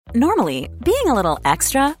Normally, being a little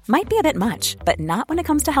extra might be a bit much, but not when it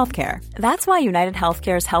comes to healthcare. That's why United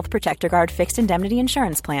Healthcare's Health Protector Guard fixed indemnity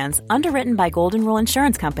insurance plans, underwritten by Golden Rule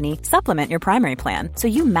Insurance Company, supplement your primary plan so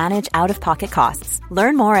you manage out-of-pocket costs.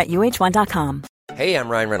 Learn more at uh1.com. Hey, I'm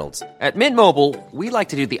Ryan Reynolds. At Mint Mobile, we like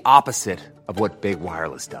to do the opposite of what Big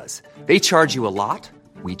Wireless does. They charge you a lot,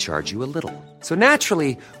 we charge you a little. So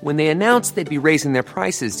naturally, when they announced they'd be raising their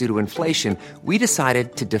prices due to inflation, we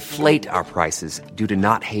decided to deflate our prices due to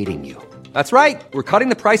not hating you. That's right. We're cutting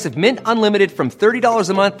the price of Mint Unlimited from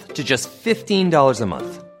 $30 a month to just $15 a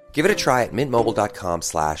month. Give it a try at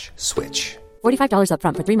mintmobile.com/switch. $45 up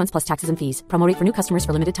front for 3 months plus taxes and fees. Promo rate for new customers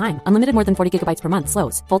for limited time. Unlimited more than 40 gigabytes per month.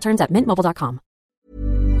 Slows full terms at mintmobile.com.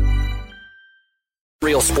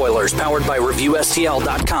 Real spoilers powered by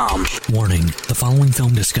ReviewSTL.com. Warning, the following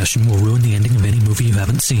film discussion will ruin the ending of any movie you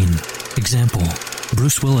haven't seen. Example,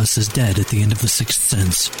 Bruce Willis is dead at the end of The Sixth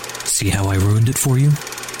Sense. See how I ruined it for you?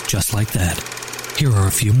 Just like that. Here are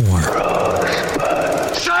a few more.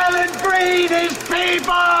 Silent breed is people!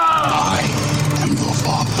 I am your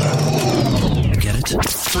father. Get it?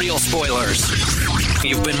 Real spoilers.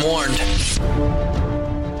 You've been warned.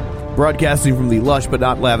 Broadcasting from the lush but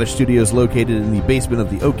not lavish studios located in the basement of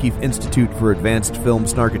the O'Keefe Institute for Advanced Film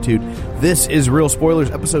Snarkitude, this is Real Spoilers,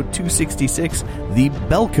 episode 266, The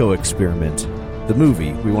Belko Experiment. The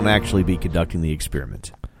movie. We won't actually be conducting the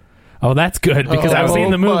experiment. Oh, that's good, because I've seen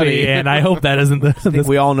the movie, and I hope that isn't the... I think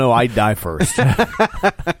we all know I'd die first.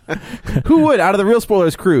 Who would? Out of the Real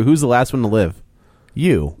Spoilers crew, who's the last one to live?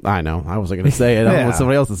 You. I know. I wasn't going to say it. I want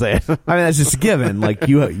somebody else to say it. I mean, that's just a given. Like,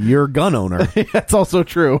 you're a gun owner. That's also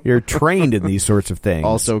true. You're trained in these sorts of things.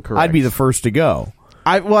 Also correct. I'd be the first to go.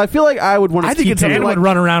 I feel like I would want to keep... Dan would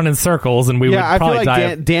run around in circles, and we would probably die. I feel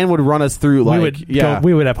like Dan would run us through, like...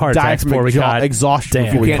 We would have heart attacks before we got exhaustion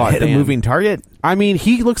Dan. before we can't caught hit Dan. a moving target? I mean,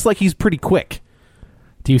 he looks like he's pretty quick.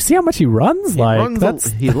 Do you see how much he runs?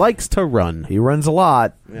 He likes to run. He runs a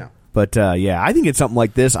lot. Yeah. But, yeah, I think it's something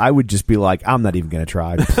like this. I would just be like, I'm not even going to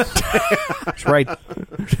try. That's right.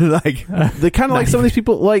 Like, they kind of like some of these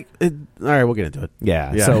people, like... all right, we'll get into it.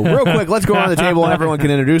 Yeah. So, real quick, let's go around the table and everyone can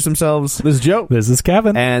introduce themselves. This is Joe. This is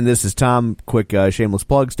Kevin. And this is Tom. Quick shameless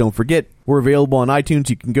plugs. Don't forget, we're available on iTunes.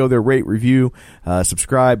 You can go there, rate, review,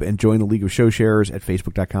 subscribe, and join the League of Show Sharers at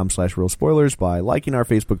Facebook.com/Real Spoilers by liking our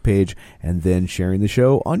Facebook page and then sharing the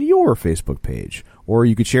show on your Facebook page. Or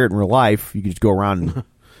you could share it in real life. You could just go around and...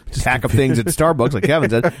 stack of things at Starbucks, like Kevin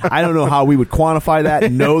said. I don't know how we would quantify that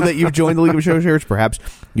and know that you've joined the League of Show Sharers. Perhaps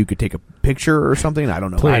you could take a picture or something. I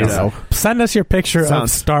don't know. Please. I don't know. Send us your picture of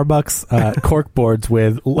Starbucks cork boards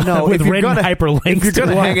with written hyperlinks. If you're going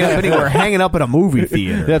to hang it up anywhere, hang it up at a movie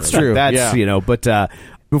theater. That's true. That's, but...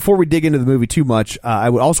 before we dig into the movie too much, I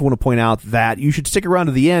would also want to point out that you should stick around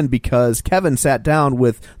to the end because Kevin sat down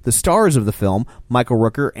with the stars of the film, Michael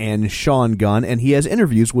Rooker and James Gunn, and he has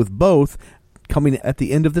interviews with both coming at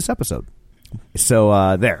the end of this episode.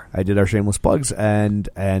 So there, I did our shameless plugs, and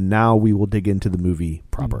now we will dig into the movie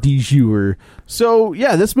proper. De jure. So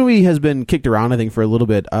yeah, this movie has been kicked around, I think, for a little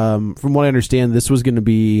bit. From what I understand, this was going to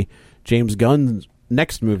be James Gunn's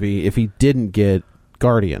next movie if he didn't get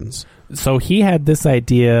Guardians. So he had this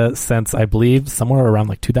idea since, I believe, somewhere around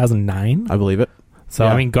like 2009. I believe it. So,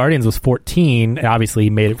 yeah. I mean, Guardians was 14. Obviously, he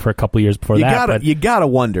made it for a couple years before that. You gotta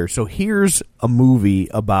wonder. So here's a movie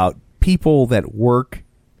about people that work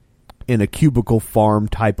in a cubicle farm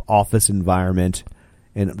type office environment,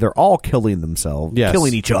 and they're all killing themselves,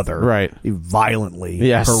 killing each other, right? Violently,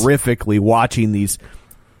 horrifically, watching these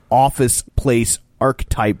office place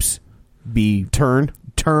archetypes be turned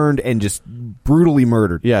and just brutally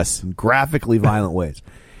murdered, in graphically violent ways.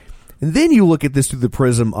 And then you look at this through the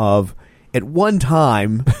prism of, at one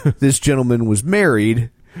time, this gentleman was married.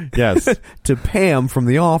 Yes, to Pam from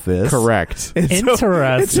The Office. Correct.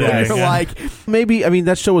 Interesting. Like, maybe, I mean,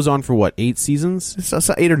 that show was on for what, 8 seasons? So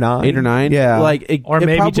 8 or 9. 8 or 9. Yeah. Like, or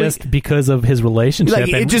maybe probably, just because of his relationship.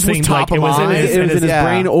 Like, it just was top of mind. It was in his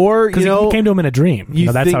brain, or because he came to him in a dream.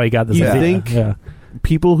 That's how he got this idea. Think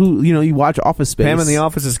people who, you watch Office Space. Pam in The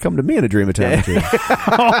Office has come to me in a dream a time or two.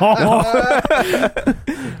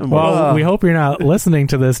 Well, we hope you're not listening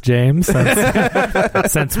to this, James,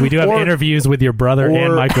 since we do have interviews with your brother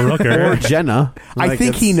and Michael Rooker. Or Jenna. I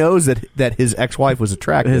think he knows that his ex-wife was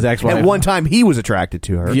attracted. His ex-wife. At one time, he was attracted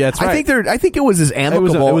to her. Yeah, that's right. I think it was as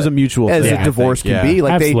amicable it was a mutual as thing, a divorce can be.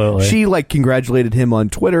 Like absolutely. She congratulated him on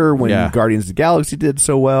Twitter when Guardians of the Galaxy did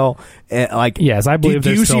so well. And, yes, I believe.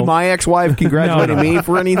 Do you see my ex-wife congratulating me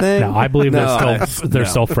for anything? No, I believe they're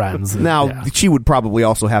still friends. Now she would probably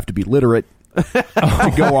also have to be literate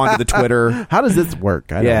to go onto the Twitter. How does this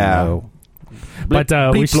work? I don't know. But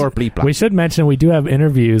we should mention we do have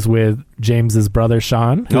interviews with James's brother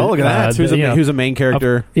Sean. Oh, look at that! Who's a main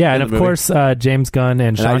character? And of course James Gunn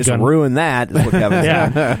and Sean I just Gunn ruined that. Is what Kevin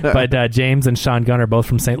said. But James and Sean Gunn are both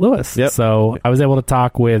from St. Louis. Yep. So I was able to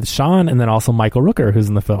talk with Sean and then also Michael Rooker, who's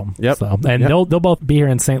in the film. Yep. So, and they'll both be here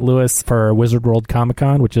in St. Louis for Wizard World Comic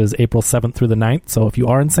Con, which is April 7th through the 9th. So if you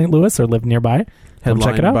are in St. Louis or live nearby, come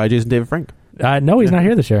check it out. By Jason David Frank. No, he's not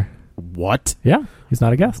here this year. What? Yeah, he's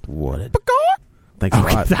not a guest. What? Thanks a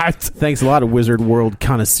lot. Thanks a lot, Wizard World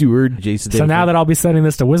connoisseur, Jason. So now that I'll be sending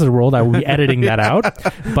this to Wizard World, I will be editing that out.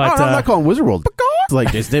 But I'm not calling Wizard World. It's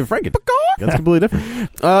like Jason David Frank. That's completely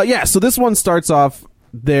different. So this one starts off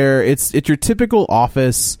there. It's your typical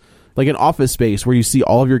office, like an office space where you see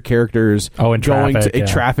all of your characters in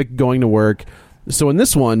traffic going to work. So in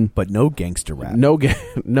this one, but no gangster rap.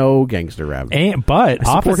 No gangster rap.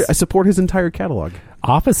 I support his entire catalog.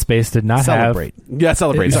 Office Space did not Celebrate. Yeah,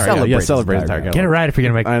 Celebrate. Sorry, Celebrate his entire catalog. Get it right if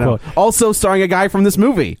you're going to make a quote. Also starring a guy from this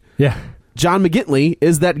movie. Yeah. John McGinley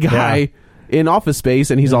is that guy in Office Space,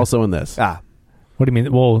 and he's also in this. What do you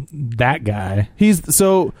mean? Well, that guy. He's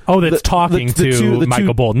so... that's talking to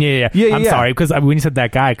Michael Bolton. Yeah. I'm sorry, because when you said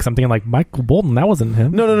that guy, because I'm thinking like Michael Bolton, that wasn't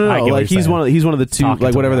him. No. Like he's one of the two,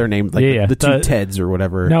 like whatever their name, like the two Teds or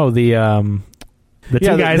whatever. No, the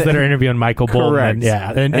two guys that are interviewing Michael Bolton,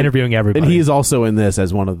 and interviewing everybody. And he's also in this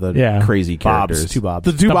as one of the crazy characters. Two Bobs.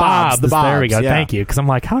 The two Bobs. The Bobs. There we go. Yeah. Thank you. Because I'm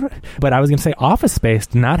like, but I was going to say Office Space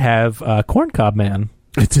did not have Corncob Man.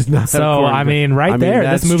 It does not. So I mean, there,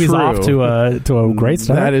 this movie's true. Off to a great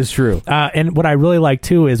start. That is true. And what I really like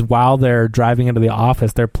too is while they're driving into the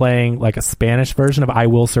office, they're playing like a Spanish version of "I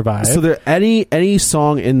Will Survive." So there, any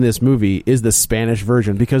song in this movie is the Spanish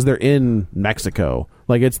version because they're in Mexico.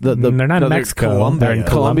 Like it's they're not in Mexico. They're in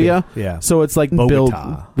Colombia. Yeah. So it's like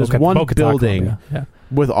Bogota. There's one building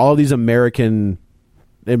with all these American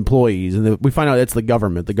employees, and we find out it's the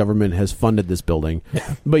government. The government has funded this building.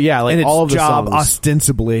 But like and all of its the job songs,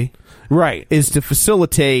 ostensibly, right, is to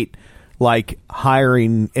facilitate like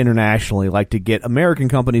hiring internationally, like to get American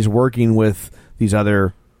companies working with these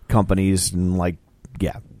other companies, and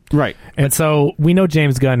right. And so we know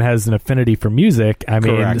James Gunn has an affinity for music. I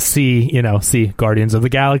mean, Correct. see Guardians of the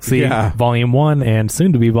Galaxy, Volume 1 and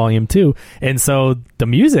soon to be Volume 2. And so the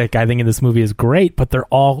music, I think, in this movie is great, but they're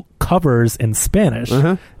all covers in Spanish.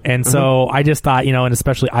 And so I just thought, and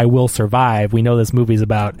especially I Will Survive, we know this movie's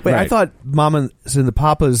about... Wait, I thought Mamas and the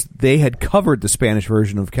Papas, they had covered the Spanish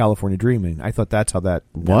version of California Dreaming. I thought that's how that...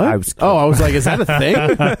 What? I was like, is that a thing?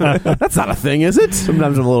 That's not a thing, is it?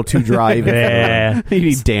 Sometimes I'm a little too dry. You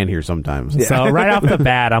need Dan here sometimes. Yeah. So right off the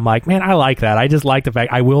bat, I'm like, man, I like that. I just like the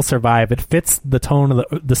fact I Will Survive. It fits the tone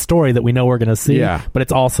of the story that we know we're going to see, but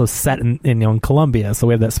it's also set in Colombia, so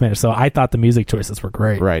we have that Spanish. So I thought the music choices were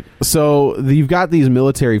great. Right. So you've got these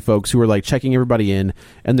military folks who are like checking everybody in,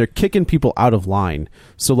 and they're kicking people out of line.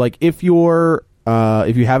 So like if you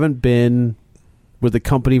haven't been with the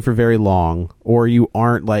company for very long, or you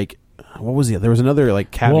aren't like, what was it? There was another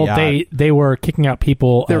like caveat. Well, they were kicking out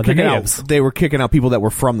people. They were kicking out people that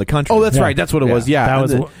were from the country. Oh, that's right. That's what it was. Yeah. That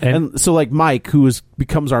was, and so like Mike, who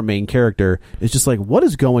becomes our main character, is just like, what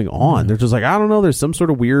is going on? They're just like, I don't know. There's some sort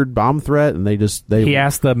of weird bomb threat, and he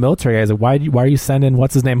asked the military guys, why are you sending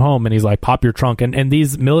what's his name home? And he's like, pop your trunk. And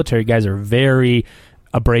these military guys are very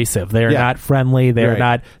abrasive. They're not friendly. They're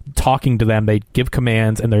not talking to them. They give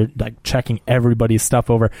commands, and they're like checking everybody's stuff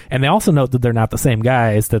over. And they also note that they're not the same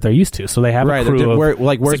guys that they're used to. So they have a crew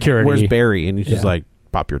of security. Where's Barry? And he's just like,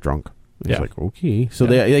 pop your trunk. He's like, okay. So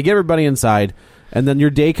they get everybody inside, and then your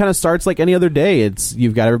day kind of starts like any other day.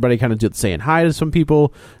 You've got everybody kind of just saying hi to some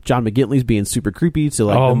people. John McGinley's being super creepy to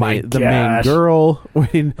like the main girl.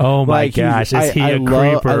 Oh my gosh, is he a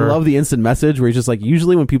creeper? I love the instant message where he's just like,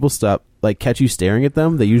 usually when people stop, like catch you staring at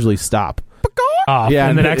them, they usually stop.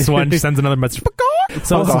 And the next one sends another message.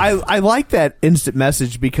 So I like that instant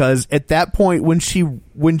message because at that point when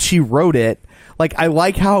she wrote it, like I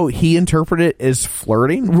like how he interpreted it as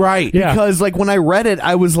flirting, right? Yeah. Because like when I read it,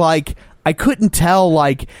 I was like, I couldn't tell,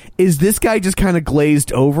 like, is this guy just kind of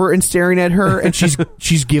glazed over and staring at her, and she's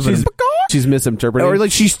giving him, she's misinterpreting, or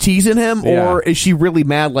like she's teasing him, or is she really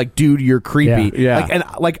mad? Like, dude, you're creepy.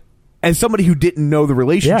 Like as somebody who didn't know the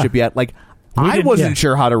relationship yet, like. I wasn't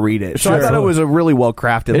sure how to read it, so I thought it was a really well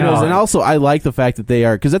crafted. It was, and also I like the fact that they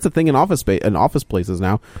are, because that's the thing in office places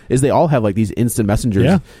now, is they all have like these instant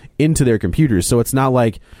messengers into their computers, so it's not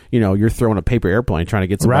like you're throwing a paper airplane trying to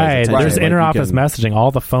get somebody's attention. There's inter-office messaging,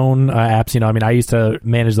 all the phone apps. I mean, I used to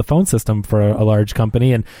manage the phone system for a large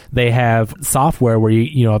company, and they have software where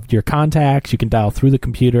you have your contacts, you can dial through the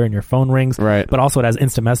computer and your phone rings, right? But also it has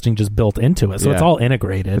instant messaging just built into it, so it's all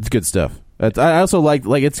integrated. It's good stuff. I also like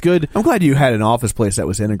it's good. I'm glad you had an office place that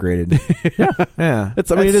was integrated. yeah.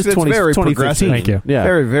 It is 2015. Thank you. Yeah.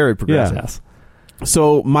 Very, very progressive. Yeah. Yes.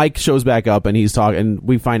 So Mike shows back up and he's talking, and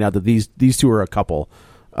we find out that these two are a couple.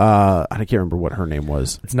 I can't remember what her name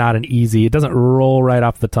was. It's not an easy. It doesn't roll right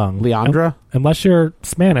off the tongue. Leandra? Unless you're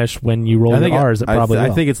Spanish, when you roll the R's, it probably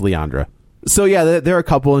will. I think it's Leandra. So yeah, they're a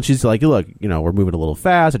couple, and she's like, look, we're moving a little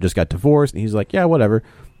fast. I just got divorced. And he's like, yeah, whatever.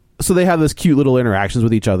 So they have this cute little interactions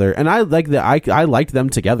with each other, and I like that. I liked them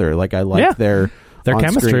together. Like I liked their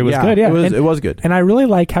chemistry was good. Yeah, it was good. And I really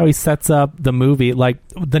like how he sets up the movie. Like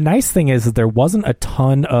the nice thing is that there wasn't a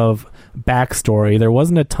ton of backstory. There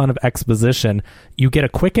wasn't a ton of exposition. You get a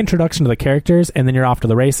quick introduction to the characters, and then you're off to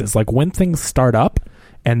the races. Like when things start up,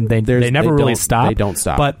 and they never really stop. They don't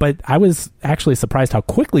stop. But I was actually surprised how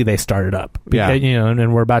quickly they started up. Because,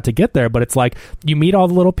 and we're about to get there. But it's like you meet all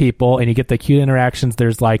the little people and you get the cute interactions.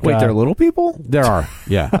 There's like wait, they're little people? There are.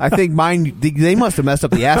 Yeah, I think mine. They must have messed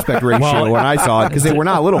up the aspect ratio when I saw it because they were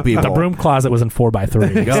not little people. The broom closet was in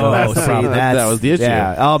 4x3. So that's the problem. That was the issue.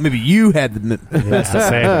 Yeah. Oh, maybe you had the messed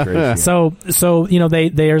up aspect ratio. So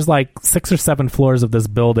there's like 6 or 7 floors of this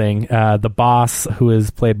building. The boss, who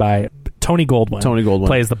is played by Tony Goldwyn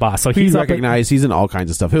plays the boss. So he's recognized. He's in all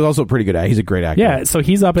kinds of stuff. He's also pretty good at. He's a great actor. Yeah. So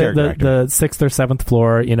he's up at the 6th or 7th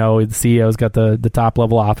floor. The CEO's got the top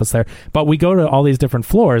level office there. But we go to all these different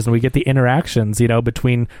floors and we get the interactions.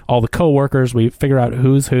 Between all the coworkers, we figure out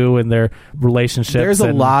who's who and their relationships. There's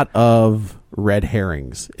a lot of red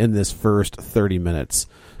herrings in this first 30 minutes.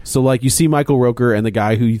 So like you see Michael Rooker and the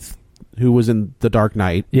guy who was in The Dark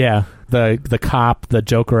Knight. Yeah. The cop, the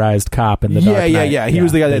Jokerized cop in The Dark Knight. Yeah. He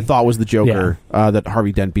was the guy that thought was the Joker that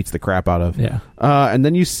Harvey Dent beats the crap out of. Yeah. And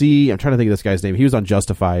then you see, I'm trying to think of this guy's name. He was on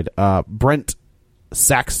Justified. Brent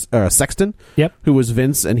Sexton. Yep. Who was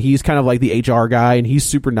Vince, and he's kind of like the HR guy, and he's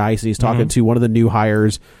super nice, and he's talking to one of the new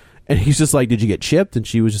hires. And he's just like, did you get chipped? And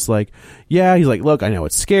she was just like, yeah. He's like, look, I know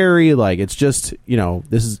it's scary. Like, it's just,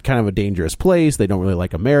 this is kind of a dangerous place. They don't really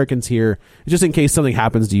like Americans here. Just in case something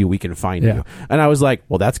happens to you, we can find you. And I was like,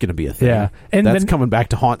 well, that's going to be a thing. Yeah. And that's coming back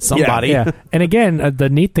to haunt somebody. Yeah. And again, the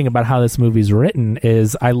neat thing about how this movie's written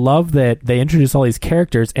is I love that they introduce all these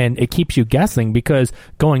characters and it keeps you guessing, because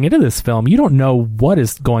going into this film, you don't know what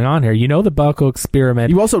is going on here. The Belko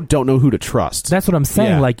experiment. You also don't know who to trust. That's what I'm saying.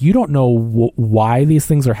 Yeah. Like, you don't know why these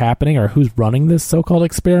things are happening or who's running this so-called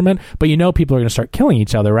experiment, but people are going to start killing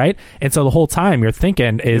each other, right? And so the whole time you're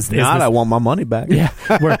thinking, I want my money back. Yeah,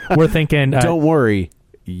 we're thinking, don't worry,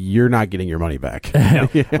 you're not getting your money back.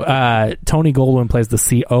 Tony Goldwyn plays the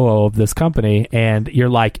COO of this company, and you're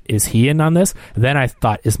like, is he in on this? Then I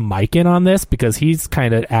thought, is Mike in on this? Because he's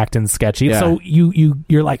kind of acting sketchy. Yeah. So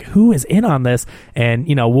you're like, who is in on this? And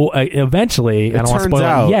we'll eventually, I don't want to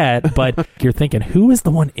spoil it yet, but you're thinking, who is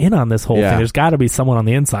the one in on this whole thing? There's got to be someone on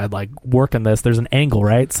the inside like working this. There's an angle,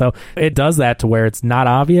 right? So it does that to where it's not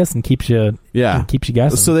obvious and keeps you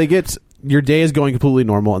guessing. So your day is going completely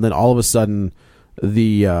normal, and then all of a sudden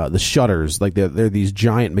the shutters, like they're these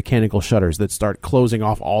giant mechanical shutters that start closing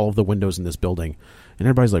off all of the windows in this building, and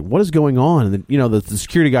everybody's like, what is going on? And then the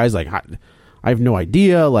security guy's like, I have no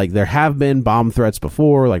idea. Like, there have been bomb threats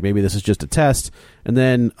before, like maybe this is just a test. And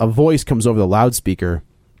then a voice comes over the loudspeaker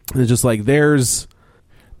and it's just like, they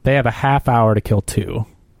have a half hour to kill 2.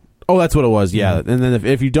 Oh, that's what it was. Yeah. And then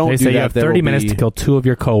if you don't they do say that, you have 30 minutes to kill 2 of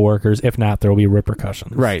your coworkers. If not, there will be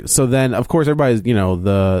repercussions. Right. So then, of course, everybody's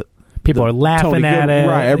people are laughing at it,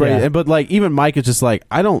 right? Everybody, but like even Mike is just like,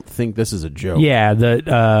 I don't think this is a joke. Yeah,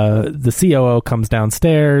 the COO comes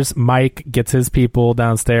downstairs. Mike gets his people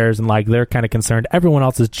downstairs, and like they're kind of concerned. Everyone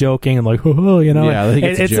else is joking and like, yeah, I think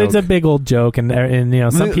it's a big old joke, and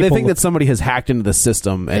some people they think that somebody has hacked into the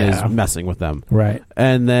system and is messing with them, right?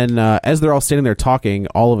 And then as they're all standing there talking,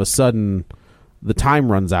 all of a sudden the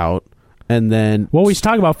time runs out. And then, we should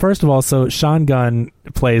talk about, first of all, so Sean Gunn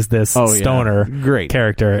plays this stoner great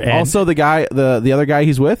character. And also the guy, the other guy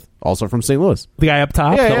he's with, also from St. Louis. The guy up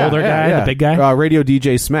top, the older guy, the big guy. Radio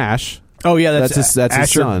DJ Smash. Oh, yeah, that's his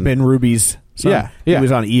Asher son. Ben Ruby's son. Yeah. He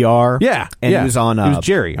was on ER. Yeah. And he was on... he was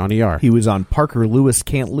Jerry on ER. He was on Parker Lewis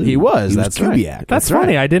Can't Lose. He was. That's Kubiak. right. That's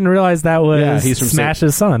funny. I didn't realize that was he's from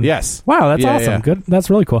Smash's son. Yes. Wow, that's awesome. Yeah. Good.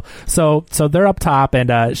 That's really cool. So they're up top,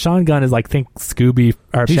 and Sean Gunn is like, think Scooby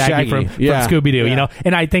or Shaggy from Scooby-Doo,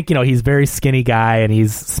 And I think, he's a very skinny guy, and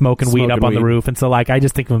he's smoking weed up on the roof. And so, like, I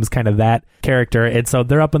just think of him as kind of that character. And so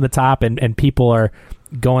they're up on the top, and people are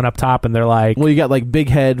going up top, and they're like... Well, you got, like, Big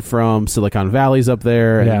Head from Silicon Valley's up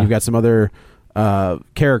there, and you've got some other...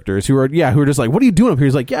 characters who are just like, what are you doing up here?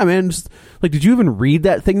 He's like, yeah, man, just, like, did you even read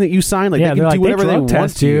that thing that you signed? Like, yeah, they can do whatever they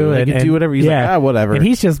want to. They can do whatever. He's like, whatever. And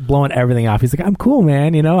he's just blowing everything off. He's like, I'm cool,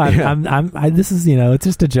 man. You know, this is, you know, it's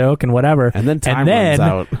just a joke and whatever. And then time runs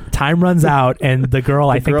out. Time runs out, and the girl,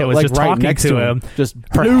 I think that was like, just talking next to him, just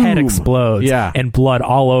her boom. head explodes, and blood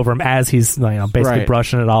all over him as he's, you know, basically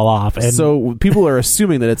brushing it all off. And so people are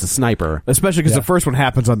assuming that it's a sniper, especially because the first one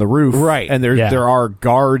happens on the roof, right? And there are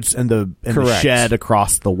guards in the shed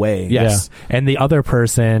across the way. Yes, and the other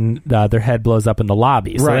person, their head blows up in the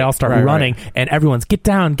lobby, so they all start running, and everyone's get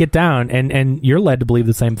down, and you're led to believe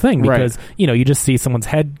the same thing because you know, you just see someone's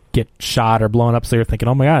head get shot or blown up, so you're thinking,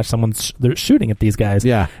 oh my gosh, they're shooting at these guys.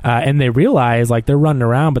 And they realize, like, they're running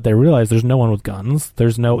around, but they realize there's no one with guns.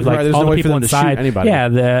 There's no there's all no the way people for them inside. to shoot anybody.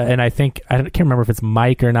 And I think I can't remember if it's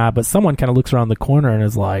Mike or not, but someone kind of looks around the corner and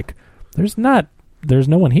is like, there's no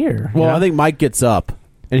one here. Well, you know? I think Mike gets up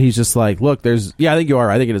and he's just like, look, I think you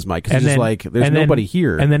are. I think it is Mike. Because he's just like, there's nobody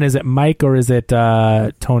here. And then is it Mike or is it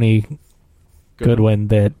Tony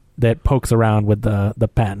Goodwin that pokes around with the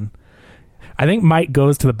pen? I think Mike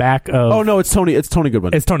goes to the back of... Oh, no, it's Tony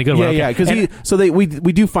Goodwin. It's Tony Goodwin. Yeah, because we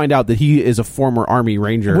do find out that he is a former Army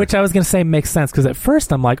Ranger. Which I was going to say makes sense, because at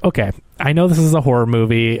first I'm like, okay, I know this is a horror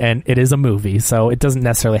movie, and it is a movie, so it doesn't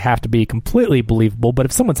necessarily have to be completely believable, but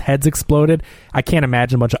if someone's head's exploded, I can't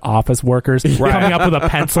imagine a bunch of office workers coming up with a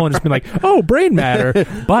pencil and just being like, oh, brain matter.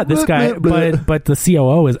 But this guy, but the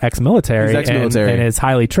COO is ex-military, and is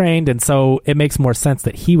highly trained, and so it makes more sense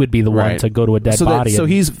that he would be the one to go to a dead body. So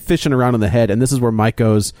he's fishing around in the head, and this is where Mike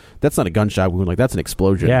goes, that's not a gunshot wound, like, that's an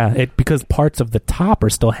explosion. Yeah, because parts of the top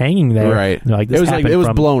are still hanging there. Right. Like, this it was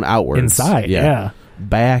blown outwards. Inside, yeah.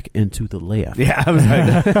 Back into the left. Yeah, I was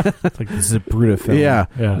like, it's like, this is a brutal film.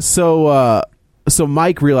 Yeah. So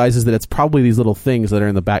Mike realizes that it's probably these little things that are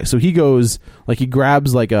in the back. So he goes, like, he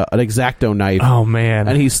grabs like an X-Acto knife. Oh man!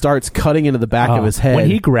 And he starts cutting into the back of his head. When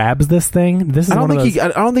he grabs this thing, I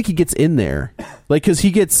don't think he gets in there, like, because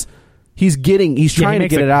he's trying to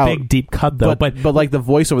get it out. Big deep cut though, but like, the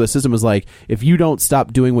voice over the system is like, if you don't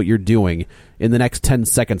stop doing what you're doing in the next 10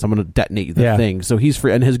 seconds, I'm going to detonate the thing. So he's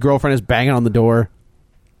free, and his girlfriend is banging on the door.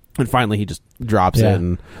 And finally, he just drops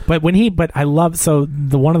it. But I love, so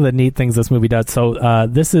one of the neat things this movie does. So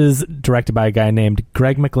this is directed by a guy named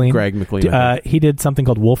Greg McLean. He did something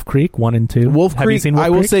called Wolf Creek 1 and 2. Wolf Creek. Have you seen Wolf I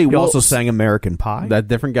will Creek? say he also sang American Pie. That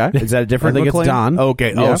different guy? Is that a different? I think McLean? It's Don.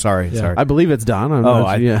 Okay. Yeah. Oh, sorry. I believe it's Don.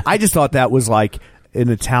 I just thought that was like an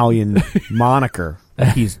Italian moniker.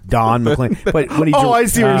 He's Don McLean. But when he I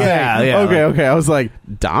see what you're saying. Yeah. Okay. I was like,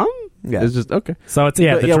 Don? Yeah. It's just okay. So it's the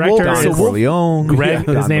director is Corleone.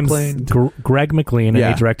 His name's Greg McLean, and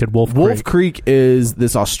he directed Wolf Creek. Wolf Creek is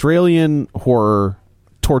this Australian horror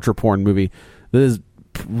torture porn movie that is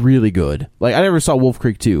really good. Like, I never saw Wolf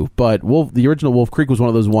Creek 2, but the original Wolf Creek was one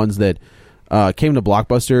of those ones that came to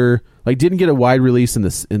Blockbuster. Like, didn't get a wide release in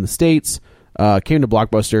the States. Came to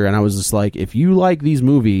Blockbuster, and I was just like, if you like these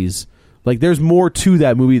movies, like, there's more to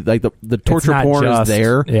that movie. Like, the torture porn is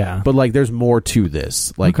there, but like, there's more to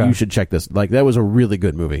this. Like, you should check this. Like, that was a really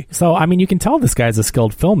good movie. So, I mean, you can tell this guy's a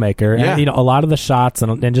skilled filmmaker. Yeah. And, you know, a lot of the shots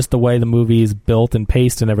and just the way the movie is built and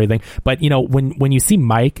paced and everything. But, you know, when you see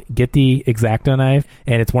Mike get the X-Acto knife,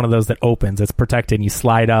 and it's one of those that opens, it's protected, and you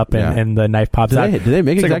slide up, and the knife pops out. Do they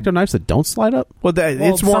make X-Acto knives that don't slide up? Well,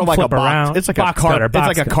 it's more like a box. It's like a carpet.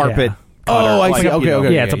 It's like a carpet. Yeah. Oh, I see.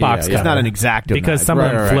 Okay. Yeah, it's a box cutter. It's not an X-Acto because knife. some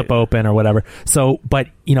of them flip open or whatever. So, but,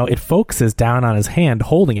 you know, it focuses down on his hand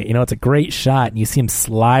holding it. You know, it's a great shot, and you see him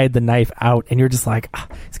slide the knife out, and you're just like,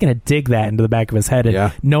 he's going to dig that into the back of his head.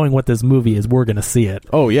 And knowing what this movie is, we're going to see it.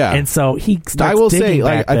 Oh, yeah. And so he starts I will digging say,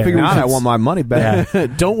 back I there. figured I want my money back.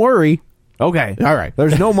 Don't worry. Okay. All right.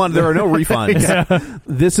 There's no money. There are no refunds.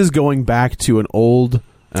 This is going back to an old...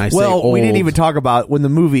 we didn't even talk about when the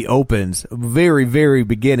movie opens. Very, very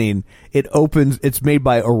beginning, it opens. It's made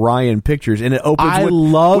by Orion Pictures, and it opens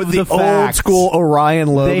with the old school Orion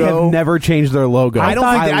logo. They have never changed their logo. I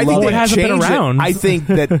think it hasn't been around. I think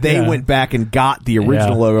that they went back and got the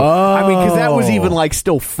original logo. Oh. I mean, because that was even like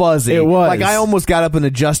still fuzzy. It was. Like, I almost got up and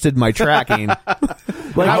adjusted my tracking.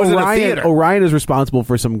 Like, I was in a theater. Orion is responsible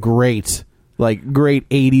for some great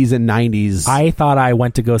 80s and 90s. I thought I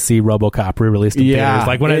went to go see RoboCop re-released in theaters.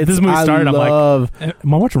 Like, when this movie started, I'm like,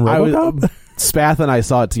 am I watching RoboCop? Spath and I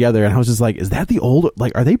saw it together, and I was just like, is that the old,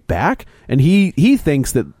 like, are they back? And he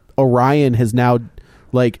thinks that Orion has now,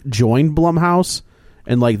 like, joined Blumhouse,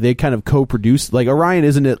 and, like, they kind of co-produce. Like, Orion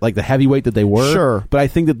isn't it, like, the heavyweight that they were? Sure. But I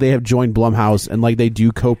think that they have joined Blumhouse, and, like, they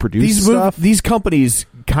do co-produce stuff. These companies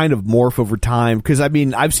kind of morph over time, because I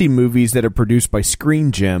mean, I've seen movies that are produced by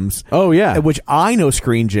Screen Gems. Oh yeah, which I know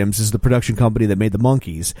Screen Gems is the production company that made the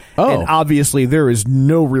Monkees. Oh, and obviously there is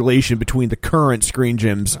no relation between the current Screen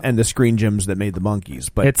Gems and the Screen Gems that made the Monkees.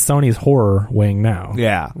 But it's Sony's horror wing now.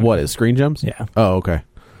 Yeah, what is Screen Gems? Yeah. Oh, okay.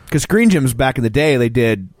 Because Screen Gems back in the day, they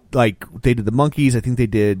did the Monkees. I think they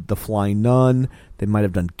did The Flying Nun. They might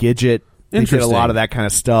have done Gidget. They did a lot of that kind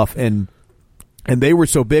of stuff, and they were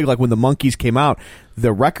so big. Like when the Monkees came out,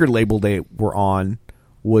 the record label they were on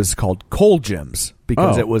was called Cold Gems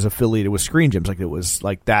because it was affiliated with Screen Gems. Like it was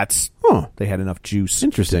like they had enough juice to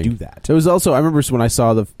do that. It was also, I remember when I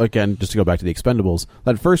saw again, just to go back to the Expendables,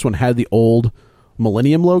 that first one had the old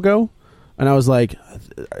Millennium logo. And I was like,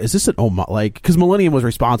 is this because Millennium was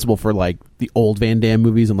responsible for like the old Van Damme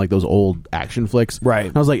movies and like those old action flicks. Right.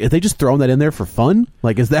 And I was like, are they just throwing that in there for fun?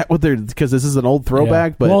 Like, is that what because this is an old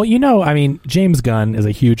throwback? Yeah. But well, I mean, James Gunn is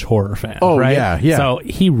a huge horror fan. Oh, right? yeah. So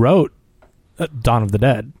he wrote Dawn of the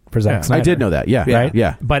Dead for Zack Snyder. I did know that. Yeah. Right.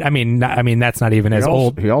 Yeah. But I mean, that's not even as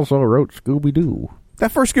old. He also wrote Scooby-Doo.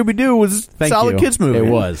 That first Scooby-Doo was a solid kids movie. It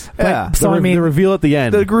was. Yeah. So the reveal at the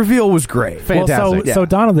end. The reveal was great. Fantastic. So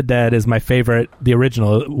Dawn of the Dead is my favorite. The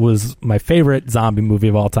original was my favorite zombie movie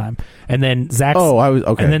of all time. And then Zack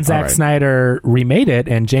Snyder remade it,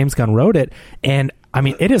 and James Gunn wrote it. And I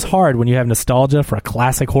mean, it is hard when you have nostalgia for a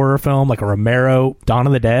classic horror film like a Romero Dawn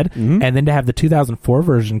of the Dead, and then to have the 2004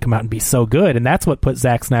 version come out and be so good. And that's what put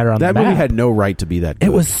Zack Snyder on the map. That movie had no right to be that good.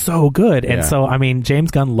 It was so good. And so, I mean, James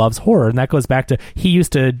Gunn loves horror, and that goes back to he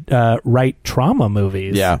used to write trauma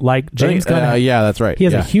movies. Yeah. Like James Gunn. Yeah, that's right. He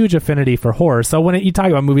has a huge affinity for horror. So when you talk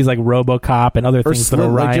about movies like RoboCop and other things that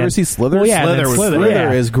are did you ever see Slither? Well, yeah,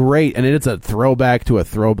 Slither is great, and it's a throwback to a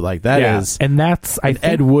throwback. Like that is, and that's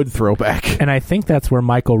Ed Wood throwback. And I think that's where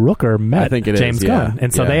Michael Rooker met James Gunn,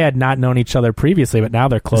 and so they had not known each other previously, but now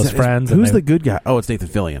they're close friends. Who's the good guy? Oh, it's Nathan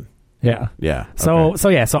Fillion. Yeah. So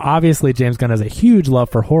obviously James Gunn has a huge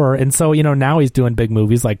love for horror, and so now he's doing big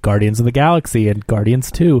movies like Guardians of the Galaxy and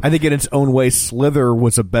Guardians 2. I think in its own way, Slither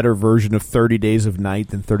was a better version of 30 Days of Night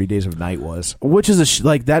than 30 Days of Night was, which is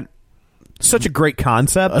like that. Such a great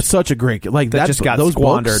concept, such a great that just got those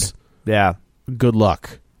squandered. Books, yeah, good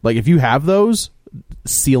luck. Like if you have those,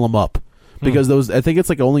 seal them up. Because those, I think it's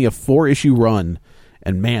like only a 4-issue run,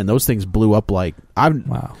 and man, those things blew up like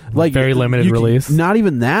very limited release. Not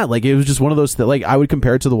even that. Like it was just one of those that like I would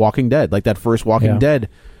compare it to The Walking Dead. Like that first Walking Dead.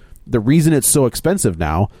 The reason it's so expensive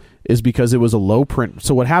now is because it was a low print.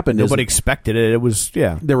 So what happened nobody expected it. It was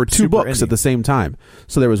there were two books at the same time.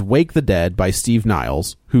 So there was Wake the Dead by Steve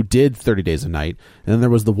Niles, who did 30 Days a Night, and then there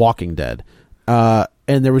was The Walking Dead. And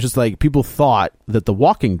there was just like people thought that The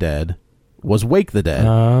Walking Dead was Wake the Dead.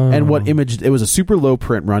 And what Image, it was a super low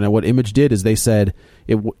print run, and what Image did is they said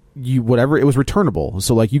it was returnable,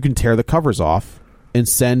 so like you can tear the covers off and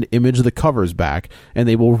send Image the covers back, and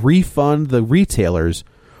they will refund the retailers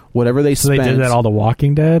whatever they spent. So they did that all The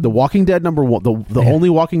Walking Dead? The Walking Dead number one, the only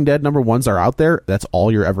Walking Dead number ones are out there. That's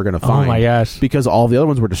all you're ever going to find. Oh my gosh. Because all the other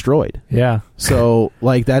ones were destroyed. Yeah. So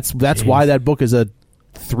like that's why that book is a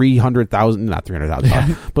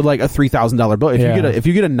 $300,000 but like a $3,000 book. If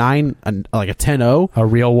you get a 10-0, a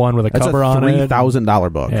real one with a cover on it,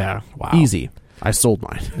 $3,000 book. Yeah, wow, easy. I sold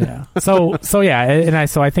mine. Yeah. So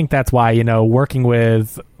I think that's why working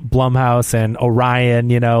with Blumhouse and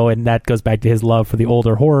Orion, and that goes back to his love for the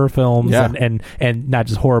older horror films and not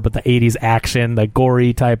just horror but the 80s action, the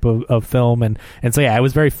gory type of film, and so it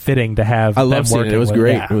was very fitting to have. I love seeing it. It was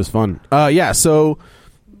great. It was fun. So.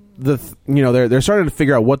 They're starting to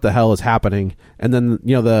figure out what the hell is happening, and then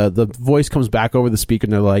the voice comes back over the speaker,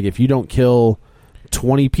 and they're like, if you don't kill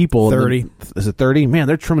 20 people, 30, is it 30? Man,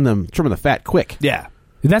 they're trimming the fat quick. Yeah.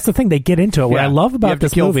 That's the thing, they get into it. What I love about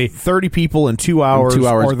this movie, 30 people in 2 hours,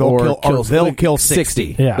 or they'll kill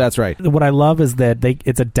 60. Yeah, that's right. What I love is that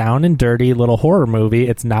it's a down and dirty little horror movie.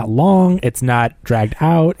 It's not long. It's not dragged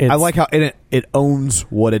out. I like how it owns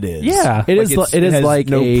what it is. Yeah, it is like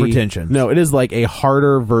no pretension. No, it is like a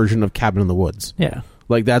harder version of Cabin in the Woods. Yeah,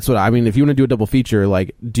 like that's what I mean. If you want to do a double feature,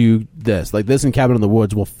 like do this, like this and Cabin in the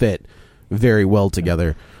Woods will fit very well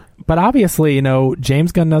together. But obviously,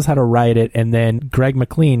 James Gunn knows how to write it, and then Greg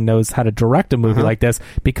McLean knows how to direct a movie like this,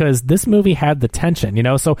 because this movie had the tension,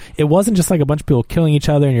 So it wasn't just like a bunch of people killing each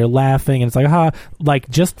other and you're laughing, and it's like, like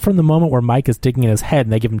just from the moment where Mike is digging in his head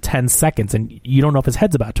and they give him 10 seconds and you don't know if his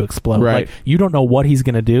head's about to explode. Right. Like, you don't know what he's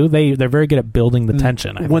going to do. They're very good at building the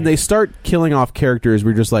tension. When they start killing off characters,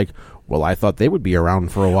 we're just like, well, I thought they would be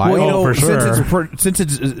around for a while. Well, for sure. Since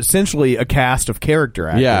it's essentially a cast of character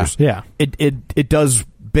actors, it does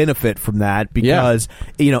benefit from that, because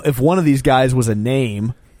if one of these guys was a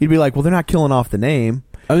name, you'd be like, well, they're not killing off the name.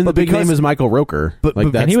 I mean, the big name is Michael Rooker,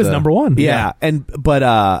 and he was number one. Yeah,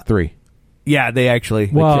 but 3. Yeah, they actually.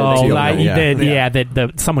 Well, they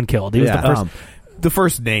that someone killed. He was the first. The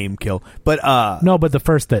first name killed, but no, but the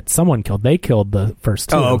first that someone killed, they killed the first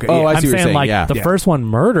 2. Oh, okay. Oh, I see I'm what you're saying, saying. the first one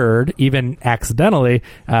murdered, even accidentally.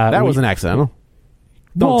 That wasn't accidental.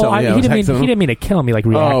 Well, he didn't mean to kill him. He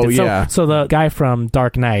reacted. Oh, yeah. So the guy from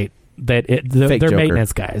Dark Knight, they're Joker.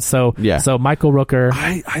 maintenance guys. So So Michael Rooker.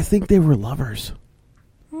 I think they were lovers.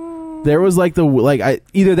 There was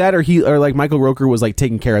either that or Michael Rooker was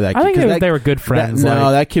taking care of that kid. I think they were good friends.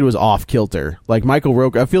 That kid was off kilter. Michael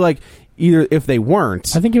Rooker, I feel like either if they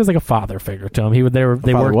weren't, I think he was a father figure to him. They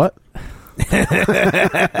were what?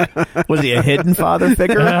 Was he a hidden father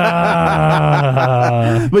figure?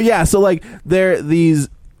 But yeah, so these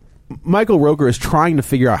Michael Rooker is trying to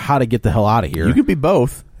figure out how to get the hell out of here. You could be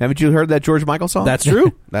both. Haven't you heard that George Michael song? That's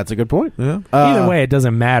true. That's a good point. Yeah. Either way, it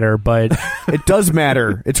doesn't matter, but it does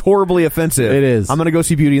matter. It's horribly offensive. It is. I'm going to go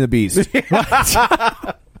see Beauty and the Beast.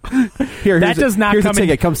 Here's a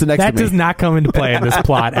ticket. Come sit next to me. That does not come into play in this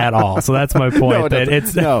plot at all. So that's my point. But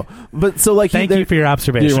thank you for your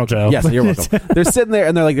observation, Joe. Yes, you're welcome. They're sitting there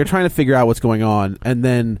and they're trying to figure out what's going on, and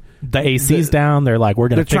then the AC's down. They're we're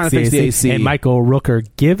going to fix the AC, and Michael Rooker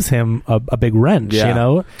gives him a big wrench.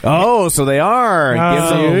 Yeah. Oh, so they are.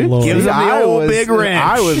 Gives him the old big wrench.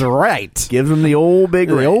 I was right. Gives him the old big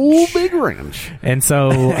wrench. The old big wrench. And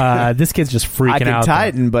so this kid's just freaking out. I can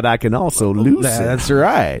tighten, but I can also loosen. That's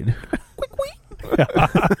right.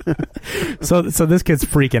 So this kid's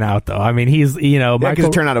freaking out though. I mean, he's because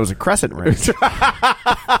it turned out it was a crescent wrench.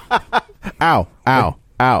 Ow!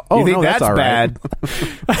 Oh, you think no, that's all bad?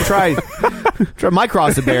 Right. try my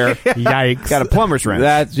cross to bear. Yikes! Got a plumber's wrench.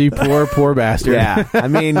 That's you poor bastard. Yeah, I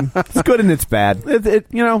mean it's good and it's bad.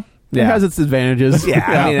 It has its advantages. Yeah,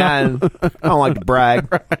 I mean I don't like to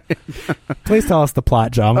brag. Right. Please tell us the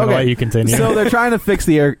plot, Joe. I'm going to let you continue. So they're trying to fix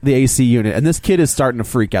the AC unit, and this kid is starting to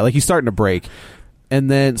freak out. He's starting to break,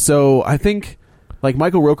 and then so I think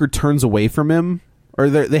Michael Rooker turns away from him. Or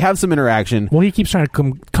they have some interaction. Well, he keeps trying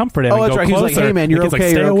to comfort him. Oh, and that's go right. closer. He's hey man, you're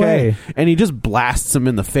okay. Stay You're okay. away. And he just blasts him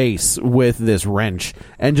in the face with this wrench,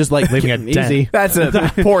 and just leaving it easy. That's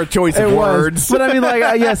a poor choice of words. But I mean,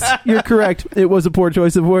 yes, you're correct. It was a poor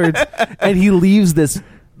choice of words. And he leaves this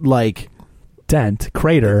dent,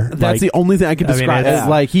 crater. That's the only thing I can describe.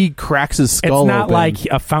 It's he cracks his skull. It's not open. like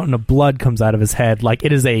a fountain of blood comes out of his head.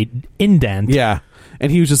 It is a indent. Yeah.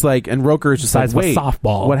 And he was just and Rooker is just wait,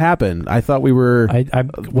 softball. What happened? I thought we were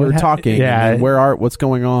we're talking. Yeah. And what's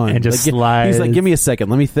going on? And just slides. He's give me a second.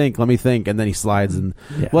 Let me think. And then he slides. And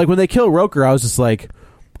when they kill Rooker, I was just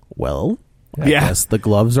well, I guess the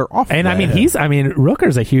gloves are off. And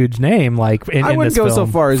Rooker's a huge name. I wouldn't go so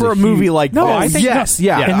far as for a movie like this. I think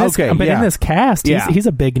in this cast, he's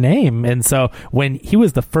a big name. And so when he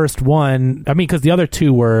was the first one, because the other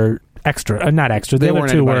two were extra, not extra. The other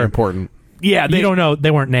two were important. Yeah, you don't know. They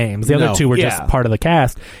weren't names. The other two were just part of the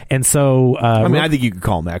cast, and so I think you could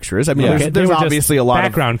call them extras. There's obviously a lot of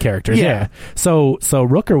background characters. Yeah. So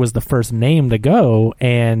Rooker was the first name to go,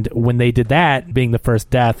 and when they did that, being the first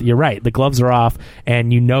death, you're right. The gloves are off,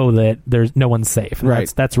 and that there's no one's safe.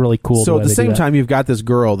 Right. That's really cool. So at the same time, you've got this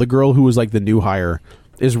girl. The girl who was the new hire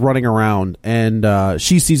is running around, and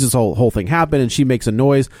she sees this whole thing happen, and she makes a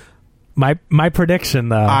noise. My prediction,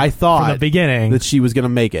 though, I thought from the beginning that she was going to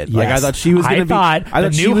make it. Yes. I thought she was going to be. I thought the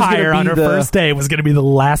new hire on her first day was going to be the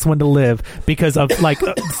last one to live because of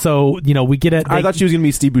we get it. I thought she was going to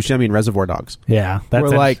be Steve Buscemi in Reservoir Dogs. Yeah,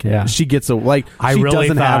 that's she gets she really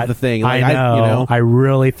doesn't have the thing. I know. I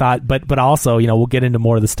really thought, but also we'll get into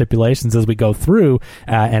more of the stipulations as we go through,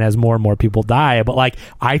 and as more and more people die. But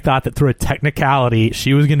I thought that through a technicality,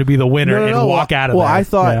 she was going to be the winner and walk out of there. Well, I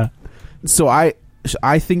thought so.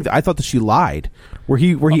 I thought that she lied. Where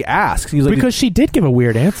he asks, he's because she did give a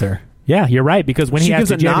weird answer. Yeah, you're right. Because when he asked,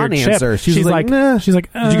 gives a non-answer, she's like, nah. she's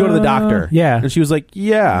like, did you go to the doctor? Yeah, and she was like,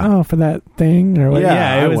 yeah. Oh, for that thing, or what?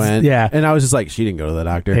 I went. Yeah, and I was just she didn't go to the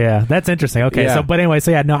doctor. Yeah, that's interesting. Okay, but anyway,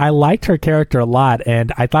 I liked her character a lot,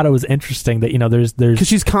 and I thought it was interesting that there's because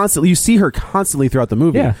she's constantly, you see her constantly throughout the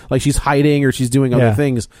movie. Yeah, she's hiding or she's doing other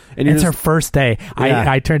things, and it's her first day.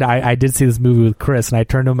 I did see this movie with Chris, and I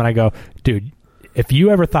turned to him and I go, dude, if you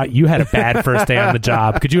ever thought you had a bad first day on the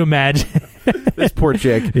job, could you imagine? This poor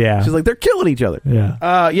chick. Yeah. She's they're killing each other.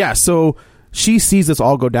 Yeah. So she sees this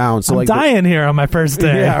all go down. So I'm dying here on my first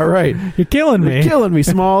day. Yeah, right. You're killing me. You're killing me,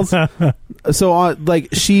 Smalls. So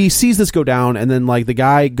she sees this go down, and then the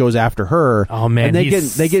guy goes after her. Oh man. And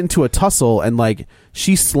they get into a tussle, and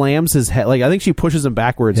she slams his head. Like I think she pushes him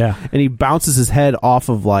backwards, and he bounces his head off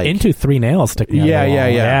of like into 3 nails sticking out.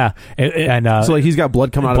 Yeah. And so like he's got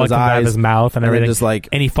blood coming out of his eyes, out of his mouth, and everything. Just like,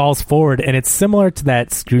 and he falls forward, and it's similar to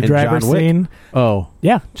that screwdriver scene. Oh,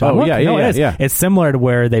 yeah, John Wick. It is. Yeah. It's similar to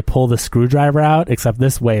where they pull the screwdriver out, except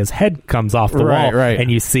this way his head comes off the wall, and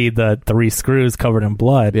you see the 3 screws covered in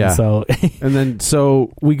blood. Yeah. And so, and then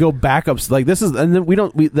so we go back up. Like this is, and then we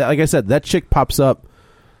like I said, that chick pops up.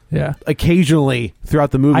 Yeah, occasionally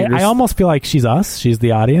throughout the movie. I almost feel like she's us. She's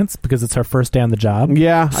the audience because it's her first day on the job.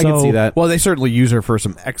 Yeah, I can see that. Well, they certainly use her for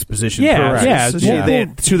some exposition. So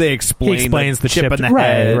they explains the chip in the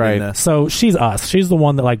head. Right. So she's us. She's the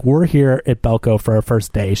one that like we're here at Belko for our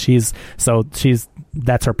first day. She's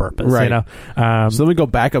that's her purpose. Right. You know. So then we go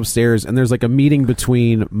back upstairs, and there's like a meeting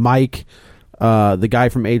between Mike, the guy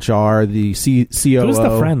from HR, the COO. Who's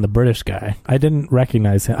the friend? The British guy. I didn't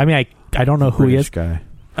recognize him. I mean, I don't know who he is. Guy.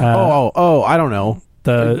 I don't know.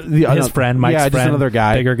 His friend, Mike's friend, just another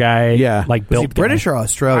guy, bigger guy. Yeah, like was he British or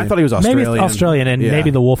Australian? I thought he was Australian. Maybe Australian, and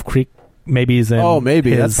maybe the Wolf Creek. Maybe he's in. Oh,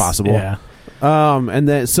 maybe that's possible. Yeah. And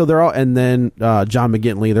then they're all, and then John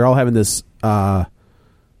McGinley. They're all having this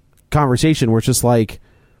conversation where it's just like,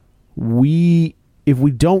 if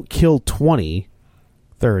we don't kill 20,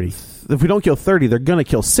 30. If we don't kill 30, they're gonna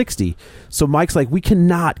kill 60. So Mike's like, we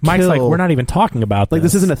cannot. Mike's kill. like, we're not even talking about this. Like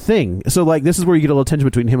this isn't a thing. So like this is where you get a little tension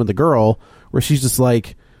between him and the girl, where she's just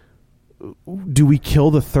like, do we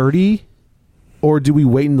kill the 30, or do we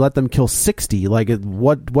wait and let them kill 60? Like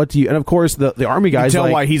what do you? And of course the army guys tell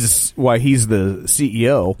like, why he's the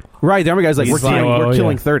CEO. Right, the army guy's like, we're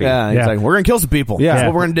killing 30. Yeah, he's like, we're gonna kill some people. Yeah. That's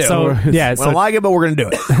what we're gonna do. So, we don't like it, but we're gonna do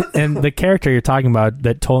it. And the character you're talking about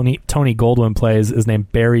that Tony Goldwyn plays is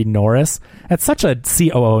named Barry Norris. That's such a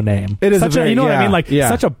COO name. It is such you know what I mean? Like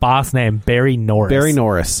such a boss name, Barry Norris. Barry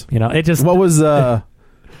Norris. You know, it just what was the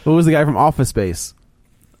guy from Office Space?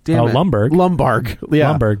 Lumberg.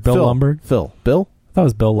 Yeah, Lumberg. Bill Lumberg. Bill. That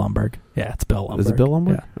was Bill Lumberg. Yeah, it's Bill Lumberg. Is it Bill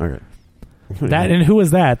Lumberg? Yeah. Okay. That and who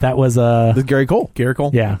was that? That was Gary Cole. Gary Cole.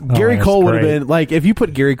 Yeah, Gary Cole would have been like, if you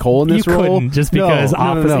put Gary Cole in this you role, couldn't just because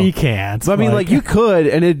Office. You can't. So, I mean, like you could,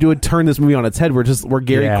 and it would turn this movie on its head, where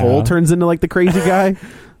Gary Cole turns into like the crazy guy.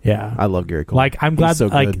 Yeah, I love Gary Cole. Like I'm glad, so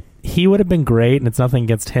like good. He would have been great, and it's nothing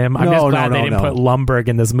against him. I'm just glad they didn't put Lumberg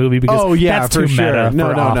in this movie because that's too meta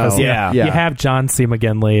for Office. Yeah. You have John C.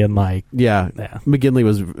 McGinley and like McGinley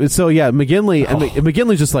was so McGinley and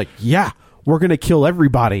McGinley's just like we're gonna kill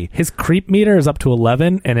everybody. His creep meter is up to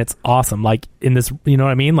 11, and it's awesome. Like in this, you know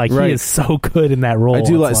what I mean? Like he is so good in that role. I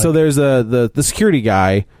do like. So there's the security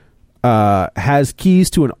guy has keys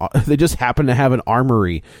to they just happen to have an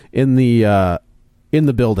armory in the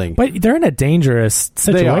building, but they're in a dangerous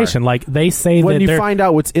situation. Like they say when that you find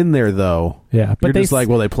out what's in there, though, but you're just like,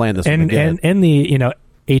 well, they planned this. And in the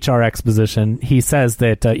HR exposition, he says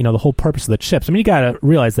that the whole purpose of the chips. I mean, you got to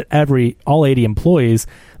realize that all 80 employees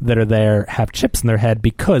that are there have chips in their head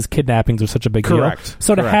because kidnappings are such a big deal.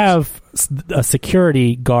 So to have a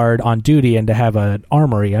security guard on duty and to have an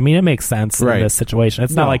armory, I mean, it makes sense in this situation.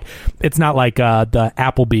 It's not like the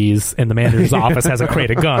Applebee's in the manager's office has a crate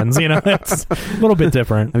of guns. You know, it's a little bit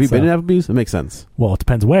different. Have you been in Applebee's? It makes sense. Well, it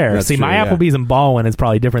depends where. That's See, true, my Applebee's in Baldwin is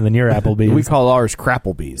probably different than your Applebee's. We call ours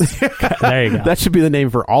Crapplebee's. There you go. That should be the name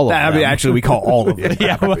for all of them. I mean, actually, we call all of them.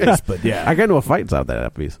 But I got into a fight inside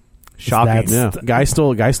that Applebee's. Shocking. Yeah. Guy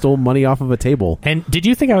stole money off of a table. And did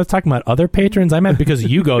you think I was talking about other patrons? I meant because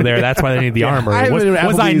you go there, that's why they need the armory.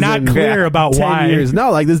 Was I not clear about 10 why? Years. No,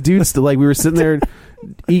 like this dude still, like we were sitting there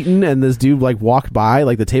eating, and this dude like walked by,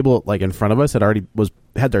 like the table like in front of us had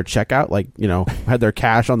their checkout, like had their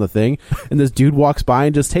cash on the thing, and this dude walks by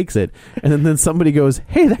and just takes it, and then somebody goes,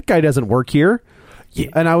 "Hey, that guy doesn't work here." Yeah.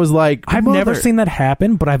 And I was like, I've never seen that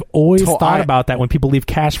happen, but I've always thought about that when people leave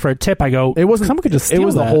cash for a tip. I go, someone could just steal it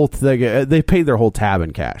was that. The whole thing. They paid their whole tab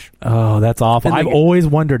in cash. Oh, that's awful. I've always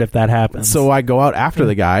wondered if that happens. So I go out after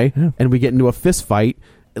the guy, and we get into a fist fight,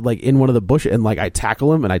 like in one of the bushes, and like I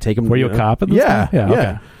tackle him and I take him. Were you a cop at this time? Yeah.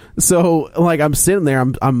 Okay. So like I'm sitting there,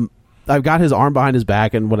 I've got his arm behind his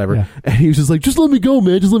back and whatever, and he was just like, "Just let me go,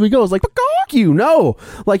 man. Just let me go." I was like, "Fuck you, no!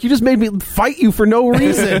 Like you just made me fight you for no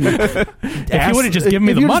reason." If you would have just given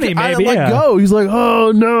me the money, maybe. I'd go. He's like,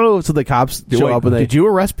 "Oh no!" So the cops show up and did you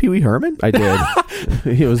arrest Pee Wee Herman? I did.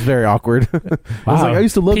 It was very awkward. Wow. I was like, I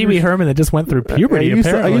used to love Pee Wee Herman that just went through puberty.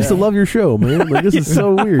 I used to love your show, man. Like this is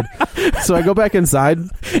so weird. So I go back inside,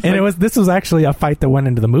 and this was actually a fight that went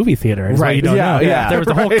into the movie theater. Right? You don't know. Yeah. There was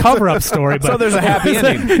a whole cover-up story. But so there's a happy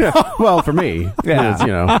ending. Well, for me,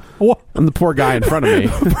 I'm the poor guy in front of me.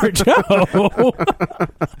 For Joe.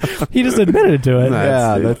 He just admitted to it.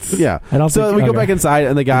 I don't. So we go back inside,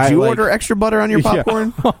 and the guy. Did you order extra butter on your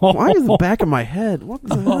popcorn? Yeah. Why is the back of my head? What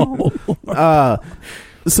the hell?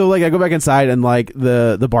 So like I go back inside, and like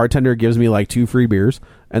the bartender gives me like 2 free beers,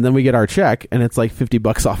 and then we get our check, and it's like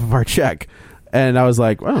 $50 off of our check. And I was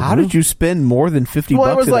like, well, how did you spend more than $50? Well,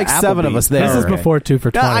 it was like 7 of us there. This is before 2 for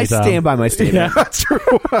 $20. I stand by my statement. Yeah. That's true.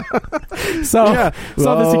 So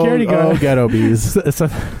the security guard. Oh, ghetto bees.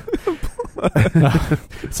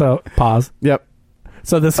 So pause. Yep.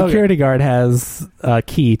 So the security guard has a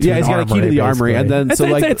key to he's got a key to the armory, and then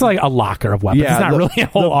it's like a locker of weapons. It's not really a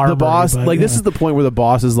whole armory. The boss, but, this is the point where the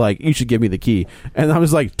boss is like, "You should give me the key," and I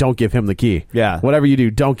was like, "Don't give him the key. Yeah, whatever you do,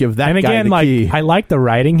 don't give that and guy again, the key." I like the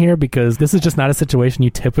writing here because this is just not a situation you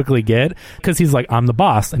typically get. Because he's like, "I'm the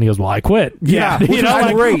boss," and he goes, "Well, I quit." Yeah, you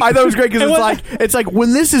know, great. I thought it was great because it's like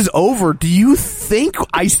when this is over, do you think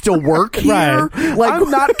I still work here? Right. Like I'm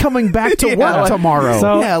not coming back to work tomorrow.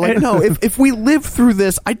 So, no. If we live through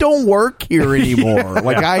this, I don't work here anymore.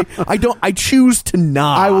 Like I choose to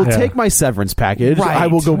not. I will take my severance package. Right. I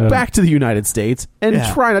will go back to the United States and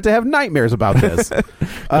try not to have nightmares about this. Good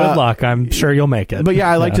luck. I'm sure you'll make it. But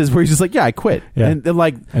I liked his where he's just like, I quit. Yeah. And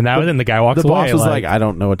the guy walks away. The boss was like, I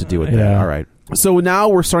don't know what to do with that. All right. So now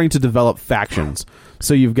we're starting to develop factions.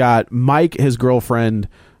 So you've got Mike, his girlfriend,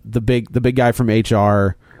 the big guy from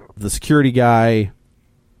HR, the security guy,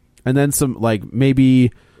 and then some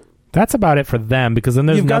maybe. That's about it for them because then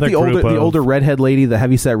there's you've got the older redhead lady, the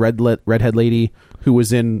heavyset redhead lady who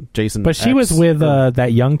was in Jason. But she was with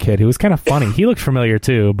that young kid who was kind of funny. He looked familiar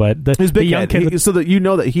too, but his big young kid. So that you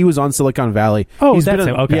know that he was on Silicon Valley. Oh, that's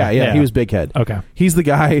him. Okay, yeah, he was Big Head. Okay, he's the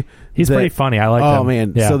guy. He's pretty funny. I like. Oh him.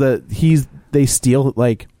 man, yeah. So they steal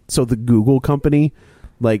so the Google company,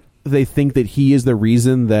 they think that he is the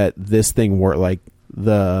reason that this thing worked.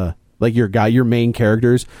 Your main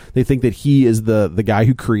characters, they think that he is the guy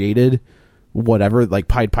who created whatever, like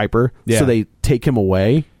Pied Piper. Yeah. So they take him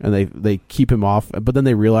away and they keep him off, but then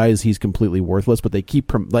they realize he's completely worthless, but they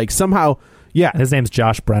keep somehow. Yeah, his name's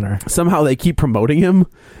Josh Brenner. Somehow they keep promoting him,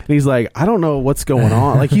 and he's like, I don't know what's going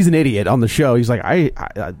on. Like he's an idiot on the show. He's like,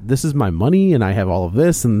 I this is my money, and I have all of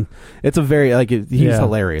this, and it's a very he's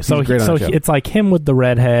hilarious. So he's great on the show. It's like him with the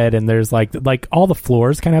redhead, and there's like all the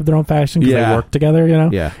floors kind of have their own faction because they work together, you know.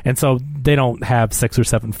 Yeah, and so they don't have 6 or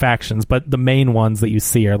 7 factions, but the main ones that you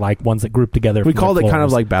see are like ones that group together. We called it kind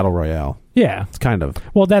of like Battle Royale. Yeah, it's kind of.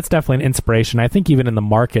 Well, that's definitely an inspiration. I think even in the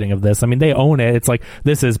marketing of this, I mean, they own it. It's like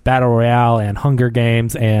this is Battle Royale and Hunger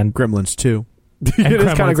Games and Gremlins 2. It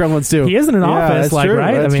is kind of Gremlins 2. He is in an office, that's true.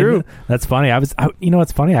 right? That's true. That's funny.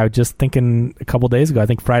 It's funny. I was just thinking a couple days ago. I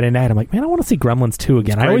think Friday night. I'm like, man, I want to see Gremlins 2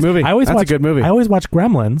 again. That's a good movie. I always watch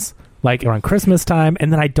Gremlins around Christmas time,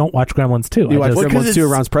 and then I don't watch Gremlins 2. You watch Gremlins 2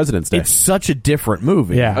 around President's Day. It's such a different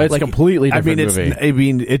movie. Yeah, it's completely different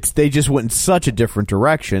movie. They just went in such a different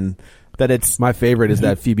direction that it's my favorite is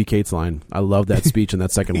that Phoebe Cates line. I love that speech in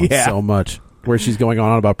that second one so much, where she's going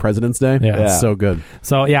on about President's Day. Yeah, it's so good.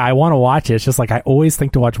 So I want to watch it. It's just like I always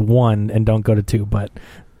think to watch 1 and don't go to 2, but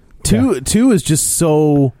 2 is just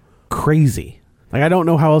so crazy. Like I don't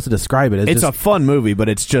know how else to describe it. It's a fun movie, but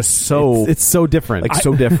it's just so it's so different.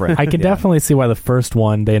 so different. I can definitely see why the first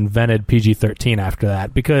one they invented PG-13 after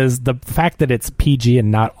that, because the fact that it's PG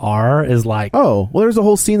and not R is like, oh well, there's a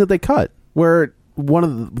whole scene that they cut where one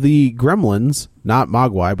of the gremlins, not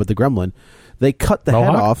Mogwai, but the gremlin, they cut the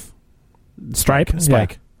head off. Spike. Is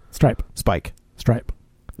it Stripe or Spike?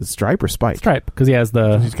 Stripe, because he's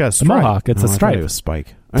got the mohawk. It's a Stripe. It was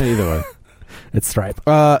Spike. Either way. It's Stripe.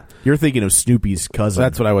 You're thinking of Snoopy's cousin.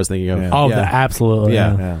 That's what I was thinking of. Yeah. Oh, absolutely.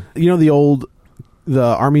 Yeah. You know the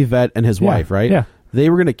army vet and his wife, right? Yeah. They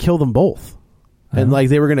were going to kill them both. And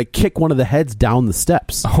they were going to kick one of the heads down the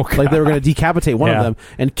steps. Oh, God. Like they were going to decapitate one of them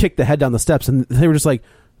and kick the head down the steps. And they were just like,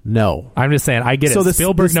 no. I'm just saying, I get it.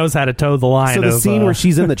 Spielberg knows how to toe the line. So the scene where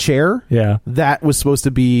she's in the chair, that was supposed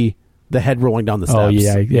to be the head rolling down the steps. Oh,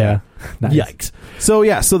 yeah. Nice. Yikes.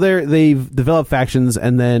 So they've developed factions,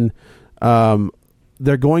 and then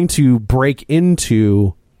they're going to break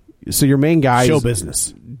into. So your main guy show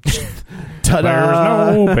business. Ta-da!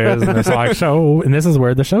 There's no business like show, and this is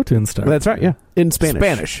where the show tune starts. That's right. Yeah, in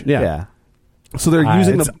Spanish. Yeah. So they're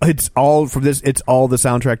using it's all from this. It's all the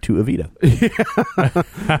soundtrack to Evita.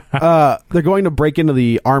 They're going to break into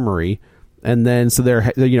the armory, and then so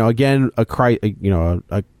they're again a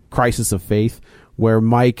crisis of faith where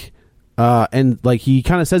Mike and like he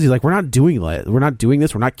kind of says he's like we're not doing this,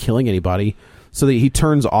 we're not killing anybody. So he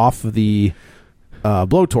turns off the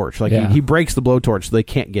blowtorch. Like he breaks the blowtorch so they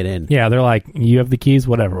can't get in. Yeah, they're like, you have the keys,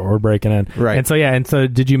 whatever, we're breaking in. Right. And so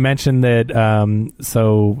did you mention that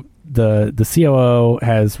the COO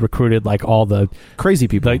has recruited like all the crazy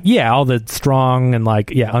people, all the strong and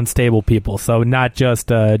unstable people. So not just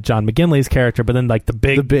John McGinley's character, but then like the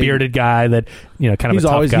big bearded guy that kind of he's a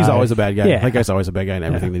tough always guy. He's always a bad guy. Yeah. That guy's always a bad guy in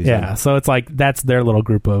everything that he's done. So it's like that's their little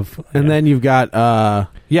group of. And then you've got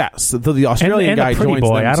so the Australian and guy a pretty joins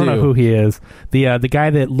boy. them I don't too. know who he is. The guy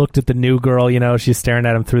that looked at the new girl. She's staring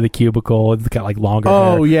at him through the cubicle. He's got like longer hair.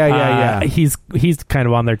 Oh yeah. He's kind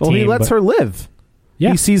of on their team. Well, he lets her live.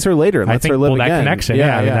 Yeah. He sees her later and lets her live that again. Connection.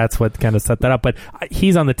 I mean, that's what kind of set that up. But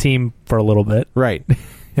he's on the team for a little bit. Right.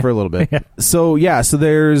 For a little bit. Yeah. So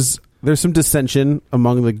there's some dissension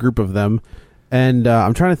among the group of them. And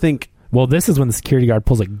I'm trying to think. Well, this is when the security guard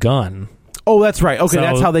pulls a gun. Oh, that's right. Okay,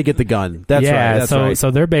 that's how they get the gun. That's right. That's right. So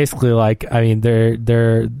they're basically like, I mean,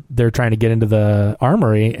 they're trying to get into the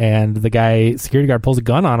armory, and the security guard pulls a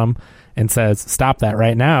gun on them and says, "Stop that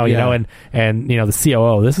right now!" You know, and the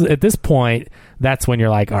COO. This is at this point. That's when you're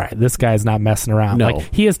like, all right, this guy's not messing around. No.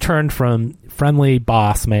 Like he has turned from friendly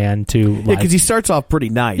boss man to because he starts off pretty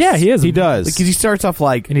nice. Yeah, he is. He does because he starts off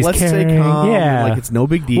like and he's let's caring, stay calm. Yeah, like it's no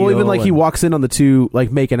big deal. Well, even like he walks in on the two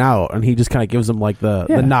like making out, and he just kind of gives them like the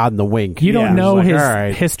nod and the wink. You don't know his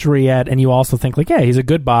right. history yet, and you also think like, yeah, he's a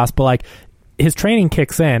good boss, but like his training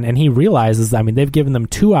kicks in, and he realizes, I mean, they've given them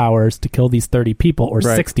 2 hours to kill these 30 people, or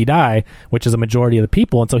 60 die, which is a majority of the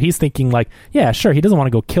people, and so he's thinking like, yeah, sure, he doesn't want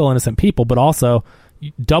to go kill innocent people, but also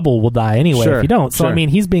double will die anyway if you don't. So I mean,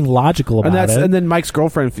 he's being logical about it. And then Mike's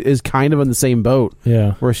girlfriend is kind of in the same boat.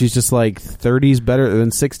 Yeah, where she's just like 30's better than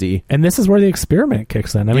 60. And this is where the experiment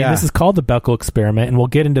kicks in. I mean, this is called the Belko experiment, and we'll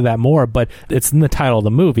get into that more. But it's in the title of the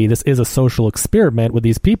movie. This is a social experiment with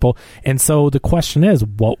these people, and so the question is,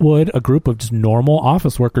 what would a group of just normal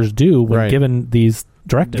office workers do when given these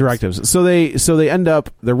directives? So they end up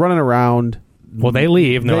they're running around. Well, they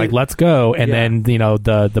leave and they're like, "Let's go!" And then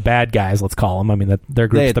the bad guys, let's call them. I mean, their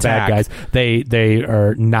group's the bad guys. They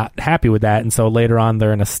are not happy with that, and so later on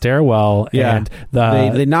they're in a stairwell. Yeah, and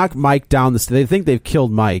they knock Mike down. They think they've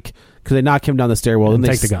killed Mike because they knock him down the stairwell and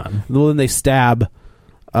take the gun. Well, then they stab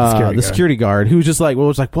the security guard, who's just like,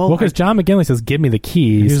 because John McGinley says, "Give me the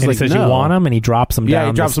keys," and he says, "You want them?" And he drops them down.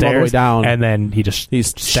 He drops the them stairs, all the way down, and then he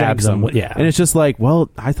stabs them. And it's just like, well,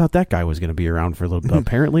 I thought that guy was going to be around for a little bit.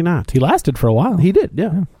 Apparently not. He lasted for a while. He did,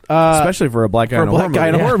 yeah. Especially for a black guy in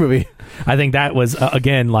a horror movie. I think that was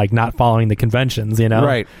again like not following the conventions.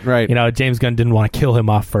 Right. James Gunn didn't want to kill him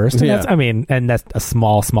off first. And that's a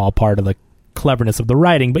small part of the cleverness of the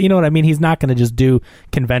writing. But you know what I mean. He's not going to just do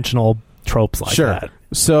conventional tropes like that.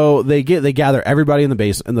 So they gather everybody in the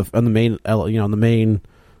base in the main in the main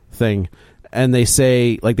thing, and they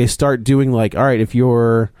say they start doing all right, if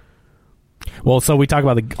you're so we talk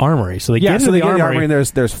about the armory. So they get into the armory, and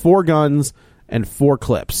there's 4 guns and 4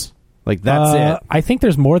 clips. That's it. I think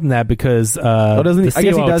there's more than that because I guess he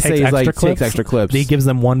does say takes extra clips. He gives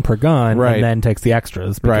them 1 per gun and then takes the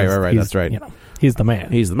extras. Right. That's right. He's the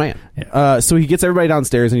man. Yeah. So he gets everybody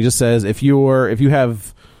downstairs and he just says, if you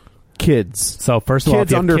have kids. So first of all,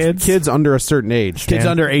 kids under a certain age, kids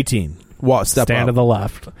under 18, stand up. To the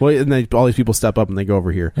left. Well, and then all these people step up and they go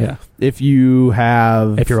over here. Yeah. If you're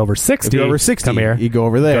over 60, come here. You go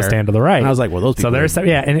over there. Go stand to the right. And I was like, well, those people. So there's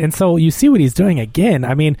and so you see what he's doing again.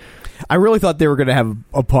 I mean, I really thought they were going to have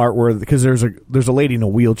a part where because there's a lady in a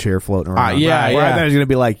wheelchair floating around. Where I thought it was going to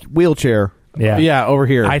be like wheelchair. Yeah, over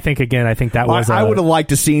here. I think that was. I would have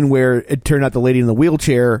liked a scene where it turned out the lady in the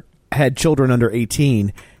wheelchair had children under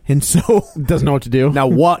 18. And so doesn't know what to do. Now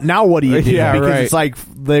what do you do? Yeah, because it's like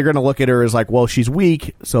they're going to look at her as like, well, she's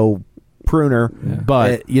weak, so prune her,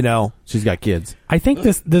 but she's got kids. I think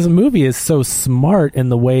this movie is so smart in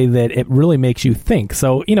the way that it really makes you think.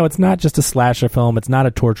 So it's not just a slasher film, it's not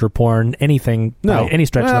a torture porn, anything by any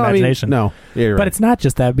stretch of the imagination. But it's not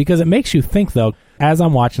just that, because it makes you think though. As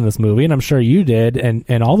I'm watching this movie, and I'm sure you did,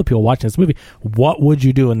 and all the people watching this movie, what would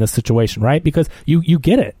you do in this situation, right? Because you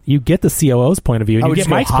get it. You get the COO's point of view, and you get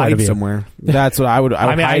Mike's point of view. Somewhere. That's what I would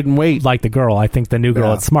hide and wait. Like the girl. I think the new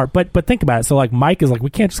girl is smart. But think about it. So like Mike is like,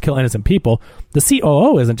 we can't just kill innocent people. The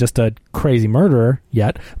COO isn't just a crazy murderer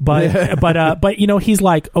yet. But he's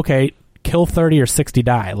like, okay, kill 30 or 60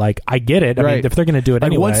 die. Like, I get it. I mean, if they're going to do it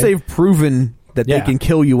anyway. Once they've proven that they can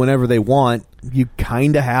kill you whenever they want, you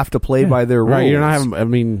kind of have to play by their rules. Right, you're not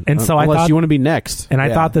having, so unless you want to be next. And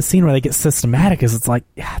I thought the scene where they get systematic is, it's like,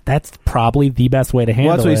 that's probably the best way to handle it.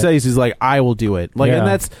 Well, that's what he says. He's like, I will do it. And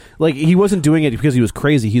that's, he wasn't doing it because he was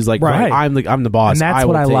crazy. He's like, right, I'm the boss. And that's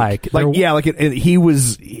what I like. He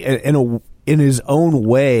was, in his own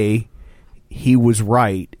way, he was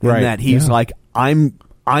right. In that he's like, I'm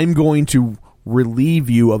going to relieve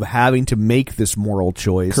you of having to make this moral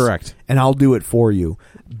choice. Correct. And I'll do it for you.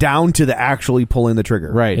 Down to the actually pulling the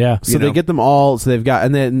trigger. Right. Yeah. So they get them all. So they've got,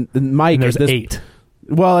 and then Mike. And there's 8.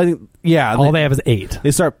 Well, I think, yeah. All they have is 8.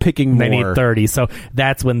 They start picking more. They need 30. So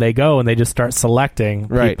that's when they go and they just start selecting.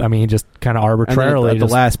 Right. I mean, just kind of arbitrarily. And then at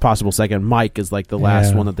the last possible second, Mike is like the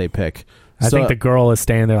last one that they pick. I think the girl is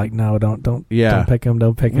standing there like, no, don't pick him,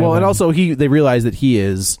 don't pick him. Well, and also they realize that he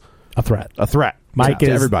is a threat. Mike is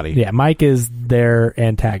to everybody. Yeah, Mike is their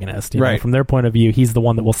antagonist. You know, from their point of view, he's the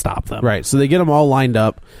one that will stop them. Right. So they get them all lined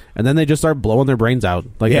up, and then they just start blowing their brains out.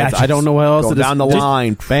 Like, I don't know what else to down the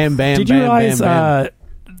line. Bam, bam, Did bam, you realize bam, bam.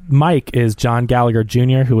 Mike is John Gallagher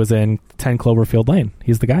Jr., who was in 10 Cloverfield Lane?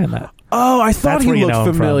 He's the guy in that. Oh, I thought he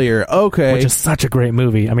looked familiar. Okay. Which is such a great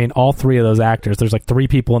movie. I mean, all 3 of those actors, there's like 3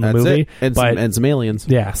 people in the movie. And some aliens.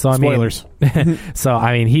 Yeah. So, spoilers.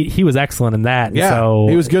 I mean, he was excellent in that. Yeah. So,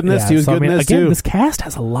 he was good in this. He was good in this, again, too. This cast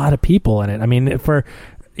has a lot of people in it. I mean, for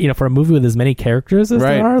a movie with as many characters as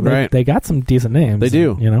there are, they got some decent names. They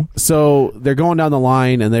do. You know? So they're going down the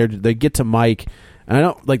line, and they get to Mike. And I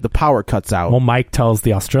don't the power cuts out. Well, Mike tells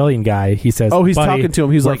the Australian guy, he says, "Oh, he's buddy, talking to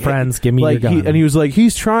him. He's we're like, friends, give me your gun." And he was like,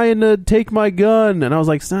 "He's trying to take my gun." And I was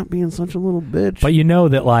like, "Stop being such a little bitch." But you know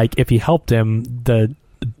that if he helped him, the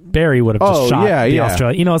Barry would have just shot the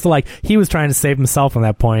Australian. You know, it's like he was trying to save himself from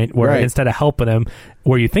that point where instead of helping him,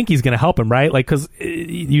 where you think he's going to help him, right? Like, because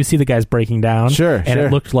you see the guy's breaking down. And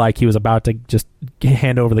it looked like he was about to just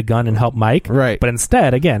hand over the gun and help Mike. Right. But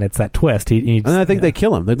instead, again, it's that twist. And I think they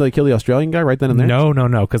kill him. Did they kill the Australian guy right then and there? No,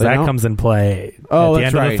 because that comes in play at the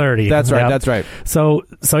end of the 30. That's right. That's right. So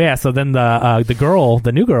then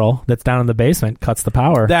the new girl that's down in the basement cuts the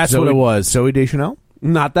power. That's what it was. Zooey Deschanel?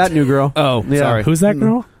 Not that new girl. Oh, sorry. Who's that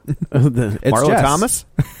girl? It's Marlo Jess. Thomas?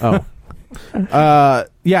 Oh.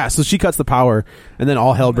 So she cuts the power, and then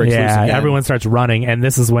all hell breaks loose again. Yeah, everyone starts running, and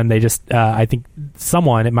this is when they just, I think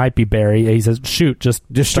someone, it might be Barry, he says, shoot, just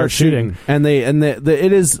start shooting. And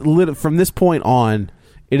it is lit from this point on,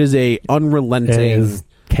 it is a unrelenting... It is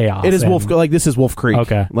chaos. It is this is Wolf Creek.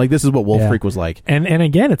 Okay. Like, this is what Wolf Creek was like. And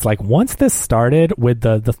again, it's like, once this started with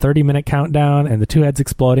the 30-minute countdown and the 2 heads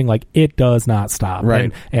exploding, like, it does not stop.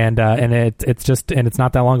 Right. And it's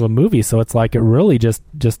not that long of a movie, so it's like, it really just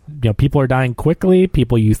people are dying quickly,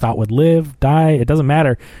 people you thought would live, die, it doesn't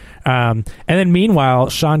matter. And then meanwhile,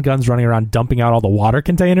 Sean Gunn's running around dumping out all the water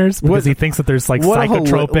containers because he thinks that there's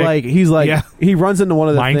psychotropic. He runs into one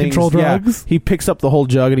of the mind control drugs. He picks up the whole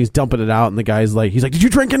jug and he's dumping it out, and the guy's like, "Did you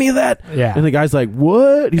drink any of that?" Yeah. And the guy's like,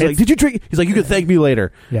 "What?" He's like, "Did you drink?" He's like, "You can thank me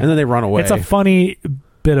later." Yeah. And then they run away. It's a funny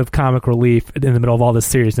bit of comic relief in the middle of all this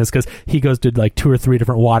seriousness because he goes to 2 or 3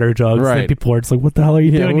 different water jugs, and people are just like, "What the hell are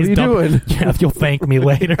you doing?" What are you doing? Yeah, you'll thank me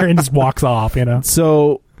later, and just walks off.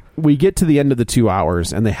 So we get to the end of the 2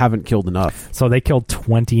 hours, and they haven't killed enough. So they killed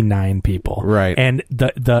 29 people. Right. And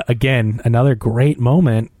the again, another great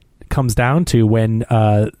moment comes down to when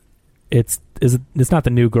it's not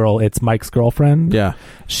the new girl, it's Mike's girlfriend. Yeah.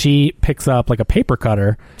 She picks up a paper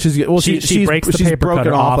cutter. She breaks the paper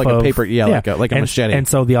cutter off like a paper, like a machete. And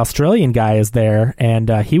so the Australian guy is there, and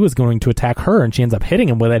he was going to attack her, and she ends up hitting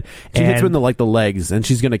him with it. She hits him in the legs, and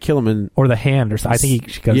she's going to kill him or the hand, or something. I think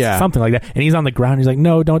she goes something like that. And he's on the ground. He's like,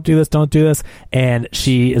 "No, don't do this." And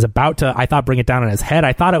she is about to, I thought, bring it down on his head.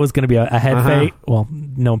 I thought it was going to be a head fake. Well,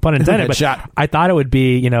 no pun intended. But shot. I thought it would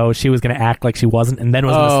be, she was going to act like she wasn't, and then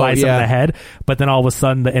was going to slice him in the head. But then all of a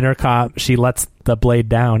sudden, the intercom, she lets the blade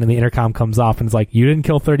down, and the intercom comes off, and it's like, "You didn't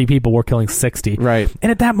kill 30 people, we're killing 60." Right.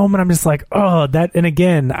 And at that moment, I'm just like, oh, that. And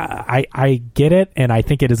again, I get it, and I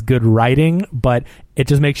think it is good writing, but it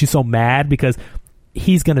just makes you so mad because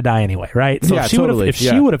he's going to die anyway, right? So if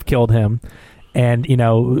she would have killed him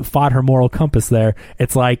and fought her moral compass there,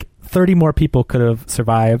 it's like 30 more people could have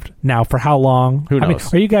survived. Now, for how long? Who knows? I mean,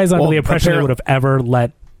 are you guys under the impression they would have ever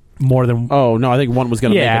let more than... Oh, no, I think one was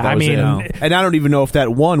going to make it. That was it. And I don't even know if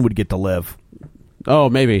that one would get to live. Oh,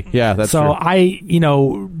 maybe. Yeah, that's so true. I,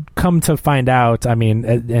 come to find out, I mean,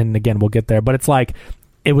 and again, we'll get there, but it's like,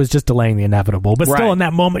 it was just delaying the inevitable. But still, in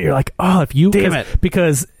that moment, you're like, oh, if you... Damn it.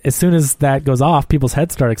 Because as soon as that goes off, people's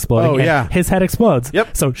heads start exploding. Oh, yeah. His head explodes.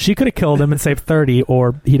 Yep. So she could have killed him and saved 30,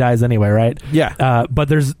 or he dies anyway, right? Yeah. But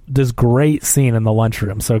there's this great scene in the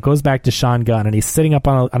lunchroom. So it goes back to Sean Gunn, and he's sitting up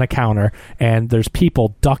on a counter, and there's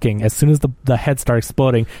people ducking. As soon as the heads start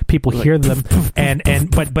exploding, people hear them,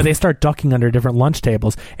 but they start ducking under different lunch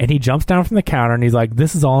tables. And he jumps down from the counter, and he's like,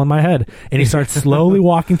 "This is all in my head." And he starts slowly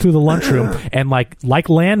walking through the lunchroom, and like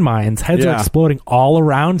landmines. Heads are exploding all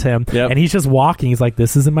around him, and he's just walking. He's like,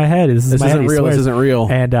 "This is in my head. This isn't real. This isn't real."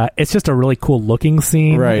 And it's just a really cool looking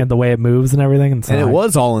scene, and the way it moves and everything. And, so it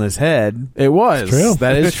was all in his head. It was. True.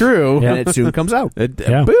 That is true. And it soon comes out.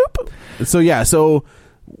 Boop. So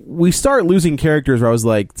we start losing characters where I was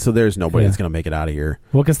like, so there's nobody that's going to make it out of here.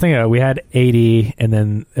 Well, because think of it, we had 80, and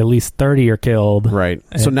then at least 30 are killed. Right.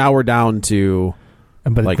 So now we're down to...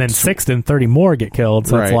 But like then 6 and 30 more get killed,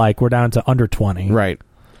 so it's like we're down to under 20. Right.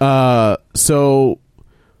 So...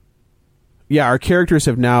 Yeah, our characters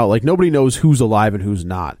have now... Like, nobody knows who's alive and who's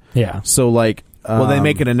not. Yeah. So, like... Well, they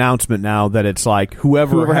make an announcement now that it's like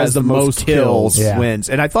whoever has the most kills wins.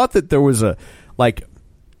 And I thought that there was a... Like,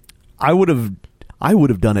 I would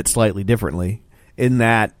have done it slightly differently in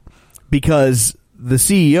that because the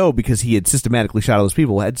CEO, because he had systematically shot all those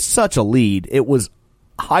people, had such a lead. It was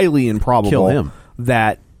highly improbable kill him.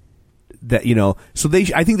 that so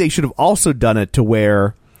I think they should have also done it to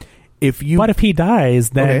where but if he dies,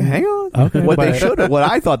 then okay, hang on. Okay, what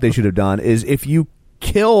I thought they should have done is if you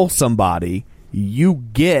kill somebody, you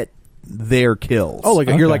get their kills. Oh,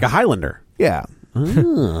 you're like a Highlander. Yeah.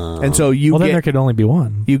 And so then there could only be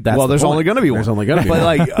one. There's only going to be one. There's only going to be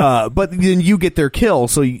one. But then you get their kill,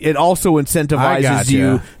 so it also incentivizes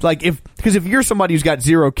you. Like because if you're somebody who's got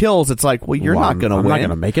 0 kills, it's like, well, you're not going to win. I'm not going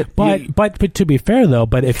to make it. But to be fair though,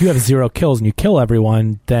 if you have 0 kills and you kill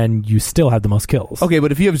everyone, then you still have the most kills. Okay,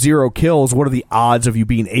 but if you have 0 kills, what are the odds of you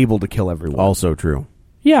being able to kill everyone? Also true.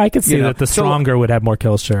 Yeah, I could see that the stronger would have more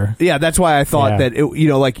kills. Sure. Yeah, that's why I thought that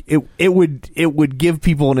it would give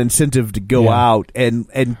people an incentive to go out and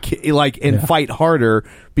fight harder,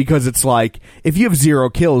 because it's like if you have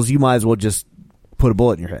 0 kills, you might as well just put a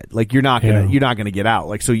bullet in your head. Like you're not gonna get out.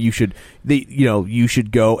 Like so you should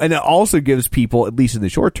go, and it also gives people, at least in the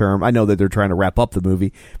short term. I know that they're trying to wrap up the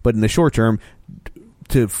movie, but in the short term,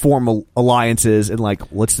 to form alliances and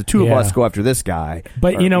let's the two of us go after this guy.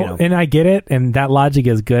 But and I get it, and that logic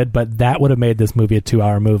is good, but that would have made this movie a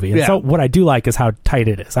 2-hour movie. And so what I do like is how tight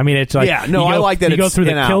it is. I mean, it's like I like that you go through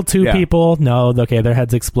the kill 2 people, their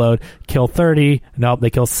heads explode, kill 30, they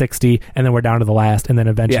kill 60, and then we're down to the last, and then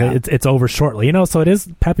eventually it's over shortly. So it is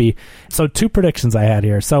peppy. So 2 predictions I had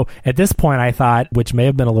here. So at this point I thought, which may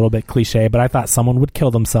have been a little bit cliche, but I thought someone would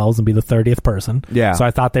kill themselves and be the 30th person. Yeah. So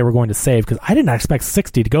I thought they were going to save, because I didn't expect 60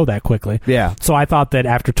 to go that quickly. Yeah. So I thought that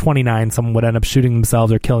after 29, someone would end up shooting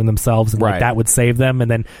themselves or killing themselves, and that would save them, and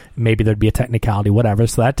then maybe there'd be a technicality, whatever.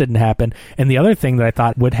 So that didn't happen. And the other thing that I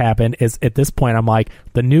thought would happen is, at this point, I'm like,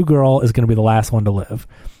 the new girl is going to be the last one to live.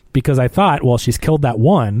 Because I thought, well, she's killed that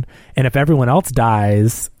one, and if everyone else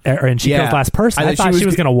dies, and she kills the last person, I thought she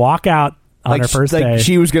was going to walk out on her first day.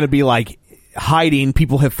 She was going to be hiding.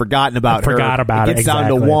 People have forgotten about her. It gets down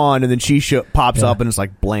to 1, and then she pops up, and it's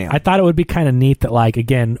like blam. I thought it would be kind of neat that,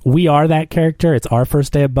 again, we are that character. It's our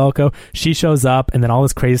first day at Belko. She shows up, and then all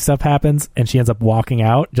this crazy stuff happens, and she ends up walking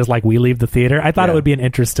out just like we leave the theater. I thought it would be an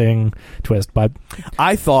interesting twist, but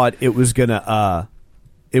I thought it was gonna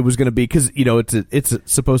be, because it's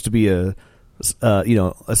supposed to be a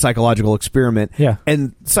psychological experiment. Yeah,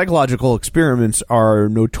 and psychological experiments are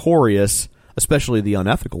notorious, especially the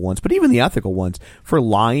unethical ones, but even the ethical ones, for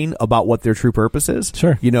lying about what their true purpose is.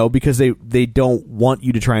 Sure. Because they don't want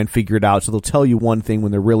you to try and figure it out, so they'll tell you one thing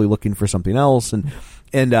when they're really looking for something else. And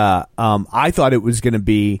I thought it was going to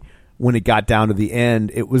be, when it got down to the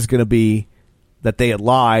end, it was going to be that they had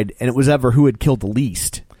lied, and it was ever who had killed the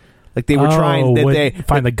least. Like they were trying to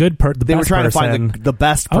find the good person. They were trying to find the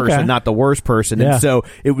best person, not the worst person. Yeah. And so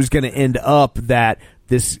it was going to end up that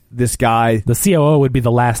this guy, the COO, would be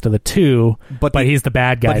the last of the 2, but he's the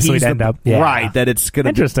bad guy, so he'd end up right. That it's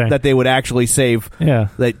going to be that they would actually save. Yeah,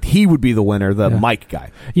 that he would be the winner, the Mike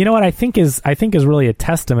guy. You know what I think is really a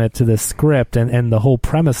testament to this script and the whole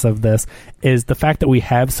premise of this is the fact that we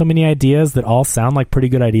have so many ideas that all sound like pretty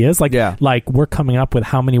good ideas. Like we're coming up with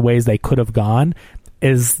how many ways they could have gone.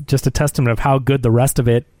 Is just a testament of how good the rest of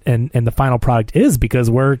it and the final product is, because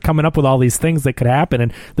we're coming up with all these things that could happen,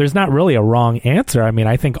 and there's not really a wrong answer. I mean,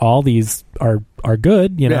 I think all these are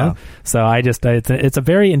good, So I just it's a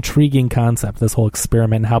very intriguing concept, this whole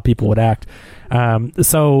experiment and how people would act.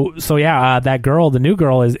 That girl, the new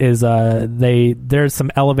girl, is there's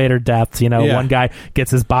some elevator deaths. One guy gets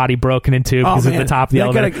his body broken in 2 because at the top of the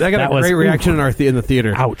elevator. That got a great reaction in the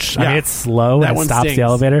theater. Ouch! Yeah. I mean, it's slow and it stops stings. The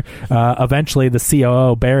elevator. Eventually, the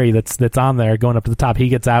COO Barry that's on there going up to the top, he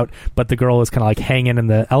gets out, but the girl is kind of hanging in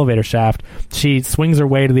the elevator shaft. She swings her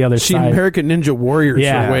way to the other side. She American Ninja Warriors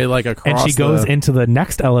her way across, and she goes into the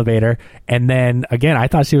next elevator. And then again, I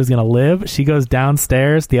thought she was going to live. She goes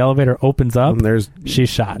downstairs. The elevator opens up. And she's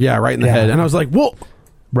shot. Yeah, right in the head. And I was like, whoa.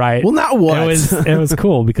 Right. Well, now what? It was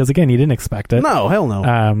cool because again, you didn't expect it. No, hell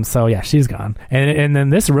no. So yeah, she's gone, and then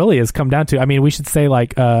this really has come down to. I mean, we should say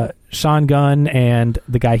like Sean Gunn and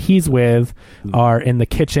the guy he's with are in the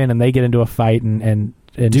kitchen, and they get into a fight, and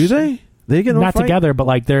do they get into not a fight? together, but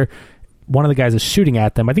like they're. One of the guys is shooting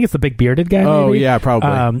at them. I think it's the big bearded guy. Oh, maybe. yeah,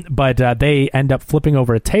 probably. But they end up flipping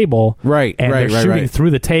over a table. Right, and they're shooting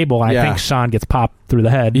through the table. And I think Sean gets popped through the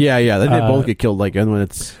head. Yeah. They both get killed. Like, and when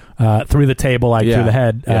it's through the table, through the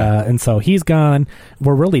head. And so he's gone.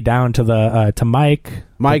 We're really down to the to Mike,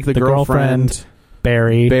 the girlfriend,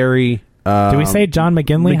 Barry. Do we say John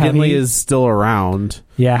McGinley? McGinley is still around.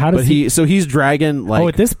 Yeah, how does he? So he's dragging. Like,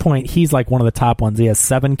 at this point, he's like one of the top ones. He has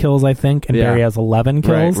 7 kills, I think, and Barry has 11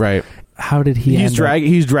 kills. Right. How did he? He's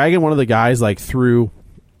dragging one of the guys like through.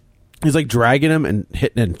 He's like dragging him and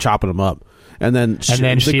hitting and chopping him up, and then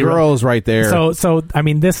the girl is right there. So I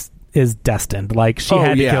mean, this is destined. Like she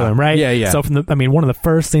had to kill him, right? Yeah. So one of the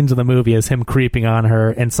first scenes of the movie is him creeping on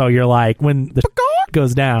her, and so you're like, when the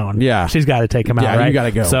goes down, she's got to take him out, right? You got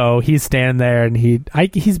to go. So he's standing there, and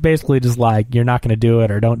he's basically just like, you're not going to do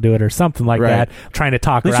it, or don't do it, or something like that, trying to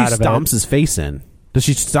talk her out of it. She stomps his face in. Does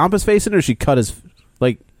she stomp his face in, or does she cut his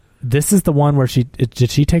like? This is the one where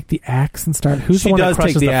did she take the axe and start? Who's the one that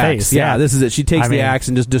crushes the face? Yeah, this is it. She takes the axe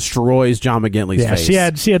and just destroys John McGinley's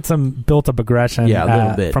face. She had some built up aggression. Yeah, a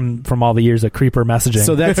little bit from all the years of creeper messaging.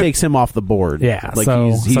 So that takes him off the board. Yeah, like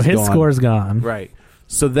so his gone. score's gone. Right.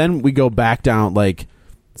 So then we go back down. Like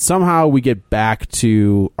somehow we get back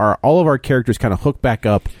to all of our characters kind of hook back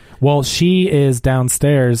up. Well, she is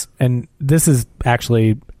downstairs, and this is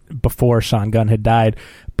actually before Sean Gunn had died.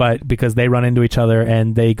 But because they run into each other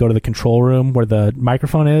and they go to the control room where the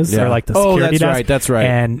microphone is, or like the security desk. That's right.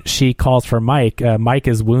 And she calls for Mike. Mike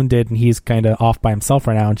is wounded and he's kind of off by himself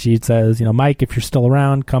right now. And she says, Mike, if you're still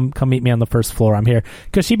around, come meet me on the first floor. I'm here.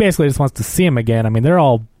 Because she basically just wants to see him again. I mean, they're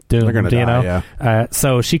all doomed, they're gonna die, Yeah.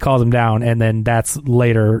 So she calls him down, and then that's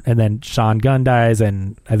later. And then Sean Gunn dies,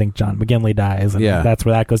 and I think John McGinley dies, and that's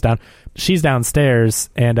where that goes down. She's downstairs,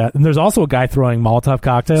 and there's also a guy throwing Molotov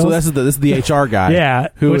cocktails. So this is the HR guy, yeah,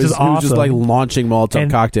 which is awesome. Who's just like launching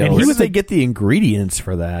Molotov cocktails. And where would they get the ingredients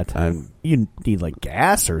for that? You need like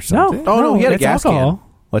gas or something. No, he had a gas alcohol. can.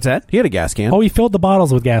 What's that? He had a gas can. Oh, he filled the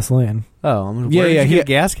bottles with gasoline. Oh, yeah. He had a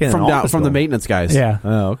gas can from the maintenance guys. Yeah.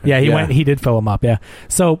 Oh, okay. Yeah, he did fill them up. Yeah.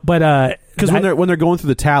 So, but because when they're going through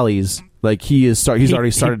the tallies, like he's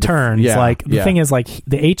already started. He turns. The thing is, like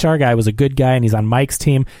the HR guy was a good guy, and he's on Mike's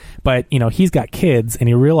team, but he's got kids, and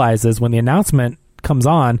he realizes when the announcement comes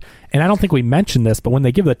on, and I don't think we mentioned this, but when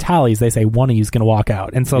they give the tallies, they say one of you is going to walk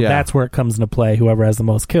out, and so that's where it comes into play. Whoever has the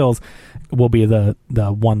most kills will be the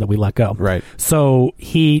one that we let go. Right. So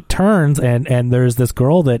he turns, and there's this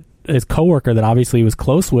girl that his coworker that obviously he was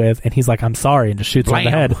close with, and he's like, I'm sorry, and just shoots her in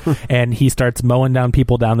the head. And he starts mowing down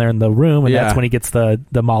people down there in the room, and that's when he gets the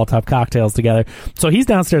Molotov cocktails together. So he's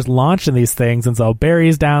downstairs launching these things, and so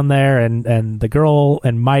Barry's down there, and the girl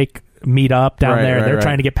and Mike meet up down there, and they're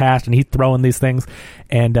trying to get past, and he's throwing these things.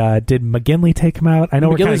 And did McGinley take him out? I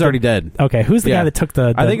know McGinley's already dead. Okay, who's the guy that took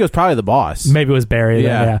the? I think it was probably the boss. Maybe it was Barry.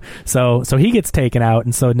 Yeah. So he gets taken out,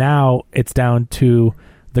 and so now it's down to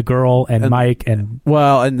the girl and Mike and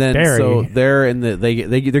Barry. So they're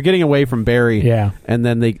they're getting away from Barry. Yeah, and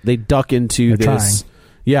then they duck into this. Trying.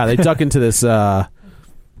 Yeah, they duck into this.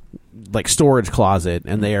 Like storage closet,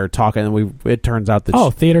 and they are talking, and it turns out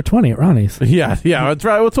that Theater 20 at Ronnie's. Yeah, that's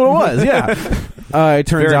right. That's what it was. Yeah, it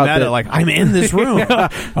turns out that like I'm in this room.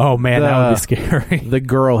 Oh man, that would be scary. The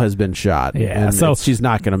girl has been shot. Yeah, and so she's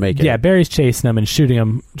not going to make it. Yeah, Barry's chasing them and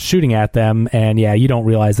shooting at them, and you don't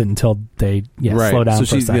realize it until they slow down. So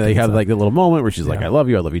for a second, they have like a little moment where she's like, "I love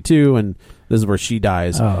you too," and this is where she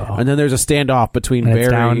dies. And then there's a standoff between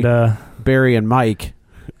Barry and Mike.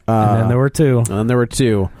 And then there were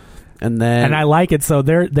two. And I like it. So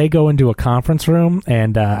they go into a conference room,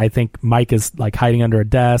 and I think Mike is like hiding under a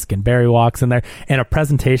desk, and Barry walks in there, and a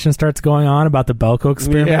presentation starts going on about the Belko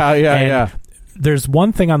experiment. Yeah. There's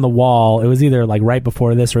one thing on the wall. It was either like right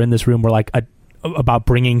before this or in this room where like about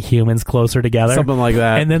bringing humans closer together, something like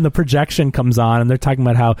that. And then the projection comes on, and they're talking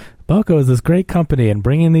about how Belko is this great company and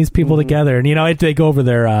bringing these people together, and they go over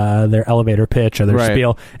their elevator pitch or their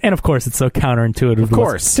spiel, and of course it's so counterintuitive. Of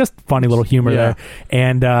course, it's just funny little humor there,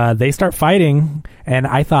 and they start fighting, and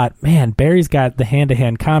I thought, man, Barry's got the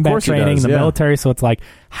hand-to-hand combat training in the military, so it's like,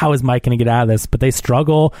 how is Mike going to get out of this? But they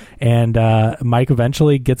struggle, and Mike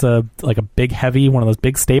eventually gets a big heavy one of those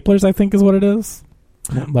big staplers, I think is what it is.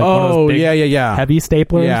 Like one of those big, heavy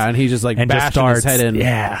staplers. Yeah, and he's just like bashing his head in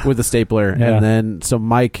with the stapler, and then so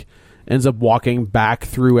Mike ends up walking back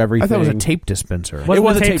through everything. I thought it was a tape dispenser. It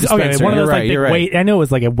was a tape dispenser. Okay, one of those You're like big right. weight. I know it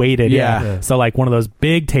was like a weighted. Yeah. So like one of those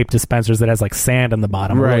big tape dispensers that has like sand on the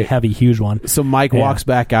bottom. A really heavy, huge one. So Mike walks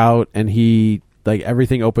back out, and he like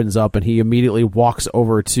everything opens up, and he immediately walks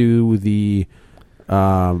over to the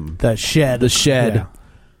shed. The shed. Yeah.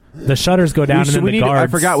 The shutters go down, and then the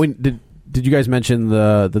guards. I forgot. Did you guys mention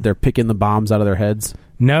that they're picking the bombs out of their heads?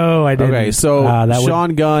 No, I didn't. Okay, so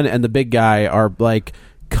Sean Gunn and the big guy are like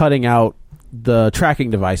cutting out the tracking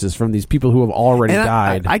devices from these people who have already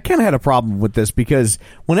died. I kind of had a problem with this because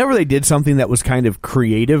whenever they did something that was kind of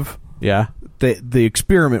creative, the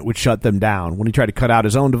experiment would shut them down. When he tried to cut out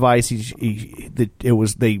his own device,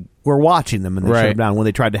 they were watching them and they shut him down. When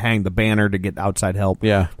they tried to hang the banner to get outside help,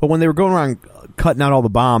 but when they were going around cutting out all the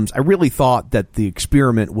bombs, I really thought that the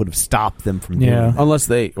experiment would have stopped them from doing it. Unless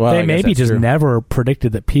they maybe just never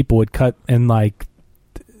predicted that people would cut and like,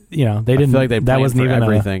 they didn't. I feel like they that wasn't even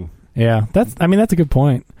everything. That's a good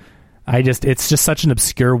point. It's just such an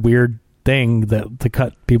obscure, weird thing that to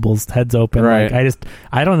cut people's heads open. Right. Like,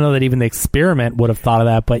 I don't know that even the experiment would have thought of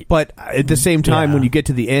that. But at the same time, when you get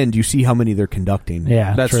to the end, you see how many they're conducting.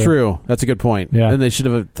 Yeah, that's true. That's a good point. Yeah, and they should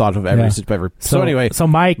have thought of every. So anyway, so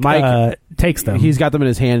Mike takes them. He's got them in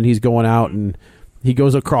his hand, and he's going out, and he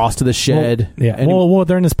goes across to the shed. Well,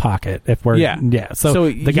 they're in his pocket. If we're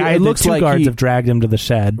So the guy, the two guards have dragged him to the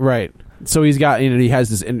shed. Right. So he's got. He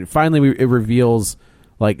has this, and finally it reveals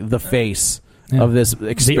like the face of this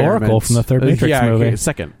experiment. The Oracle from the third Matrix movie. Okay,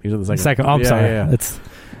 second. He's in the second. Oh, I'm sorry. Yeah. It's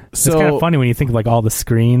kind of funny when you think of like all the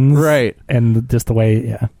screens, right, and just the way.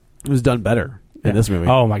 Yeah, it was done better in this movie.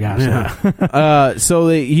 Oh my gosh. Yeah. So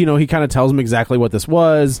he kind of tells him exactly what this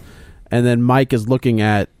was, and then Mike is looking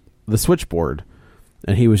at the switchboard,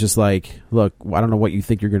 and he was just like, "Look, I don't know what you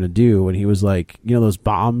think you're going to do," and he was like, "Those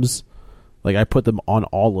bombs." Like, I put them on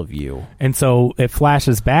all of you. And so it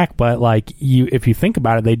flashes back, but like if you think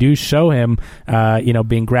about it, they do show him,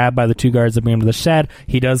 being grabbed by the two guards that bring him to the shed.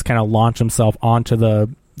 He does kind of launch himself onto the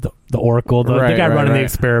Oracle, the guy running the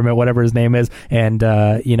experiment, whatever his name is, and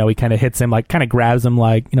he kind of hits him, like kind of grabs him,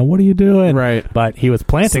 like, what are you doing? Right. But he was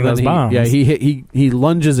planting those bombs. Yeah, he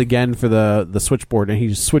lunges again for the switchboard, and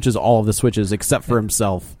he switches all of the switches except for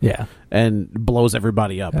himself. Yeah, and blows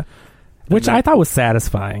everybody up, which I thought was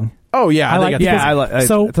satisfying. Oh yeah, I like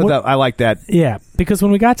that. Yeah, because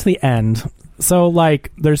when we got to the end, so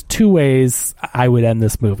like there's two ways I would end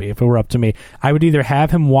this movie if it were up to me. I would either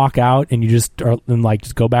have him walk out and just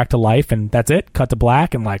go back to life and that's it, cut to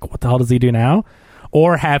black, and like what the hell does he do now?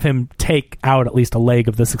 Or have him take out at least a leg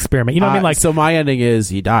of this experiment. You know what I mean? Like, so my ending is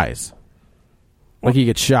he dies, like he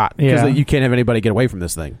gets shot because you can't have anybody get away from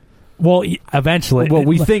this thing. Well, eventually. Well,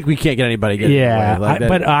 we think we can't get anybody getting away.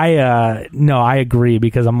 But I agree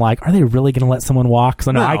because I'm like, are they really going to let someone walk? So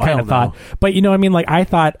I kind of thought, but you know what I mean? Like I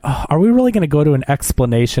thought, are we really going to go to an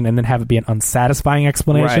explanation and then have it be an unsatisfying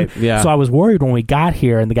explanation? Right, yeah. So I was worried when we got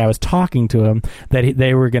here and the guy was talking to him that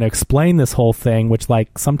they were going to explain this whole thing, which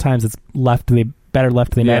like sometimes it's better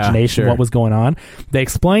left to the imagination what was going on. They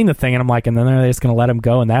explained the thing and I'm like, and then they're just going to let him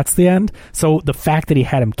go and that's the end. So the fact that he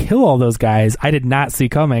had him kill all those guys, I did not see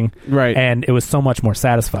coming. Right. And it was so much more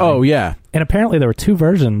satisfying. Oh yeah. And apparently there were two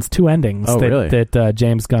endings that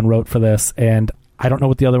James Gunn wrote for this, and I don't know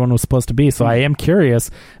what the other one was supposed to be, so I am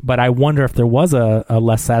curious, but I wonder if there was a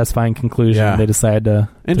less satisfying conclusion they decided to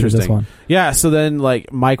do this one. Yeah, so then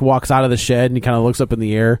like Mike walks out of the shed and he kind of looks up in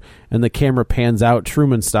the air and the camera pans out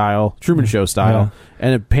Truman Show style,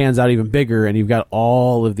 and it pans out even bigger and you've got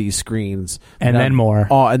all of these screens. And then more.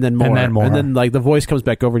 Oh, and then more. And then more. And then like the voice comes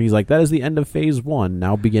back over and he's like, that is the end of phase 1,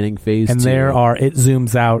 now beginning phase 2. And it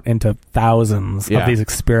zooms out into thousands of these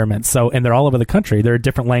experiments. So, and they're all over the country. There are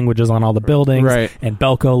different languages on all the buildings. Right. And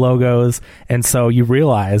Belko logos, and so you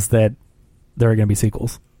realize that there are going to be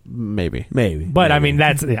sequels. Maybe. But I mean,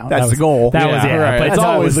 that's the goal. That was right. But That's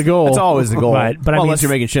always the goal. It's always the goal. But I mean, unless you're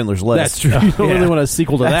making Schindler's List, that's true. You don't really want a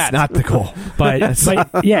sequel to that's that. not the goal. But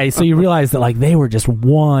so you realize that like they were just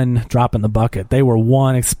one drop in the bucket. They were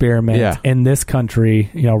one experiment in this country,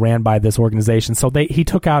 ran by this organization. So he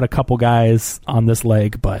took out a couple guys on this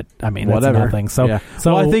leg, but I mean, that's nothing. So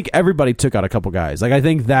I think everybody took out a couple guys. Like I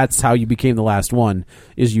think that's how you became the last one.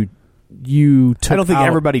 Is you took I don't think out,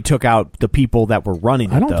 everybody took out the people that were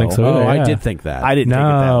running it. I don't think so. Oh, Yeah. I did think that. I didn't think it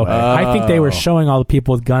that way. I think they were showing all the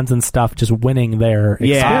people with guns and stuff just winning their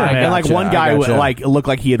experiment. And like one guy looked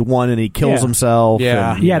like he had won and he kills himself.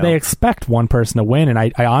 Yeah. And, they expect one person to win, and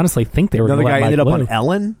I honestly think they were another going to guy let ended Mike up live. on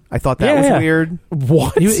Ellen. I thought that was weird.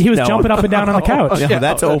 What? He was jumping up and down on the couch. Yeah,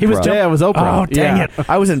 that's Oprah. He was it was Oprah. Oh, dang it.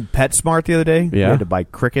 I was in PetSmart the other day. We Yeah. had to buy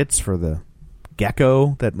crickets for the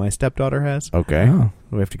gecko that my stepdaughter has. Okay.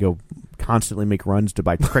 We have to go constantly make runs to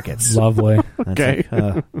buy crickets. Lovely. Okay.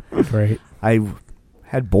 Great. I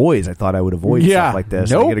had boys. I thought I would avoid stuff like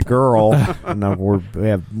this. Nope. I get a girl, and now we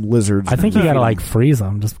have lizards. I think you got to like freeze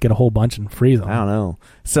them. Just get a whole bunch and freeze them. I don't know.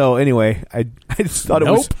 So anyway, I just thought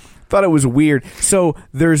it was weird. So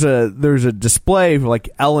there's a display like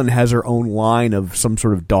Ellen has her own line of some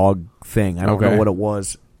sort of dog thing. I don't know what it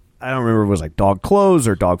was. I don't remember if it was like dog clothes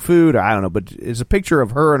or dog food, or I don't know, but it's a picture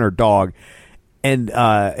of her and her dog,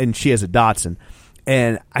 and she has a Dachshund,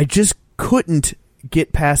 and I just couldn't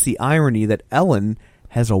get past the irony that Ellen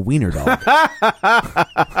has a wiener dog.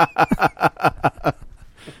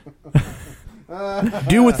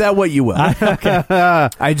 Do with that what you will. Okay.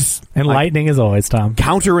 I just enlightening as always, Tom.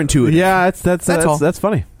 Counterintuitive. Yeah, that's all. That's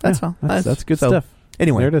funny. That's all. That's good stuff.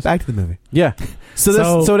 Anyway, there it is. Back to the movie. Yeah. So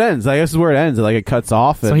it ends. I guess this is where it ends. Like it cuts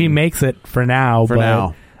off. So he makes it for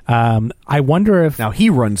now. I wonder if now he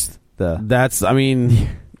runs the. That's. I mean.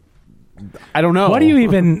 I don't know. What do you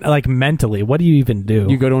even like mentally? What do you even do?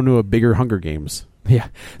 You go into a bigger Hunger Games. Yeah,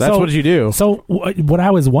 that's what you do. So what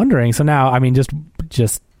I was wondering. So now, I mean,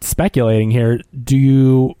 just speculating here.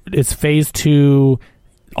 Is phase 2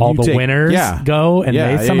 all the winners go and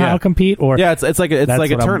they somehow compete, or it's like a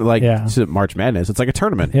tournament, March Madness. It's like a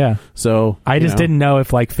tournament. Yeah. So I just didn't know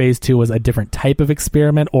if like phase 2 was a different type of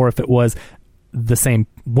experiment, or if it was the same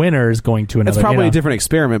winners going to another. It's probably a different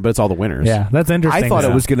experiment, but it's all the winners. Yeah, that's interesting. I thought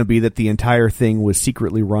it was going to be that the entire thing was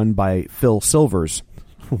secretly run by Phil Silvers.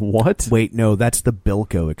 What? Wait, no, that's the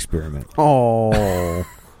Belko experiment. Oh.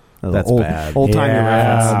 That's bad. Old-timey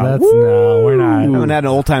reference. We're not. I haven't had an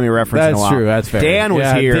old-timey reference in a while. That's true. That's fair. Dan was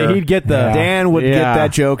here. He'd get Dan would get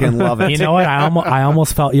that joke and love it. You know what? I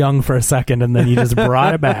almost felt young for a second, and then you just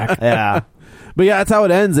brought it back. Yeah. But yeah, that's how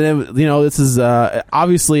it ends. And this is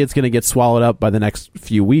obviously it's going to get swallowed up by the next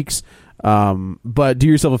few weeks. But do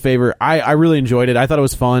yourself a favor. I really enjoyed it. I thought it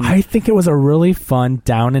was fun. I think it was a really fun,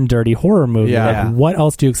 down and dirty horror movie. Yeah. Like, what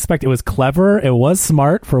else do you expect? It was clever. It was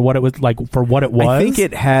smart for what it was like. For what it was, I think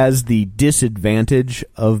it has the disadvantage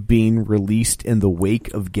of being released in the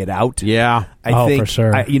wake of Get Out. Yeah, I think for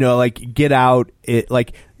sure. Like Get Out.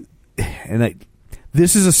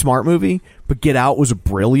 This is a smart movie, but Get Out was a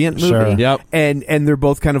brilliant movie. Sure. Yep. And they're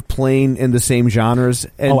both kind of playing in the same genres.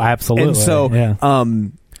 And, absolutely. And so,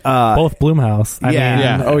 both Blumhouse. I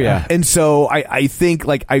mean, Oh yeah. And so I think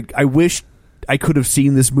like I wish I could have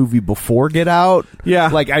seen this movie before Get Out. Yeah,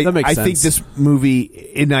 like that makes I sense. think this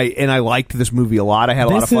movie and I liked this movie a lot. I had a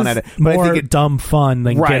lot of fun at it. But more I think dumb fun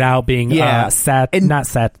than Get Out being not satire.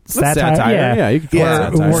 Yeah, you can call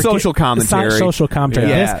it satire. Social commentary. Social commentary.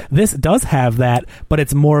 Yeah. This does have that, but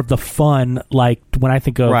it's more of the fun. Like when I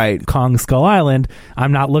think of Kong Skull Island,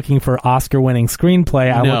 I'm not looking for Oscar-winning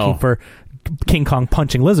screenplay. I'm looking for King Kong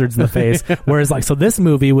punching lizards in the face. Whereas so this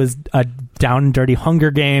movie was a down and dirty Hunger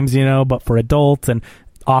Games, but for adults and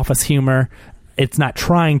office humor. It's not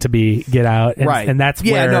trying to be Get Out, and that's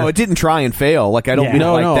where. No, it didn't try and fail. Like I don't mean it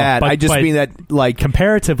like that. I just mean that like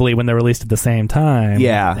comparatively when they're released at the same time.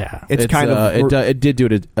 It's kind of it did do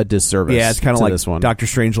it a disservice. Yeah, it's kind of like this one. Dr.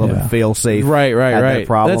 Strangelove and Failsafe. Right. That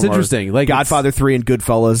problem. That's interesting. Like Godfather 3 and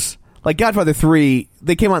Goodfellas. Like Godfather 3,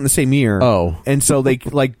 they came out in the same year. Oh, and so they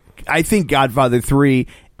like. I think Godfather 3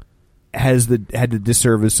 had the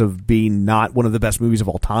disservice of being not one of the best movies of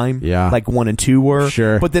all time. Yeah. Like 1 and 2 were.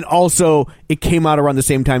 Sure. But then also it came out around the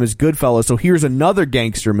same time as Goodfellas. So here's another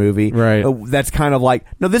gangster movie. Right. That's kind of like,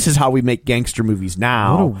 no, this is how we make gangster movies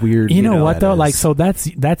now. What a weird. You know what though? Like, so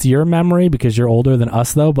that's your memory because you're older than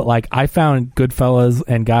us though. But like, I found Goodfellas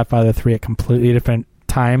and Godfather 3 at completely different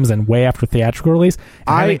times and way after theatrical release.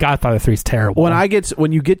 And I think Godfather 3 is terrible.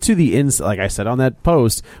 When you get to the like I said on that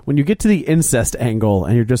post, when you get to the incest angle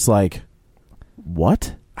and you're just like,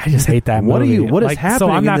 what? I just hate that movie. What is happening? So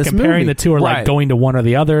I'm not comparing the two or like going to one or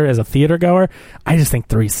the other as a theater goer. I just think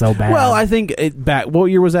 3's so bad. Well, I think what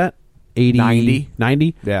year was that? 80?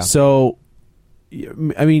 90? Yeah. So,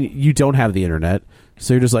 I mean, you don't have the internet.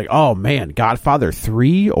 So you're just like, oh man, Godfather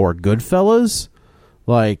 3 or Goodfellas?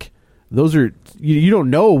 Like, those are... You don't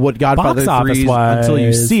know what Godfather 3 is until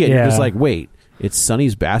you see it. You're just like, wait, it's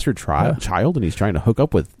Sonny's bastard child and he's trying to hook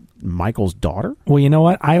up with Michael's daughter? Well, you know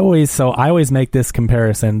what? I always make this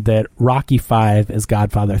comparison that Rocky 5 is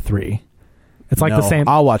Godfather 3. It's like the same...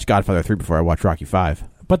 I'll watch Godfather 3 before I watch Rocky 5.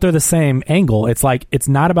 But they're the same angle. It's like, it's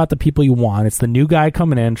not about the people you want. It's the new guy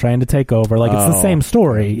coming in, trying to take over. Like, it's the same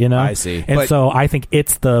story, I see. And so I think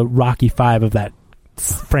it's the Rocky 5 of that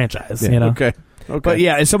franchise, Okay. But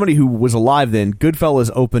yeah, as somebody who was alive then,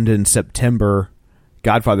 Goodfellas opened in September,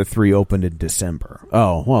 Godfather 3 opened in December.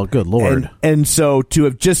 Oh, well, good Lord. And so to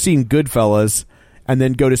have just seen Goodfellas and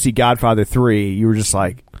then go to see Godfather 3, you were just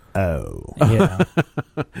like, Yeah.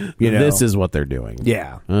 This is what they're doing.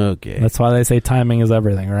 Yeah. Okay. That's why they say timing is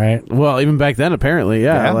everything, right? Well, even back then, apparently,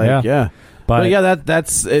 yeah. But yeah,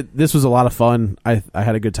 that's it. This was a lot of fun. I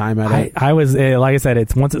had a good time at it. I was like I said,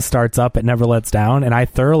 it's once it starts up, it never lets down, and I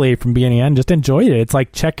thoroughly, from beginning to end, just enjoyed it. It's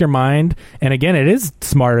like check your mind, and again, it is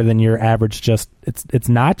smarter than your average. Just it's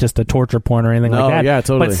not just a torture porn or anything like that. Yeah,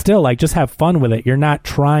 totally. But still, like, just have fun with it. You're not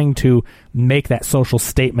trying to make that social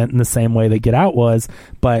statement in the same way that Get Out was,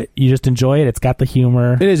 but you just enjoy it. It's got the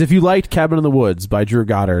humor. It is. If you liked Cabin in the Woods by Drew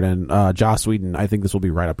Goddard and Joss Whedon, I think this will be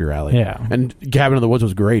right up your alley. Yeah. And Cabin in the Woods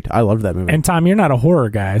was great. I loved that movie. And Tom, you're not a horror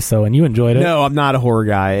guy, and you enjoyed it. No, I'm not a horror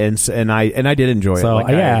guy, and I did enjoy it. So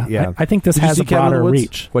Like, I think this has a broader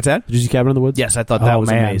reach. What's that? Did you see Cabin in the Woods? Yes, I thought that was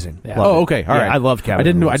man. amazing. Yeah. Loved it. Okay, all right. I loved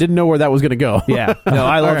Cabin. I didn't know where that was going to go. Yeah, no,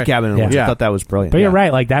 I loved Cabin in the Woods. Yeah. I thought that was brilliant. But you're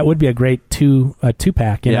right, like that would be a great two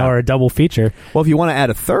pack, you know, or a double feature. Well, if you want to add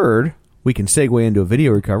a third, we can segue into a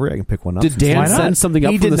video recovery. I can pick one up. Did Dan send something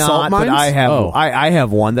up he from did the salt not, mines? but I have. I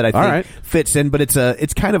have one that I think fits in, but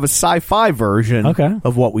it's kind of a sci-fi version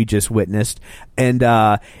of what we just witnessed, and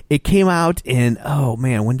it came out in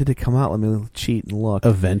when did it come out? Let me cheat and look.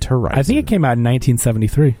 Event Horizon. I think it came out in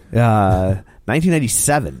 1973.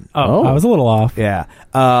 1997. Oh, I was a little off. Yeah,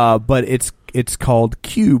 but it's called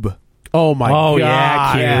Cube. Oh my god!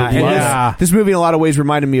 Yeah, Cube. And this movie in a lot of ways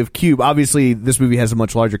reminded me of Cube. Obviously, this movie has a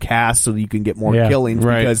much larger cast, so you can get more killings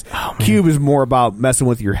because Cube is more about messing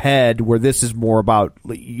with your head, where this is more about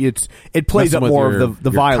it plays up more of the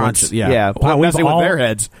violence. Messing with their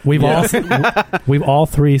heads. We've all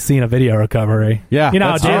three seen a video recovery. Yeah, you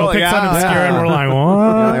know, Dan will pick something obscure, and we're like,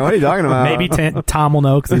 what? What are you talking about? Maybe Tom will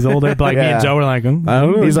know because he's older. But like me and Joe were like,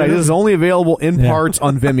 he's like, this is only available in parts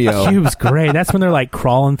on Vimeo. Cube's great. That's when they're like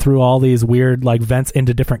crawling through all these weird like vents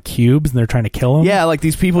into different cubes, and they're trying to kill them. Yeah, like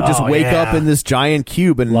these people just wake up in this giant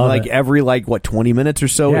cube, and every 20 minutes or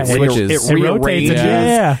so, it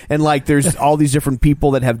rearranges. And like there's all these different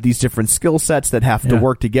people that have these different skill sets that have to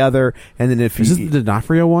work together. And then if is this the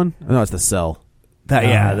D'Onofrio one? No, it's the Cell.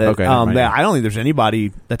 Okay. I don't think there's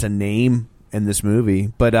anybody that's a name in this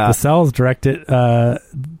movie, but the Cell's directed. The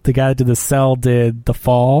guy that did the Cell did The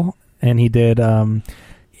Fall, and he did.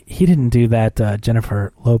 He didn't do that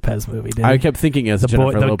Jennifer Lopez movie, did he? I kept thinking as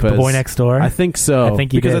Jennifer Lopez. The Boy Next Door? I think so. I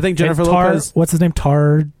think he did. I think Jennifer Lopez... What's his name?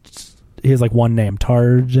 He has like one name.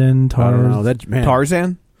 Tarzan? I don't know.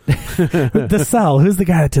 Tarzan? The Cell. Who's the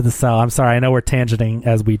guy that did The Cell? I'm sorry. I know we're tangenting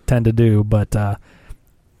as we tend to do, but...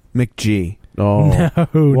 McG. Oh.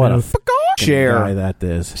 No. What a Cher. guy that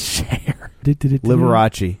is. Cher.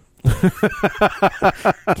 Liberace.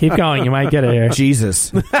 Keep going, you might get it here.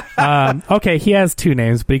 Jesus. Okay, he has two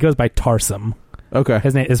names, but he goes by Tarsum. Okay,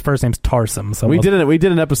 his first name's Tarsum. So we did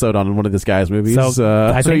an episode on one of this guy's movies.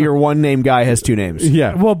 So your one name guy has two names.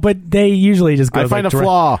 Yeah. Well, but they usually just go. I find a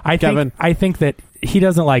flaw, Kevin. I think that he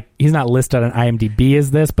doesn't he's not listed on IMDb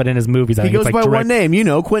as this, but in his movies, I think goes by one name.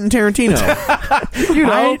 Quentin Tarantino. you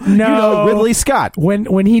know Ridley Scott.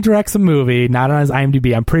 When he directs a movie, not on his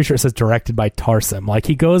IMDb, I'm pretty sure it says directed by Tarsum. Like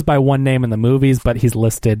he goes by one name in the movies, but he's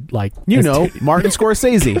listed Martin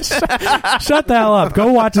Scorsese. Shut the hell up.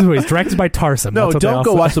 Go watch his movies. Directed by Tarsum. No, don't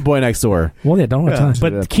go watch The Boy Next Door. Well, yeah, don't watch it.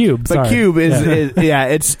 But Cube. But Cube is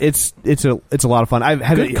it's a lot of fun.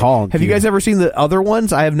 Have you guys ever seen the other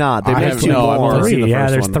ones? I have not. They've made two more.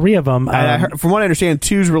 There's three of them. From what I understand,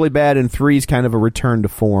 2's really bad, and 3's kind of a return to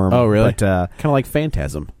form. Oh, really? But, kind of like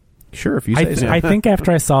Phantasm. Sure, if you say so. I think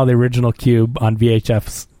after I saw the original Cube on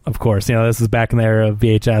VHS, of course, this is back in the era of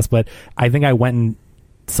VHS, but I think I went and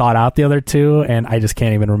sought out the other two, and I just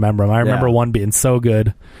can't even remember them. I remember one being so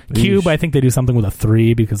good. Cube, I think they do something with a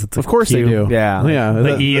 3 because it's a Of course cube. they do. Yeah.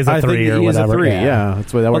 The E is a 3 or whatever. Is a 3. Yeah.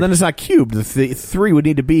 That's why that well, works. then it's not cubed. The 3 would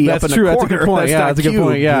need to be that's up in true. the corner. That's a good point. That's a good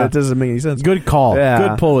point. Yeah. That doesn't make any sense. Good call. Yeah.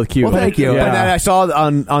 Good pull with Cube. Well, thank you. Yeah. But then I saw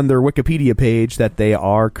on their Wikipedia page that they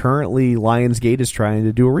are currently Lionsgate is trying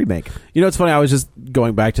to do a remake. It's funny. I was just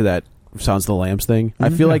going back to that Silence of the Lambs thing. Mm-hmm. I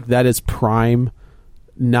feel like that is prime.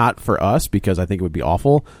 Not for us because I think it would be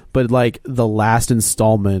awful, but the last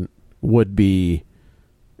installment would be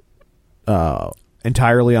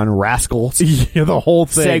entirely on Rascals. Yeah, the whole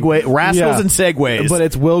thing. Rascals and Segways. But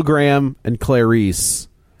it's Will Graham and Clarice.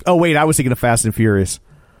 Oh wait, I was thinking of Fast and Furious.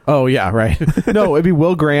 Oh yeah, right. No, it'd be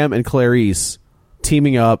Will Graham and Clarice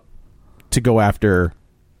teaming up to go after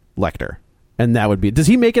Lecter, and that would be. Does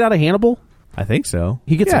he make it out of Hannibal? I think so.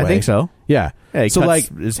 He gets away. I think so. Yeah. He so cuts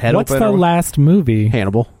his head what's open. the last movie?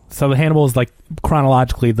 Hannibal. So the Hannibal is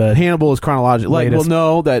Hannibal is chronologically. Latest.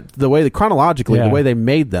 The way chronologically the way they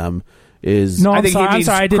made them is. No, I think I'm he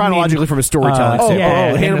sorry, I didn't chronologically mean, from a storytelling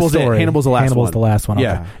standpoint. Hannibal's it. Hannibal's the last Hannibal's one. the last one.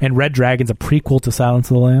 Yeah. Okay. And Red Dragon's a prequel to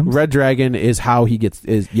Silence of the Lambs. Red Dragon is how he gets.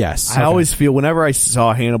 Yes. I always feel whenever I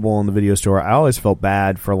saw Hannibal in the video store, I always felt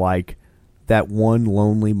bad for like that one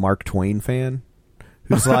lonely Mark Twain fan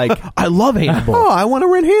who's like, I love Hannibal. Oh, I want to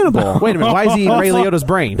rent Hannibal. Wait a minute, why is he eating Ray Liotta's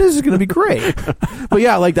brain? This is going to be great. But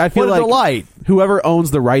yeah, like I feel What a like delight. whoever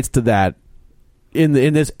owns the rights to that in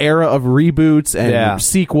this era of reboots and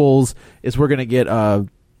sequels is we're gonna get a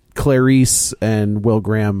Clarice and Will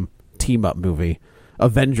Graham team up movie,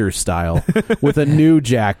 Avengers style, with a new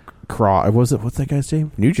Jack Craw. What's that guy's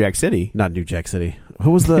name? New Jack City, not New Jack City.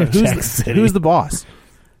 Who's the boss?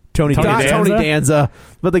 Tony Danza,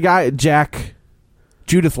 but the guy Jack.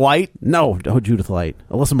 Judith Light? No, Judith Light.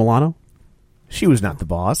 Alyssa Milano? She was not the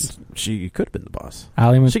boss. She could have been the boss.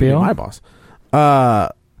 Ally McBeal? She could be my boss. No,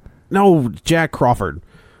 Jack Crawford.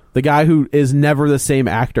 The guy who is never the same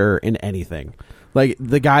actor in anything. Like,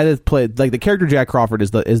 the guy that played... Like, the character Jack Crawford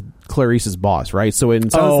is Clarice's boss, right? So in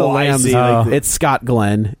Silence of the Lambs, it's Scott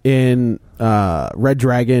Glenn. In Red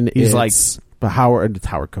Dragon, he's it's Howard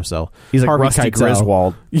Cosell. He's like Harvey Rusty Keitel.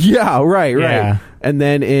 Griswold. Yeah, right. Yeah. And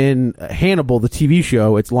then in Hannibal, the TV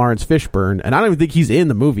show, it's Lawrence Fishburne, and I don't even think he's in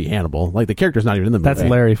the movie Hannibal. Like, the character's not even in the movie. That's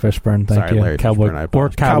Larry Fishburne. Thank Sorry, you, Larry Cowboy Fishburne, or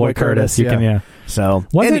Cowboy Curtis. You can, So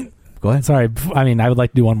Go ahead. Sorry, I mean, I would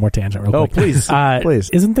like to do one more tangent real quick. Please,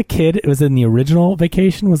 please. Isn't the kid? It was in the original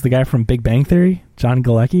Vacation. Was the guy from Big Bang Theory, John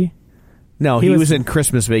Galecki? No, he was in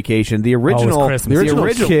Christmas Vacation. The original, Christmas. the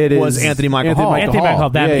original kid was Anthony Michael Hall. Anthony Michael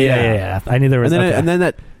Hall. Yeah. I knew there was. And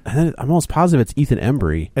then I'm almost positive it's Ethan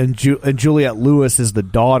Embry and Juliette Lewis is the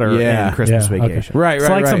daughter in Christmas Vacation. Okay. Right. So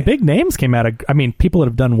like some big names came out of. I mean, people that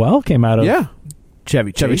have done well came out of.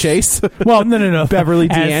 Chevy Chase. Well, no. Beverly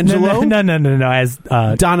D'Angelo. No. As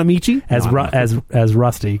Don Amici. As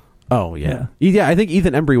Rusty. Oh yeah. I think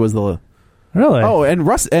Ethan Embry was the. Really? Oh, and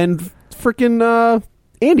freaking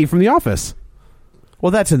Andy from The Office.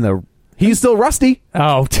 Well, that's in the. He's still Rusty.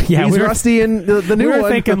 Oh, yeah. He's Rusty in the new one. We were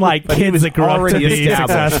thinking like kids that grew up to be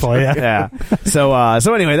successful. Yeah. So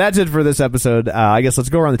anyway, that's it for this episode. I guess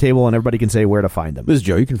let's go around the table and everybody can say where to find them. This is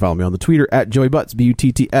Joe. You can follow me on the Twitter at JoeyButts,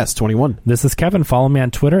 BUTTS21. This is Kevin. Follow me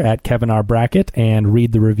on Twitter at KevinRBrackett and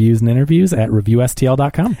read the reviews and interviews at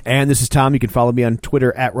ReviewSTL.com. And this is Tom. You can follow me on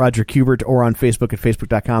Twitter at Roger Kubert or on Facebook at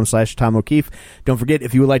Facebook.com/Tom O'Keefe. Don't forget,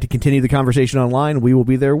 if you would like to continue the conversation online, we will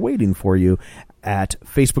be there waiting for you at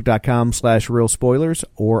Facebook.com/Real Spoilers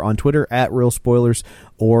or on Twitter at Real Spoilers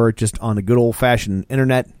or just on the good old-fashioned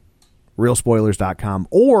internet, RealSpoilers.com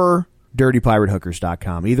or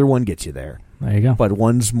DirtyPirateHookers.com. Either one gets you there. There you go. But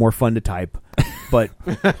one's more fun to type. But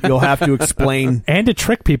you'll have to explain. And to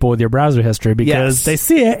trick people with your browser history because they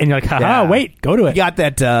see it and you're like, haha, wait, go to it. You got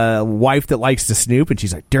that wife that likes to snoop and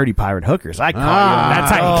she's like, Dirty Pirate Hookers. I call you.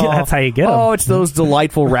 That's how you get them. Oh, it's those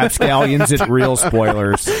delightful rapscallions at Real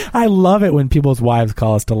Spoilers. I love it when people's wives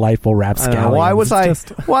call us delightful rapscallions.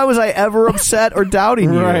 Why was I ever upset or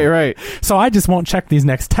doubting you? Right. So I just won't check these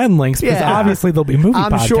next 10 links because obviously there'll be movie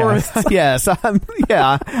podcasts. Sure. Yes.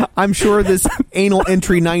 I'm sure this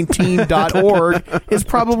analentry19.org is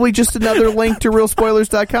probably just another link to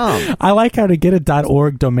realspoilers.com. I like how to get a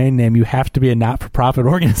 .org domain name, you have to be a not-for-profit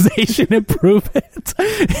organization and prove it.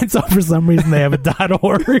 And so for some reason they have a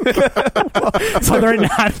 .org. So they're a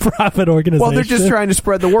not-profit organization. Well, they're just trying to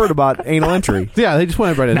spread the word about anal entry. Yeah, they just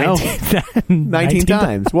want everybody to know. 19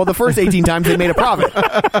 times. Well, the first 18 times they made a profit.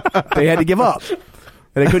 They had to give up.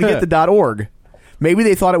 And they couldn't get the .org. Maybe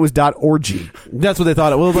they thought it was .org. That's what they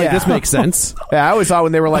thought it was. Like, this makes sense. Yeah, I always thought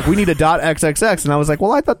when they were like, we need a .xxx, and I was like,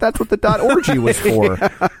 well, I thought that's what the .org was for.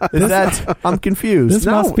 I'm confused. This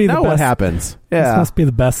must be the best. What happens? Yeah. This must be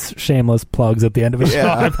the best shameless plugs at the end of a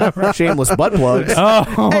show. Shameless butt plugs.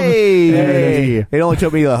 Oh, hey. It only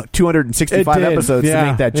took me 265 episodes to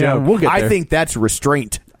make that joke. We'll get there. I think that's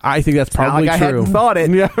restraint. I think that's probably true. I hadn't thought it.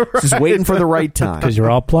 Yeah, right. Just waiting for the right time. Because you're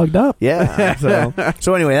all plugged up. Yeah.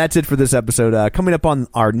 So anyway, that's it for this episode. Coming up on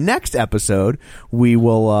our next episode, we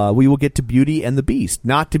will get to Beauty and the Beast,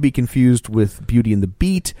 not to be confused with Beauty and the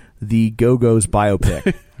Beat, the Go-Go's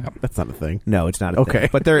biopic. That's not a thing. No, it's not a thing.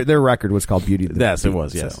 But their record was called Beauty and the Beast. Yes, it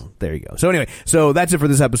was, yes. So, there you go. So anyway, that's it for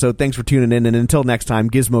this episode. Thanks for tuning in, and until next time,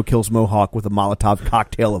 Gizmo kills Mohawk with a Molotov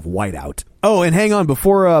cocktail of whiteout. Oh, and hang on,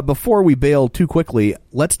 before we bail too quickly,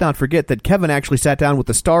 let's not forget that Kevin actually sat down with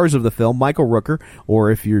the stars of the film, Michael Rooker, or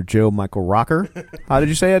if you're Joe, Michael Rocker. How did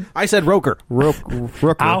you say it? I said Rooker.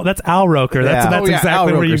 Rooker. That's Al Roker. That's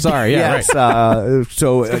exactly where you... Sorry, yes, right.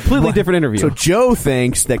 So completely different interview. So Joe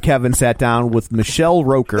thinks that Kevin sat down with Michelle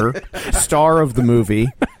Roker, star of the movie,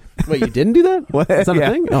 Wait, you didn't do that? What? Is that a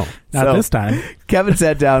thing? Oh, Not this time. Kevin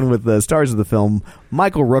sat down with the stars of the film,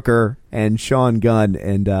 Michael Rooker and Sean Gunn,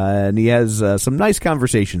 and he has some nice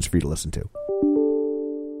conversations for you to listen to.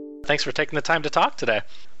 Thanks for taking the time to talk today.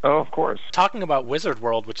 Oh, of course. Talking about Wizard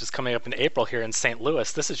World, which is coming up in April here in St.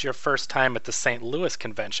 Louis, this is your first time at the St. Louis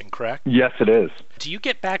convention, correct? Yes, it is. Do you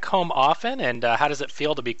get back home often, and how does it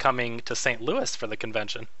feel to be coming to St. Louis for the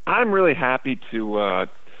convention? I'm really happy to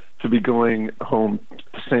be going home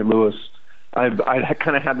to St. Louis. I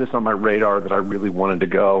kind of had this on my radar that I really wanted to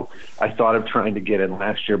go. I thought of trying to get in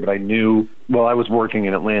last year, but I knew, well, I was working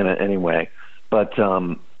in Atlanta anyway, but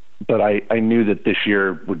I knew that this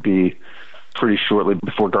year would be pretty shortly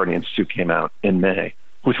before Guardians 2 came out in May,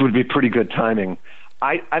 which would be pretty good timing.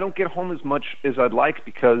 I don't get home as much as I'd like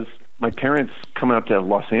because my parents come out to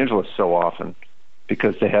Los Angeles so often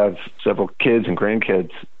because they have several kids and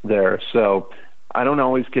grandkids there. So I don't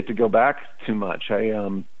always get to go back too much.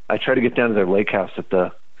 I try to get down to their lake house at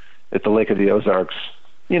the Lake of the Ozarks,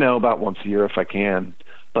 about once a year if I can.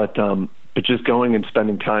 But just going and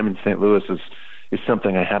spending time in St. Louis is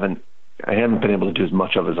something I haven't been able to do as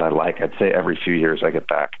much of as I like. I'd say every few years I get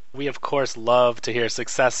back. We, of course, love to hear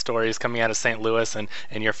success stories coming out of St. Louis, and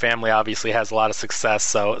your family obviously has a lot of success,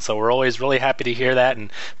 so we're always really happy to hear that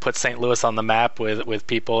and put St. Louis on the map with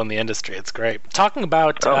people in the industry. It's great. Talking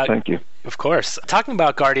about... thank you. Of course. Talking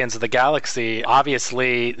about Guardians of the Galaxy,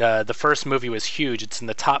 obviously the first movie was huge. It's in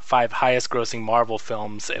the top 5 highest-grossing Marvel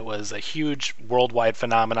films. It was a huge worldwide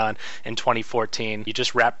phenomenon in 2014. You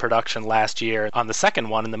just wrapped production last year on the second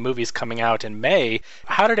one, and the movie's coming out in May.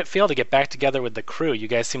 How did it feel to get back together with the crew? You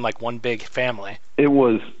guys seem like one big family. It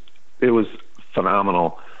was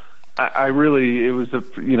phenomenal. It was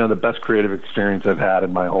the best creative experience I've had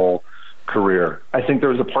in my whole career. I think there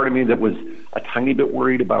was a part of me that was a tiny bit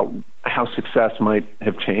worried about how success might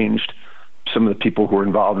have changed some of the people who were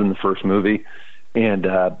involved in the first movie. And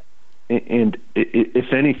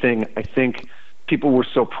if anything, I think people were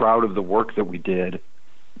so proud of the work that we did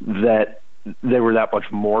that they were that much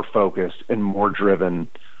more focused and more driven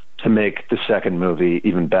to make the second movie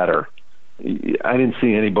even better. I didn't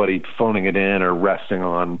see anybody phoning it in or resting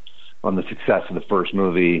on the success of the first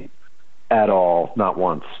movie at all, not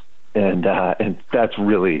once. And that's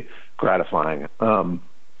really gratifying.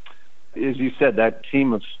 As you said, that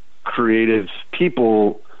team of creative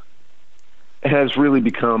people has really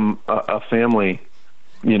become a family.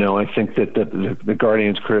 I think that the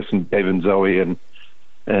Guardians, Chris and Dave and Zoe and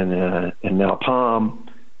now Palm,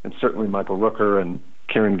 and certainly Michael Rooker and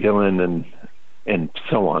Karen Gillan and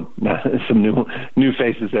so on. Some new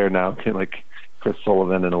faces there now, like Chris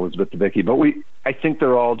Sullivan and Elizabeth Debicki. But I think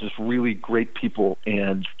they're all just really great people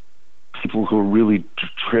and people who are really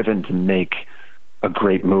driven to make a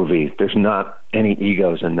great movie. There's not any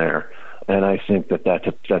egos in there, and I think that's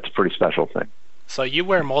a pretty special thing. So you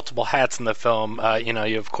wear multiple hats in the film.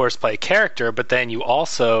 You of course play a character, but then you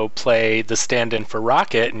also play the stand-in for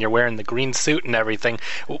Rocket, and you're wearing the green suit and everything.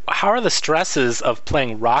 How are the stresses of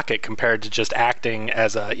playing Rocket compared to just acting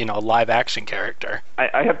as a live-action character?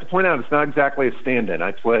 I have to point out it's not exactly a stand-in.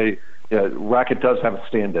 Rocket does have a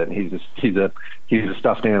stand-in. He's a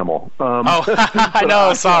stuffed animal. I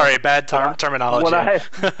know. Sorry, bad terminology.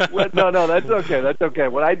 No, that's okay. That's okay.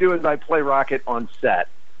 What I do is I play Rocket on set.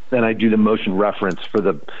 Then I do the motion reference for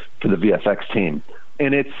the VFX team,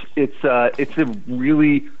 and it's a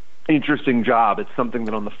really interesting job. It's something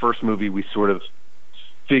that on the first movie we sort of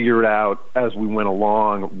figured out as we went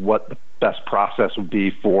along what the best process would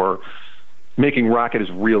be for making Rocket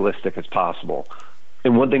as realistic as possible.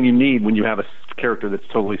 And one thing you need when you have a character that's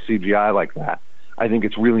totally CGI like that, I think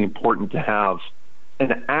it's really important to have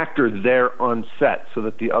an actor there on set so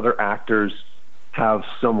that the other actors have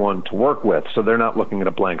someone to work with, so they're not looking at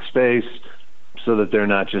a blank space, so that they're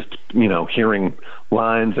not just hearing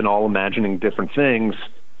lines and all imagining different things.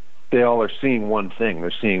 They all are seeing one thing.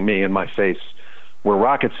 They're seeing me and my face where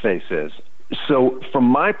Rocket's face is. So from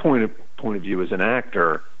my point of view as an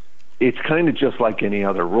actor, it's kind of just like any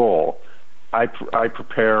other role. I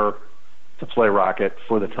prepare to play Rocket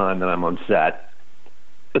for the time that I'm on set,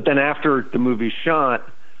 but then after the movie's shot,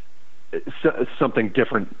 something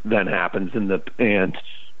different then happens, and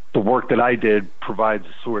the work that I did provides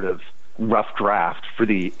a sort of rough draft for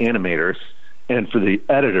the animators and for the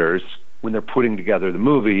editors when they're putting together the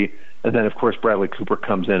movie. And then, of course, Bradley Cooper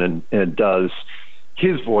comes in and does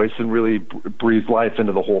his voice and really breathes life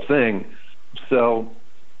into the whole thing. So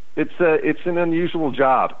it's an unusual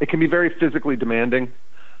job. It can be very physically demanding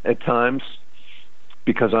at times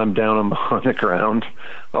because I'm down on the ground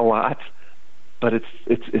a lot. But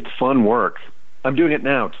it's fun work. I'm doing it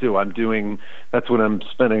now too. That's what I'm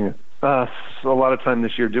spending a lot of time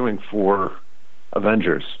this year doing for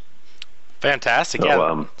Avengers. Fantastic.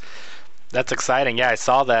 So, that's exciting. Yeah, I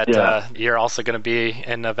saw that you're also going to be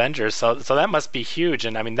in Avengers, so that must be huge.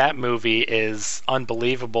 And I mean, that movie is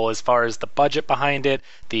unbelievable as far as the budget behind it,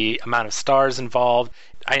 the amount of stars involved.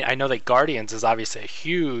 I know that Guardians is obviously a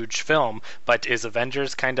huge film, but is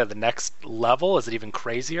Avengers kind of the next level? Is it even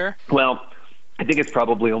crazier? Well, I think it's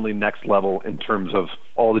probably only next level in terms of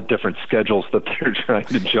all the different schedules that they're trying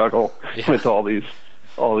to juggle with all these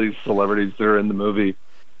celebrities that are in the movie.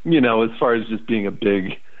 You know, as far as just being a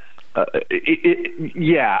big, I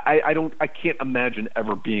can't imagine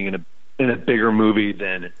ever being in a bigger movie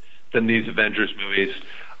than these Avengers movies.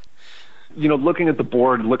 You know, looking at the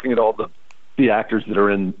board, looking at all the actors that are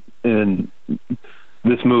in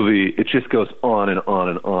this movie, it just goes on and on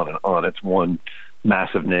and on and on. It's one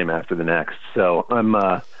massive name after the next. So I'm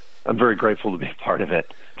very grateful to be a part of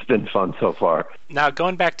it. It's been fun so far. Now,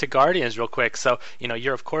 going back to Guardians real quick, so, you know,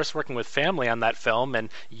 you're, of course, working with family on that film, and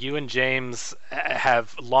you and James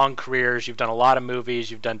have long careers. You've done a lot of movies.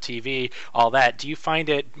 You've done TV, all that. Do you find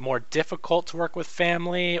it more difficult to work with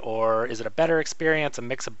family, or is it a better experience, a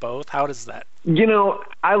mix of both? How does that? You know,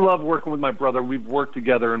 I love working with my brother. We've worked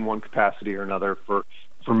together in one capacity or another for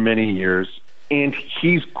many years, and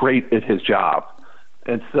he's great at his job.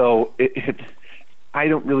 And so I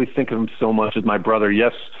don't really think of him so much as my brother.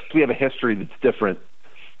 Yes, we have a history that's different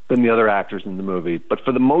than the other actors in the movie, but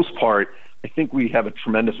for the most part, I think we have a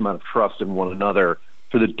tremendous amount of trust in one another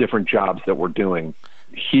for the different jobs that we're doing.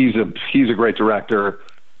 He's a great director.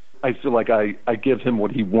 I feel like I give him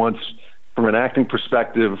what he wants from an acting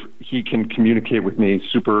perspective. He can communicate with me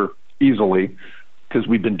super easily because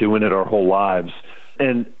we've been doing it our whole lives.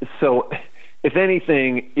 And so, if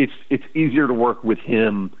anything, it's easier to work with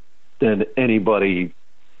him than anyone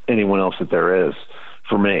else that there is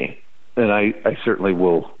for me. And I certainly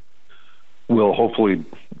will hopefully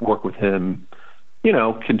work with him, you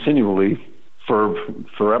know, continually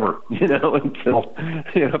forever, you know, until,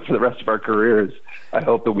 you know, for the rest of our careers. I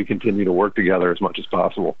hope that we continue to work together as much as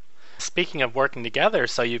possible. Speaking of working together,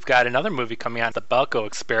 so you've got another movie coming out, The Belko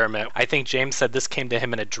Experiment. I think James said this came to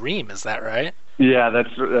him in a dream. Is that right? Yeah,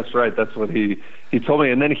 that's right. That's what he told me.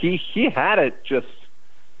 And then he had it just,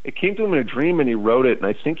 it came to him in a dream, and he wrote it, and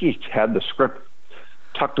I think he had the script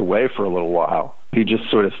tucked away for a little while. He just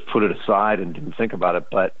sort of put it aside and didn't think about it.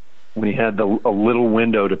 But when he had a little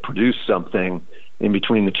window to produce something in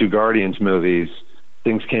between the two Guardians movies,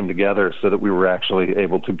 things came together so that we were actually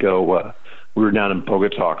able to go. We were down in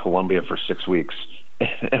Bogota, Colombia for 6 weeks.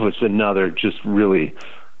 It was another just really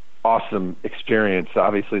awesome experience.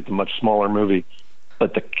 Obviously, it's a much smaller movie,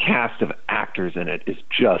 but the cast of actors in it is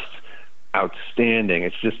just outstanding.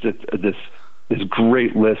 It's just this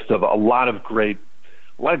great list of a lot of great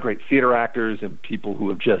theater actors and people who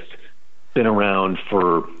have just been around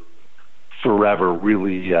for forever.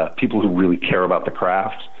 Really, people who really care about the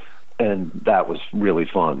craft, and that was really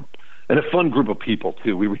fun. And a fun group of people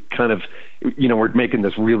too. We were kind of, you know, we're making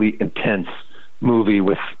this really intense movie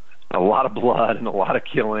with a lot of blood and a lot of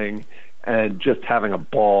killing, and just having a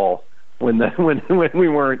ball. When we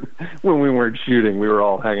weren't shooting, we were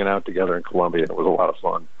all hanging out together in Colombia. It was a lot of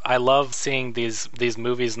fun. I love seeing these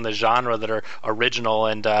movies in the genre that are original,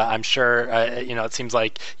 and I'm sure you know, it seems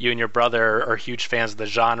like you and your brother are huge fans of the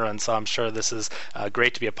genre, and so I'm sure this is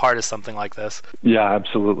great to be a part of something like this. Yeah,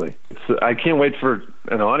 absolutely. I can't wait for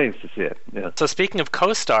an audience to see it. Yeah. So speaking of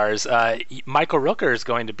co-stars, Michael Rooker is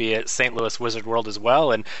going to be at St. Louis Wizard World as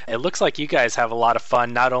well, and it looks like you guys have a lot of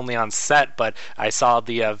fun not only on set, but I saw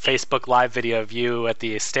the Facebook Live video of you at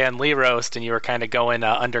the Stan Lee roast, and you were kind of going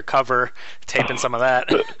undercover, taping some of that.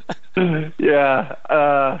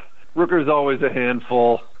 Yeah, Rooker's always a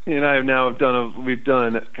handful. He and I now we've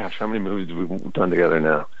done, gosh, how many movies have we done together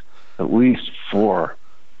now? At least 4,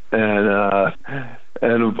 and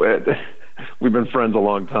we've been friends a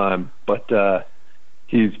long time. But Rooker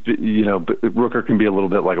can be a little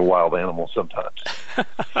bit like a wild animal sometimes.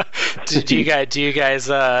 Do you guys? He's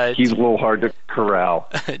a little hard to corral.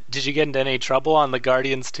 Did you get into any trouble on the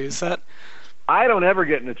Guardians 2 set? I don't ever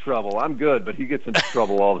get into trouble. I'm good, but he gets into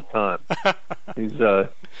trouble all the time. He's,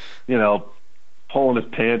 pulling his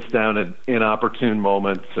pants down at inopportune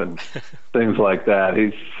moments and things like that.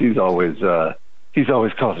 He's always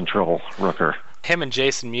causing trouble, Rooker. Him and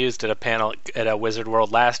Jason Mewes did a panel at a Wizard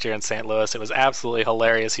World last year in St. Louis. It was absolutely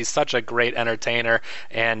hilarious. He's such a great entertainer.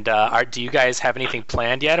 And do you guys have anything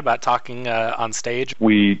planned yet about talking on stage?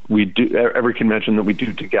 We do. Every convention that we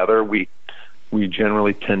do together, we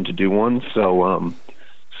generally tend to do one.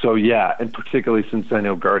 So yeah, and particularly since I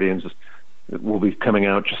know Guardians will be coming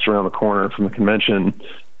out just around the corner from the convention,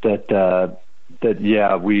 that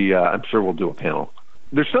I'm sure we'll do a panel.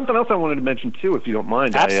 There's something else I wanted to mention too, if you don't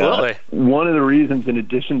mind. Absolutely. One of the reasons, in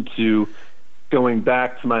addition to going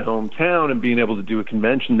back to my hometown and being able to do a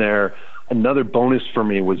convention there, another bonus for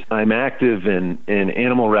me was I'm active in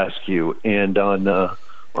animal rescue, and on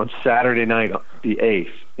Saturday night, the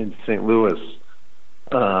 8th, in St. Louis,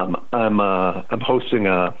 I'm hosting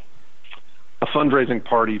a fundraising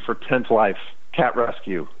party for 10th Life Cat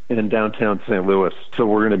Rescue in downtown St. Louis. So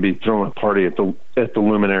we're going to be throwing a party at the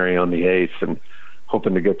Luminary on the 8th, and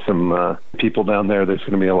hoping to get some people down there. There's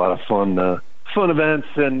going to be a lot of fun events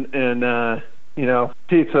and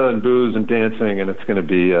pizza and booze and dancing, and it's going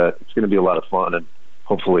to be a lot of fun, and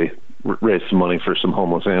hopefully raise some money for some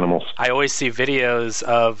homeless animals. I always see videos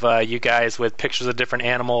of you guys with pictures of different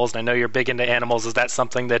animals, and I know you're big into animals. Is that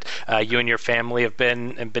something that you and your family have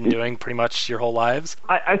been doing pretty much your whole lives?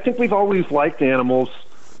 I think we've always liked animals.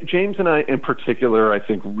 James and I, in particular, I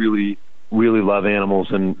think really love animals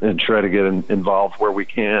and try to get involved where we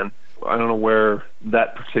can. I don't know where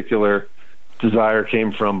that particular desire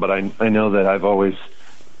came from, but I know that I've always,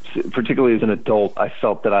 particularly as an adult, I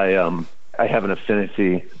felt that I have an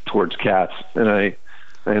affinity towards cats, and I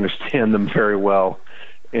understand them very well.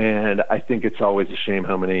 And I think it's always a shame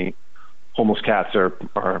how many homeless cats are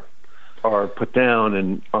put down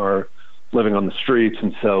and are living on the streets.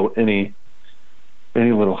 And so any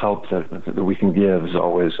little help that we can give is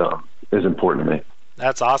always is important to me.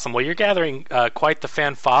 That's awesome. Well, you're gathering quite the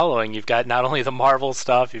fan following. You've got not only the Marvel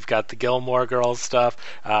stuff, you've got the Gilmore Girls stuff.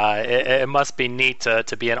 It must be neat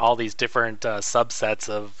to be in all these different subsets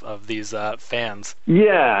of these fans.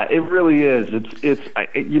 Yeah, it really is. It's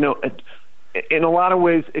in a lot of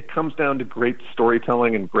ways, it comes down to great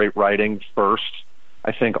storytelling and great writing first.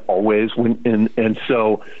 I think always and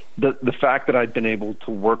so the fact that I've been able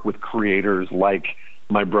to work with creators like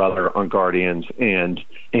my brother on Guardians and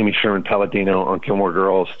Amy Sherman Palladino on Gilmore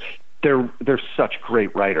Girls, they're such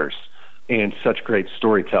great writers and such great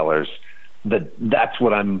storytellers that's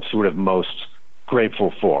what I'm sort of most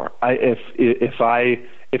grateful for. If I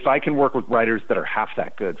can work with writers that are half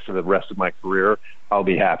that good for the rest of my career, I'll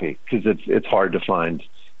be happy, because it's hard to find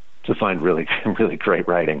really really great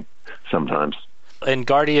writing sometimes. In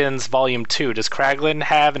Guardians Volume 2, does Kraglin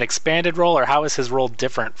have an expanded role, or how is his role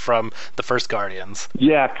different from the first Guardians?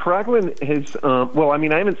 Yeah, Kraglin has. I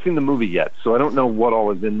haven't seen the movie yet, so I don't know what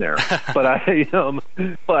all is in there. But I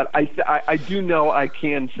do know, I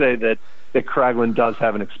can say that Kraglin does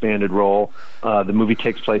have an expanded role. The movie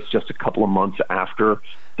takes place just a couple of months after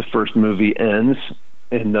the first movie ends,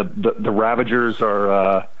 and the Ravagers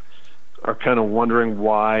are kind of wondering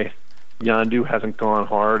why Yondu hasn't gone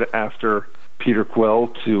hard after Peter Quill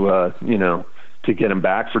to get him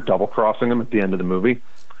back for double crossing him at the end of the movie,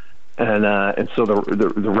 and so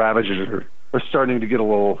the Ravagers are starting to get a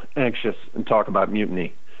little anxious and talk about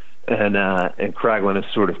mutiny, and Kraglin is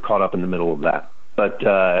sort of caught up in the middle of that. But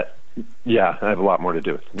I have a lot more to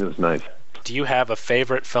do. It was nice. Do you have a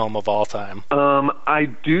favorite film of all time? I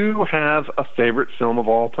do have a favorite film of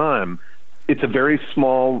all time. It's a very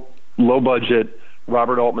small, low-budget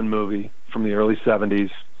Robert Altman movie from the early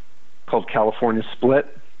 70s. Called California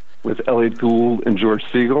Split, with Elliot Gould and George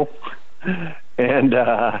Segal, and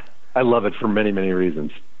I love it for many, many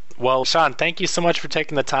reasons. Well, Sean, thank you so much for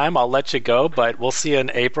taking the time. I'll let you go, but we'll see you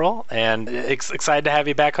in April, and excited to have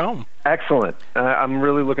you back home. Excellent. I'm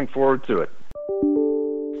really looking forward to it.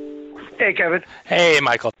 Hey, Kevin. Hey,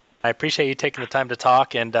 Michael. I appreciate you taking the time to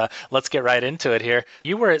talk, and let's get right into it here.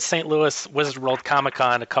 You were at St. Louis Wizard World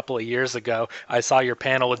Comic-Con a couple of years ago. I saw your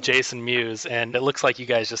panel with Jason Mewes, and it looks like you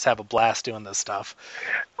guys just have a blast doing this stuff.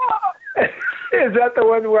 Is that the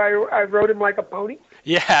one where I rode him like a pony?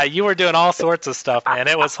 Yeah, you were doing all sorts of stuff, man.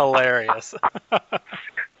 It was hilarious.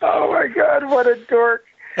 Oh, my God, what a dork.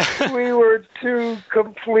 We were two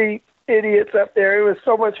complete idiots up there. It was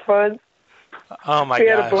so much fun. Oh, my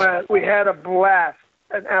God. We had a blast.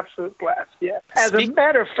 An absolute blast, yeah. As a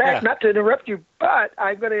matter of fact, not to interrupt you, but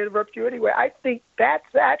I'm going to interrupt you anyway. I think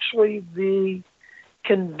that's actually the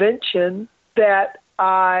convention that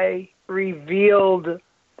I revealed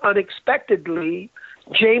unexpectedly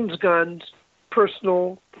James Gunn's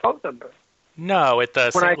personal phone number. No, at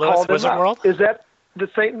the St. Louis Wizard World? Is that the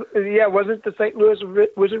St. Yeah, wasn't the St. Louis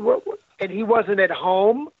Wizard World? And he wasn't at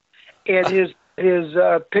home, and his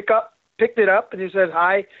pickup picked it up, and he said,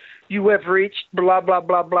 "Hi, you have reached blah, blah,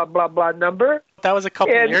 blah, blah, blah, blah number." That was a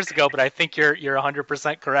couple of years ago, but I think you're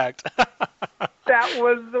 100% correct. That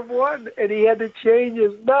was the one, and he had to change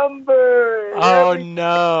his number. Oh,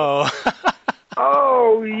 no.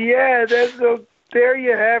 Oh, yeah. There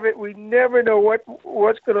you have it. We never know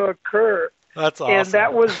what's going to occur. That's awesome. And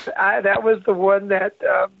that was the one that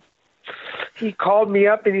he called me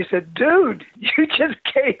up and he said, "Dude, you just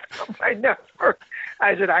gave my number."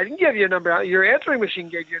 I said, "I didn't give your number out. Your answering machine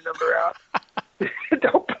gave your number out."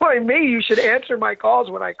 "Don't blame me. You should answer my calls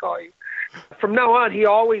when I call you." From now on, he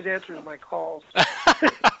always answers my calls.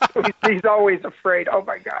 He's always afraid. Oh,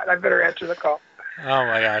 my God, I better answer the call. Oh,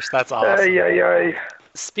 my gosh, that's awesome. Yeah.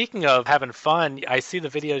 Speaking of having fun, I see the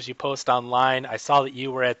videos you post online. I saw that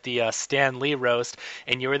you were at the Stan Lee roast,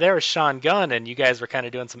 and you were there with Sean Gunn, and you guys were kind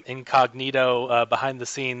of doing some incognito,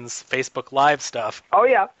 behind-the-scenes Facebook Live stuff. Oh,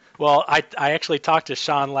 yeah. Well, I actually talked to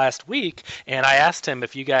Sean last week, and I asked him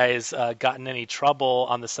if you guys got in any trouble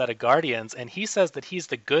on the set of Guardians, and he says that he's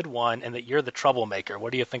the good one and that you're the troublemaker.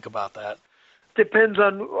 What do you think about that? Depends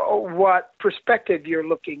on what perspective you're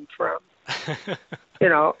looking from. You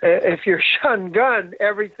know, if you're Sean Gunn,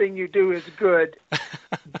 everything you do is good,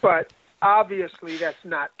 but obviously that's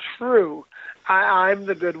not true. I'm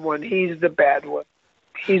the good one. He's the bad one.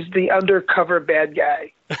 He's the undercover bad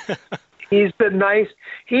guy. He's the nice,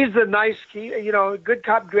 you know, good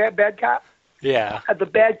cop, bad cop. Yeah. The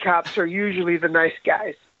bad cops are usually the nice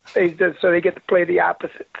guys. So they get to play the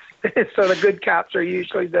opposites. So the good cops are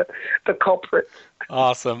usually the culprits.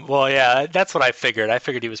 Awesome. Well, yeah, that's what I figured. I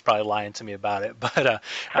figured he was probably lying to me about it. But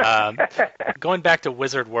going back to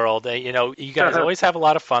Wizard World, you know, you guys always have a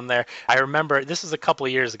lot of fun there. I remember, this was a couple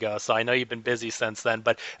of years ago, so I know you've been busy since then,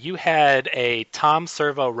 but you had a Tom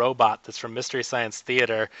Servo robot that's from Mystery Science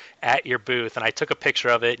Theater at your booth, and I took a picture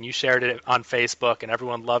of it, and you shared it on Facebook, and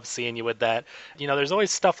everyone loved seeing you with that. You know, there's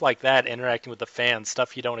always stuff like that, interacting with the fans,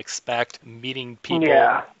 stuff you don't expect, meeting people,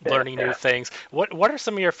 learning new things. What are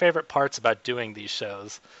some of your favorite parts about doing these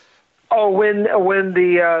shows? Oh, when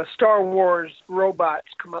the Star Wars robots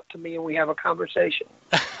come up to me and we have a conversation.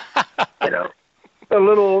 You know, the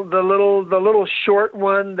little short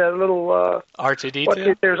one, the little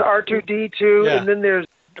R2D2. There's R2D2, and then there's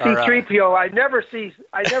C-3PO. I never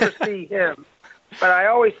see him, but I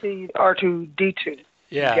always see R2D2.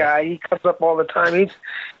 Yeah, guy. He comes up all the time.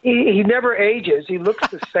 He never ages. He looks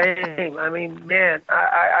the same. I mean, man,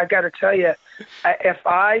 I got to tell you, if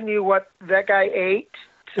I knew what that guy ate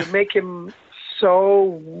to make him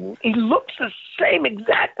so, he looks the same,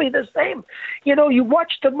 exactly the same. You know, you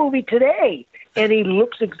watch the movie today, and he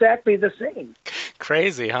looks exactly the same.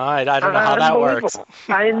 Crazy, huh? I don't know how that works.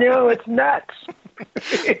 I know, it's nuts.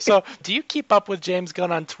 So, do you keep up with James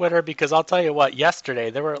Gunn on Twitter? Because I'll tell you what,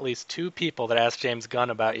 yesterday there were at least 2 people that asked James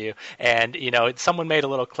Gunn about you, and you know, someone made a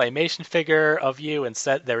little claymation figure of you and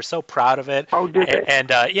said they were so proud of it. Oh, did they?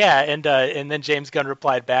 And then James Gunn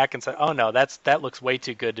replied back and said, "Oh no, that looks way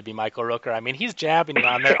too good to be Michael Rooker." I mean, he's jabbing you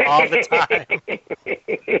on there all the time.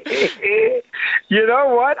 You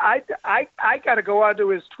know what? I got to go onto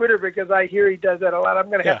his Twitter because I hear he does that a lot.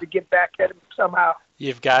 I'm going to have to get back at him somehow.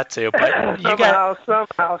 You've got to, but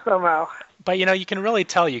somehow. But you know, you can really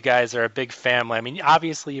tell you guys are a big family. I mean,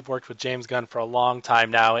 obviously you've worked with James Gunn for a long time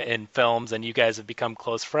now in films, and you guys have become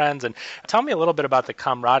close friends. And tell me a little bit about the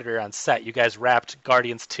camaraderie on set. You guys wrapped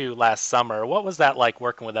Guardians 2 last summer. What was that like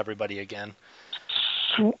working with everybody again?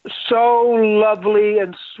 So lovely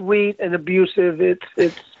and sweet and abusive.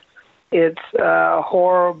 It's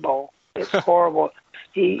horrible. It's horrible.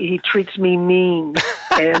 He treats me mean,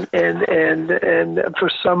 and for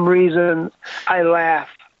some reason I laugh.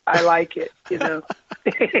 I like it, you know.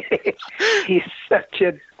 He's such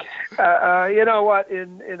a, you know what?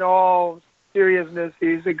 In all seriousness,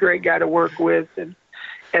 he's a great guy to work with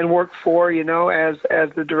and work for. You know, as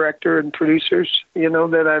the director and producers, you know,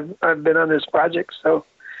 that I've been on this project. So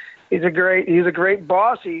he's a great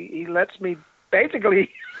boss. He lets me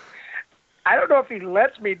basically. I don't know if he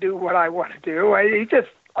lets me do what I want to do. He just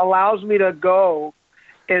allows me to go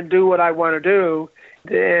and do what I want to do,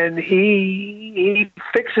 and he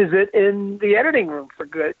fixes it in the editing room, for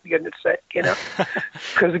goodness sake, you know.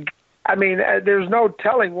 Because I mean, there's no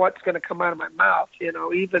telling what's going to come out of my mouth, you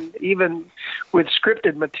know, even with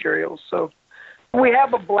scripted materials. So we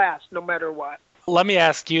have a blast no matter what. Let me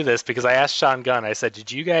ask you this, because I asked Sean Gunn, I said,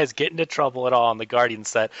 did you guys get into trouble at all on the Guardian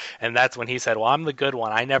set? And that's when he said, well, I'm the good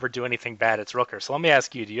one. I never do anything bad. It's Rooker. So let me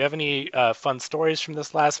ask you, do you have any fun stories from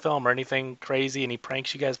this last film or anything crazy, any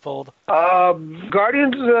pranks you guys pulled?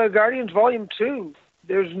 Guardians Volume 2,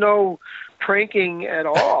 there's no pranking at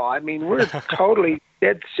all. I mean, we're totally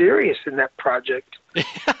dead serious in that project.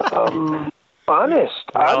 Honest.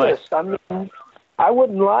 I mean, I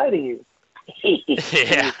wouldn't lie to you.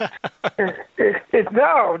 Yeah.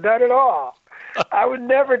 No, not at all. I would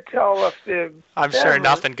never tell a fib. I'm sure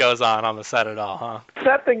nothing goes on the set at all, huh?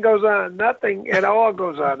 Nothing goes on. Nothing at all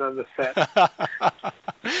goes on the set.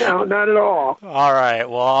 No, not at all. All right.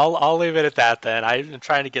 Well, I'll leave it at that then. I'm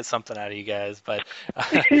trying to get something out of you guys, but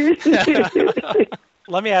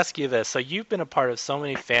let me ask you this. So you've been a part of so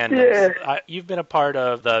many fandoms. Yeah. You've been a part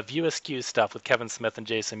of the View Askew stuff with Kevin Smith and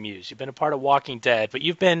Jason Mewes. You've been a part of Walking Dead, but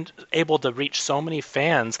you've been able to reach so many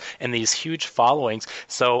fans and these huge followings.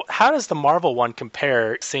 So how does the Marvel one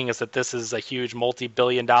compare, seeing as that this is a huge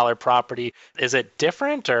multi-billion-dollar property? Is it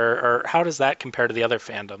different, or how does that compare to the other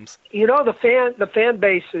fandoms? You know, the fan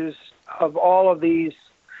bases of all of these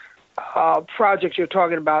projects you're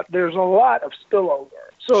talking about, there's a lot of spillover.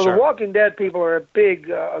 So Sure. The Walking Dead people are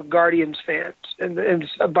big Guardians fans, and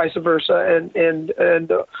vice versa, and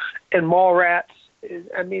Mallrats.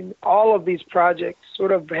 I mean, all of these projects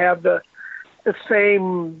sort of have the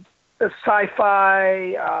same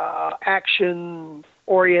sci-fi,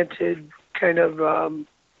 action-oriented kind of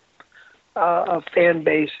fan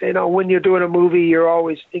base. You know, when you're doing a movie, you're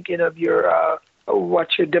always thinking of your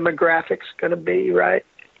what your demographics going to be, right?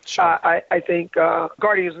 Sure. I think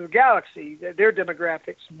Guardians of the Galaxy, their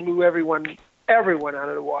demographics blew everyone out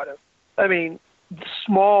of the water. I mean,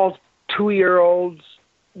 small 2-year-olds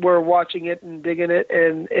were watching it and digging it,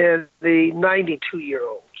 and the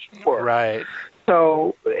 92-year-olds were. Right.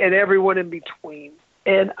 So, and everyone in between.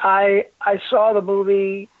 And I saw the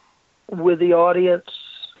movie with the audience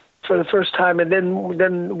for the first time, and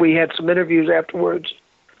then we had some interviews afterwards.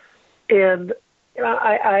 And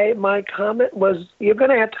my comment was, you're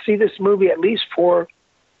going to have to see this movie at least 4,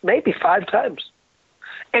 maybe 5 times,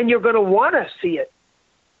 and you're going to want to see it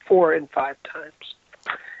 4 and 5 times.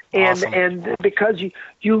 Awesome. And because you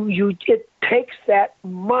it takes that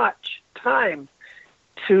much time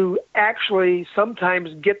to actually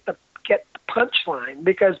sometimes get the punchline,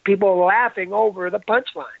 because people are laughing over the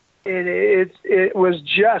punchline. And it was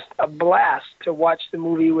just a blast to watch the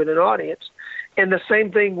movie with an audience. And the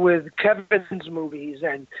same thing with Kevin's movies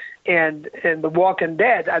and The Walking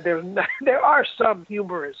Dead. There are some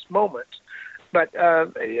humorous moments, but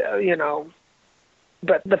you know,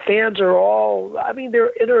 but the fans are all. I mean,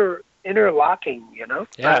 they're interlocking. You know,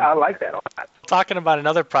 Yeah. I like that a lot. Talking about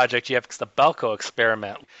another project you have, the Belko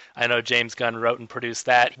experiment. I know James Gunn wrote and produced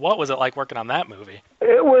that. What was it like working on that movie?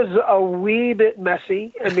 It was a wee bit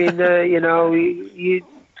messy. I mean, you know, you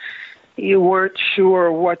weren't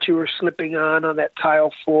sure what you were slipping on that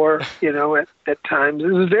tile floor, you know, at times. It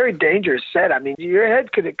was a very dangerous set. I mean, your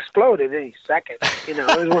head could explode at any second. You know,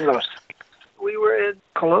 it was one of those. We were in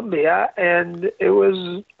Colombia, and it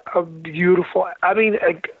was a beautiful, I mean,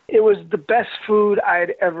 it was the best food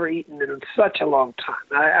I'd ever eaten in such a long time.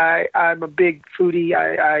 I'm a big foodie.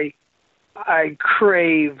 I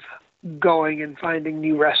crave going and finding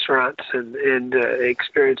new restaurants and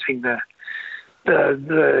experiencing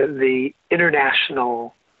the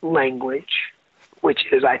international language, which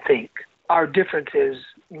is, I think, our differences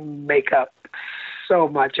make up so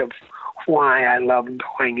much of why I love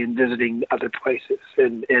going and visiting other places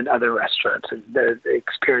and other restaurants and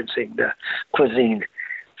experiencing the cuisine.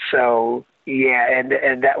 So yeah,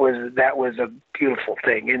 and that was a beautiful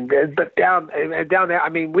thing. But down there, I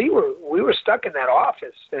mean, we were stuck in that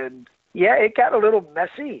office, and yeah, it got a little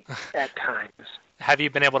messy at times. Have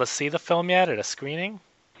you been able to see the film yet at a screening?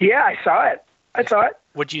 Yeah, I saw it.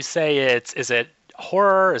 Would you say is it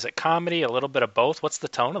horror? Is it comedy? A little bit of both? What's the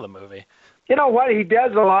tone of the movie? You know what? He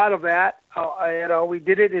does a lot of that. You know, we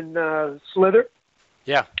did it in Slither.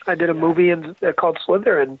 Yeah. I did a movie called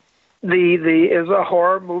Slither, and it was a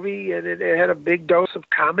horror movie, and it had a big dose of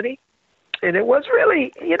comedy. And it was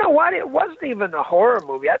really, you know what? It wasn't even a horror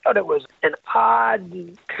movie. I thought it was an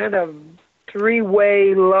odd kind of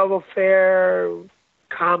 3-way love affair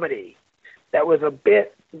comedy that was a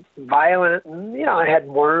bit violent, and you know, it had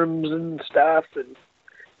worms and stuff and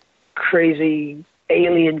crazy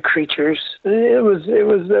alien creatures. It was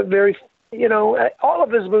a very, you know, all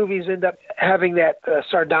of his movies end up having that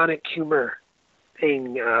sardonic humor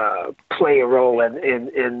thing play a role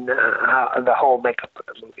in the whole makeup of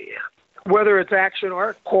the movie. Yeah. Whether it's action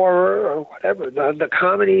or horror or whatever, the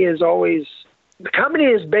comedy is always. The comedy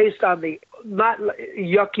is based on the not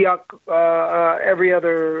yuck.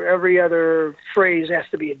 Every other phrase has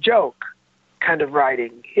to be a joke kind of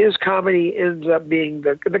writing. His comedy ends up being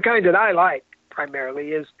the kind that I like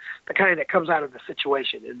primarily, is the kind that comes out of the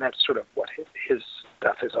situation, and that's sort of what his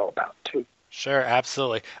stuff is all about too. Sure,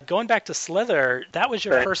 absolutely. Going back to Slither, that was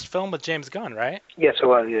your first film with James Gunn, right? Yes, it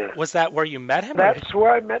was. Yeah. Was that where you met him? That's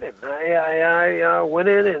where I met him. I went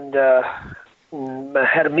in and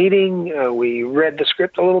had a meeting. We read the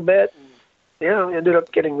script a little bit, and ended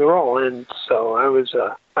up getting the role. And so I was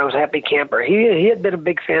a happy camper. He had been a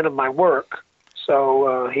big fan of my work,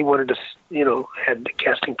 so he wanted to, had the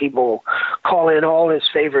casting people call in all his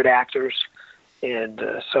favorite actors. And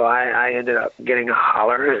so I ended up getting a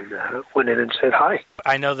holler and went in and said hi.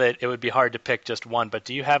 I know that it would be hard to pick just one, but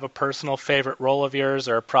do you have a personal favorite role of yours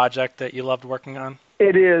or a project that you loved working on?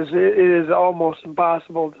 It is. It is almost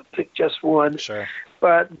impossible to pick just one. Sure.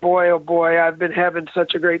 But boy, oh boy, I've been having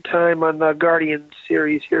such a great time on the Guardians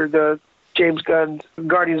series here, the James Gunn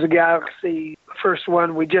Guardians of the Galaxy. First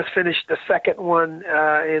one, we just finished the second one.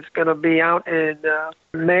 It's going to be out in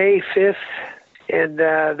May 5th. And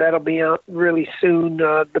that'll be out really soon.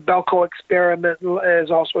 The Belko experiment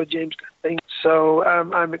is also a James Gunn thing. So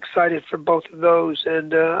I'm excited for both of those.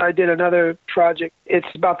 And I did another project.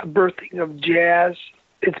 It's about the birthing of jazz.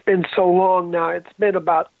 It's been so long now. It's been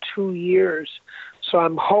about 2 years. So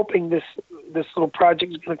I'm hoping this little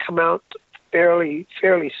project is going to come out fairly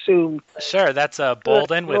soon. Sure, that's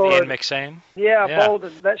Bolden with Ian McShane. Yeah,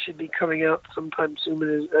 Bolden. That should be coming out sometime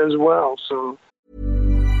soon as well. So.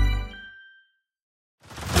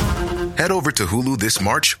 Head over to Hulu this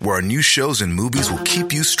March, where our new shows and movies will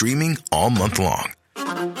keep you streaming all month long.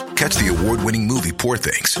 Catch the award-winning movie Poor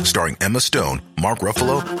Things, starring Emma Stone, Mark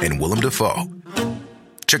Ruffalo, and Willem Dafoe.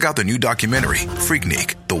 Check out the new documentary,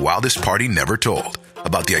 Freaknik, The Wildest Party Never Told,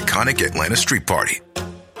 about the iconic Atlanta street party.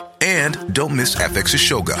 And don't miss FX's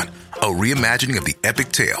Shogun, a reimagining of the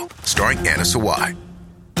epic tale, starring Anna Sawai.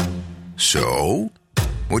 So,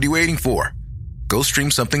 what are you waiting for? Go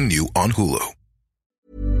stream something new on Hulu.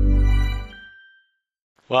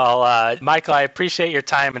 Well, Michael, I appreciate your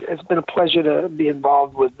time. It's been a pleasure to be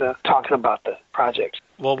involved with talking about the project.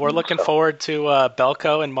 Well, we're looking forward to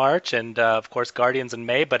Belko in March and, of course, Guardians in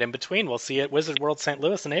May. But in between, we'll see you at Wizard World St.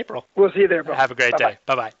 Louis in April. We'll see you there, bro. Have a great day.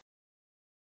 Bye-bye.